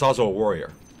Warlord is also a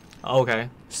warrior. Okay.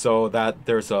 So that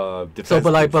there's a defense. So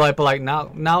but like now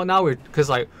we're because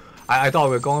like I thought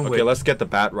we were going with. Okay, let's get the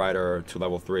Bat Rider to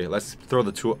level 3. Let's throw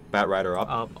the 2 Bat Rider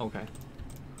up. Okay.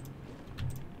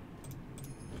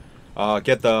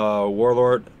 Get the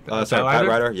Warlord, sorry, Bat Rider?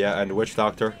 Rider, yeah, and Witch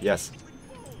Doctor, yes.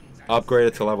 Upgrade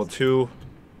it to level 2.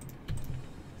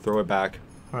 Throw it back.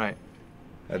 Alright.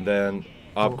 And then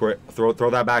upgrade, throw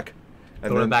that back.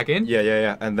 And throw then, it back in?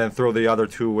 Yeah. And then throw the other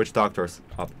 2 Witch Doctors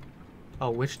up.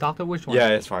 Oh, Witch Doctor? Which one? Yeah,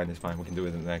 it's fine. We can do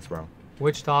it in the next round.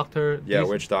 Witch Doctor? Yeah,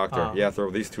 Witch Doctor. Yeah, throw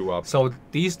these 2 up. So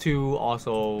these 2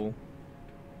 also...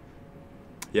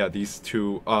 Yeah, these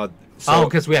 2... So,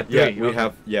 because we have 3.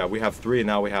 we have 3.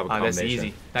 Now we have a combination. That's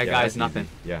easy. That guy's nothing.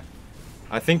 Easy. Yeah,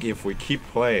 I think if we keep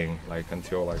playing like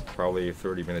until like probably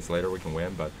 30 minutes later, we can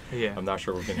win. But yeah, I'm not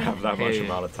sure we can have that much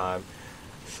amount of time.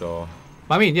 So.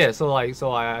 I mean, yeah. So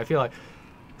I feel like,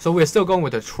 so we're still going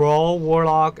with the troll,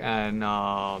 warlock, and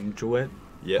druid.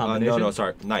 Yeah. No.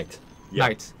 Sorry, knight. Yeah.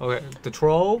 Knight. Okay. The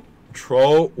troll.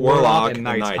 Warlock, and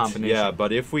knight. Combination. Yeah,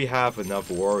 but if we have enough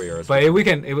warriors. But if we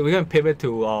can pivot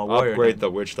to warrior. Upgrade the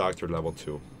Witch Doctor level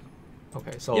 2.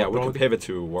 Okay, so yeah, we can pivot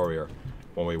to warrior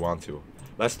when we want to.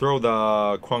 Let's throw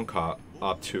the Quanka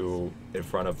up to in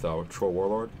front of the Troll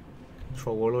Warlord.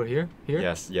 Troll Warlord here?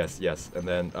 Yes. And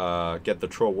then get the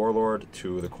Troll Warlord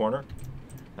to the corner,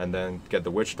 and then get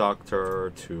the Witch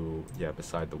Doctor to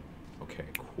beside the. Okay,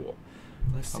 cool.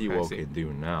 Let's see what we can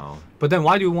do now. But then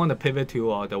why do you want to pivot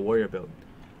to the warrior build?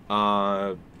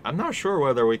 I'm not sure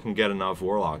whether we can get enough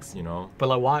warlocks, you know. But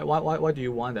like why do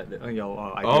you want that?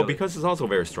 Oh, because it's also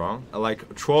very strong.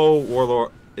 Like Troll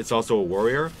Warlord, it's also a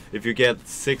warrior. If you get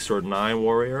 6 or 9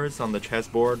 warriors on the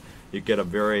chessboard, you get a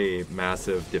very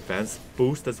massive defense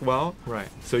boost as well. Right.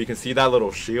 So you can see that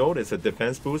little shield. It's a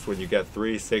defense boost when you get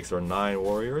 3, 6, or 9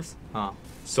 warriors.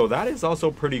 So that is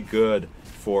also pretty good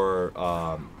for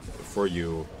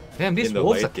you. Damn, these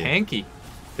wolves are tanky.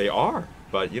 They are,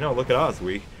 but look at us.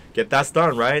 We get that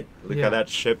stun, right? Look at that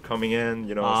ship coming in,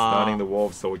 stunning the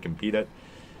wolves so we can beat it.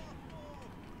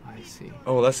 I see.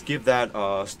 Oh, let's give that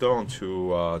stone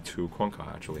to Quanka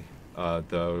actually.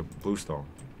 The blue stone.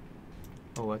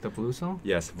 Oh, what, the blue stone?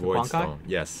 Yes, void stone.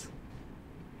 Yes.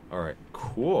 All right,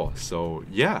 cool. So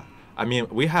yeah, I mean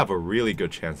we have a really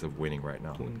good chance of winning right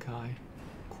now. Kunka.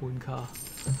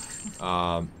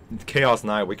 Chaos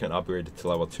Knight, we can upgrade it to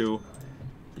level 2.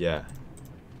 Yeah.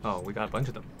 Oh, we got a bunch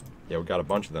of them. Yeah, we got a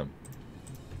bunch of them.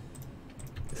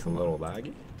 It's a little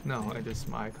laggy. No,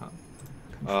 my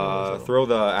Throw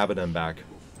the Abaddon back.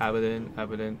 Abaddon.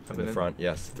 In the front,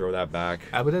 yes. Throw that back.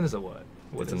 Abaddon is a what?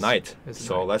 It's a knight.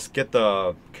 So let's get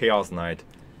the Chaos Knight.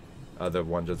 The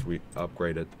one just we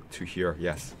upgraded to here.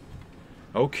 Yes.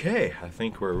 Okay, I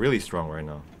think we're really strong right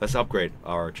now. Let's upgrade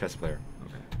our chess player.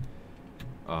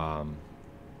 Okay.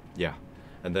 Yeah,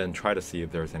 and then try to see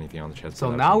if there's anything on the chess.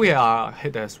 So now we are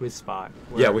hit the sweet spot.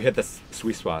 Yeah, we hit the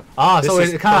sweet spot. Ah, so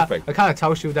it kind of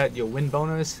tells you that your win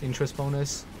bonus, interest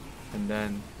bonus, and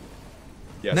then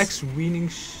next winning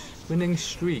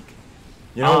streak.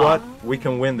 You know what? We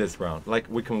can win this round. Like,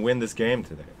 we can win this game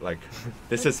today. Like,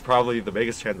 this is probably the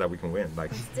biggest chance that we can win.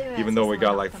 Like, even though we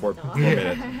got like 4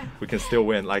 minutes, we can still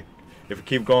win. Like, if we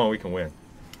keep going, we can win.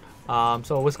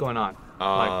 So what's going on?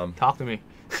 Like, talk to me.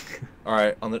 All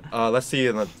right. On the let's see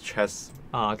in the chess.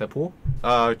 The pool.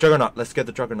 Juggernaut. Let's get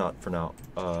the Juggernaut for now.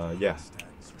 Yeah.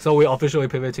 So we're officially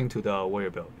pivoting to the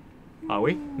warrior build. Are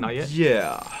we? Not yet.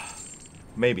 Yeah.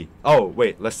 Maybe. Oh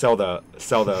wait, let's sell the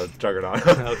Juggernaut.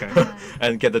 Okay.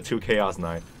 And get the 2 Chaos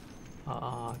Knight.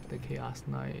 The Chaos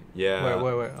Knight. Yeah.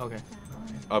 Where? Okay.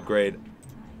 Upgrade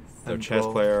the chess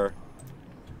player.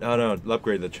 No,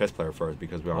 upgrade the chess player first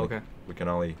because we can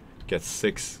only get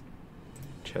 6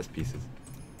 chess pieces.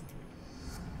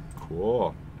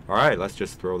 Cool. All right, let's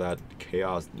just throw that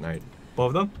Chaos Knight.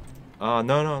 Both of them?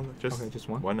 No, just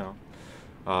one. One now.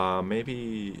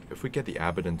 Maybe if we get the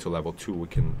Abaddon to level 2, we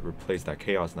can replace that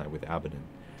Chaos Knight with Abaddon.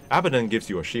 Abaddon gives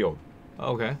you a shield.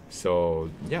 Okay. So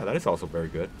yeah, that is also very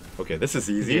good. Okay, this is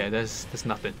easy. Yeah, that's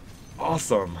nothing.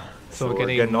 Awesome. So we're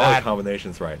getting all the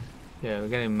combinations right. Yeah, we're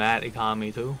getting mad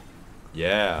economy too.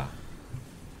 Yeah.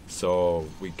 So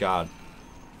we got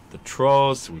the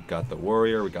trolls, we got the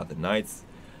warrior, we got the knights.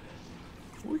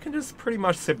 We can just pretty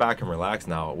much sit back and relax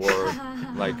now, or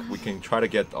like we can try to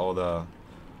get all the.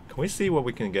 Can we see what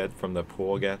we can get from the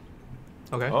pool again?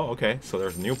 Okay. Oh, okay. So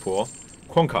there's a new pool.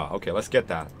 Kwonka. Okay, let's get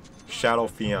that. Shadow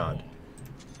Fiend.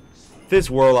 This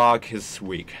warlock is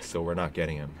weak, so we're not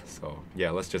getting him. So yeah,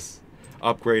 let's just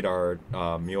upgrade our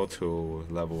mule to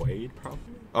level 8, probably.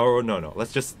 Oh no.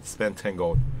 Let's just spend 10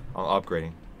 gold on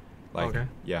upgrading. Like, okay.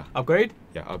 Yeah. Upgrade?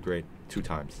 Yeah, upgrade 2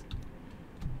 times.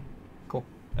 Cool.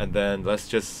 And then let's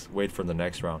just wait for the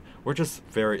next round. We're just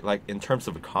very like in terms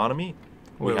of economy.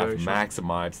 We have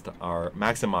maximized our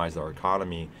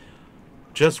economy,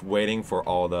 just waiting for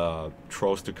all the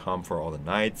trolls to come for all the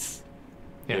knights.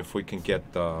 Yeah. If we can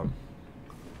get the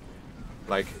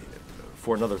like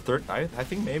for another I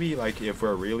think maybe like if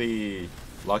we're really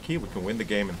lucky, we can win the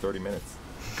game in 30 minutes.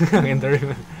 In 30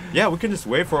 minutes. Yeah, we can just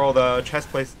wait for all the chess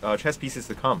pieces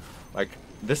to come. Like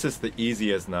this is the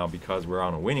easiest now because we're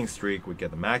on a winning streak. We get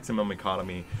the maximum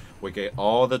economy. We get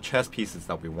all the chess pieces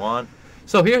that we want.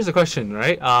 So here's the question,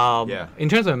 right? Yeah. In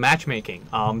terms of matchmaking,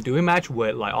 do we match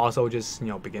with like also just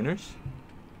beginners?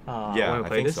 Yeah, when we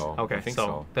play I think so. Okay, I think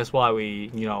so. That's why we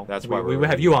that's why we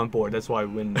have you on board. That's why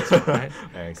we win this one, right?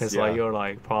 Because yeah. like you're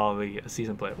like probably a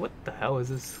seasoned player. What the hell is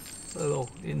this little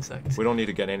insect? We don't need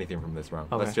to get anything from this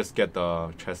round. Okay. Let's just get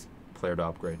the chess player to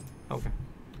upgrade. Okay.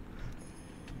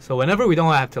 So whenever we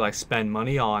don't have to like spend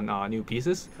money on new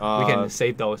pieces, we can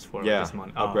save those for this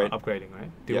month. Upgrading, right?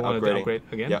 Do you want to upgrade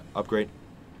again? Yeah, upgrade.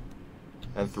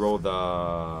 And throw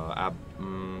the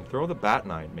Bat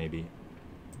Knight maybe.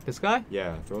 This guy?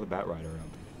 Yeah, throw the Bat Rider up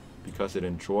because it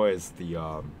enjoys the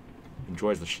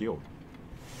shield.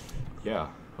 Yeah.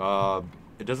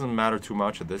 It doesn't matter too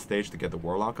much at this stage to get the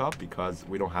Warlock up because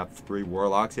we don't have 3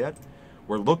 Warlocks yet.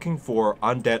 We're looking for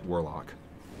Undead Warlock,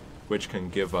 which can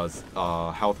give us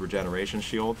health regeneration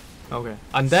shield. Okay.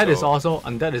 Undead is also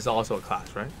a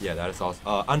class, right? Yeah, that is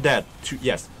also Undead.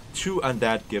 2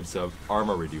 Undead gives a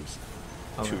armor reduce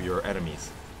to your enemies.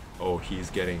 Oh, he's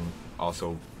getting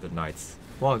also the knights.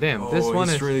 Wow, damn! This one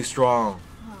is really strong.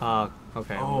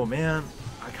 Okay. Oh man,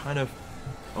 we kind of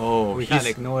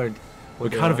ignored. We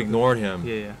kind of ignored him.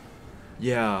 Yeah.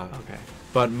 Yeah. Okay.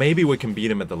 But maybe we can beat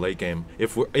him at the late game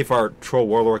if our troll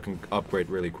warlord can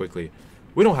upgrade really quickly.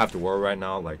 We don't have to worry right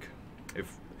now. Like,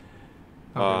 if.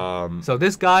 Okay. So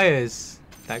this guy is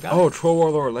that guy. Oh, troll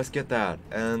warlord. Let's get that.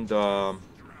 And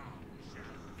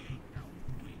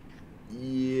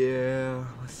yeah,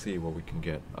 let's see what we can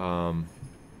get. What are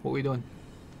we doing?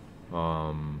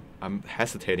 I'm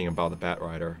hesitating about the Bat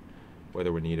Rider,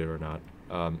 whether we need it or not.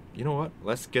 You know what?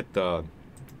 Let's get the.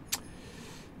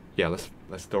 Yeah, let's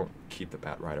don't keep the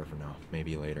Bat Rider for now.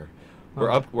 Maybe later.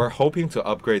 We're hoping to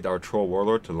upgrade our Troll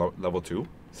Warlord to level 2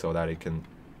 so that it can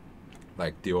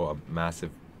like deal a massive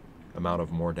amount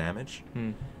of more damage.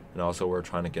 And also we're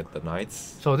trying to get the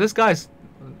knights. So this guy's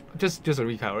just a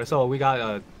recap, right? So we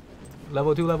got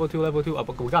level 2, level 2, level 2.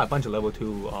 We got a bunch of level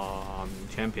 2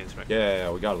 champions, right?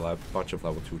 Yeah, we got a bunch of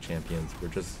level 2 champions. We're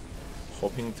just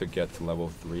hoping to get to level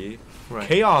 3. Right.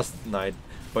 Chaos Knight,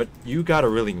 but you gotta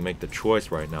really make the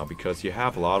choice right now because you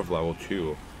have a lot of level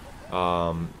 2.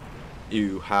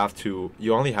 You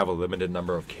only have a limited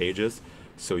number of cages,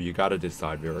 so you gotta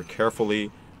decide very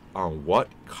carefully on what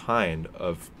kind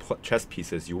of chess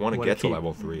pieces you want to get to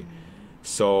level 3.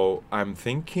 So I'm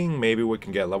thinking maybe we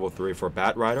can get level 3 for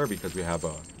Bat Rider because we have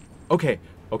a... Okay,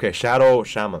 Shadow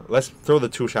Shaman. Let's throw the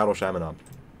 2 Shadow Shaman up.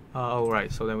 Oh,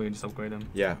 right. So then we can just upgrade them.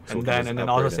 Yeah. So and then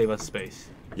also save us space.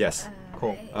 Yes.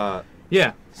 Cool.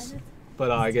 Yeah.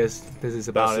 But I guess this is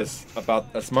about This is about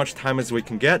as much time as we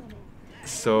can get.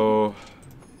 So...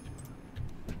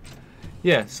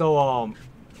 Yeah, so...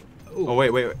 Oh,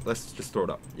 wait. Let's just throw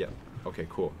it up. Yeah. Okay,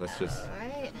 cool. Let's just...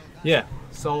 Alright. Yeah,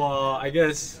 so I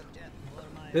guess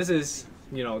this is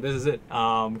it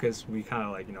because we kind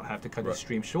of have to cut the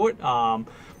stream short.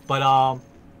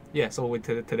 Yeah, so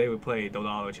today we play Dota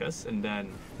Auto Chess, and then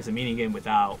it's a mini game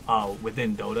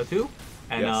within Dota 2.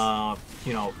 And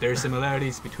there's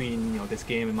similarities between this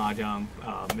game and Mahjong.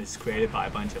 It's created by a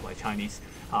bunch of Chinese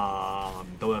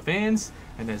Dota fans,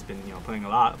 and has been playing by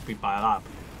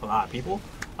a lot of people.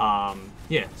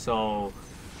 Yeah, so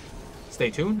stay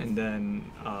tuned, and then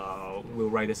we'll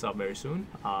write this up very soon.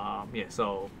 Yeah,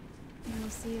 so We'll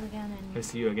see you again in we'll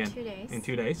see you again 2 days. in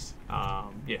 2 days.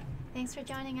 Yeah. Thanks for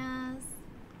joining us.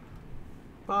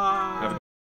 Bye.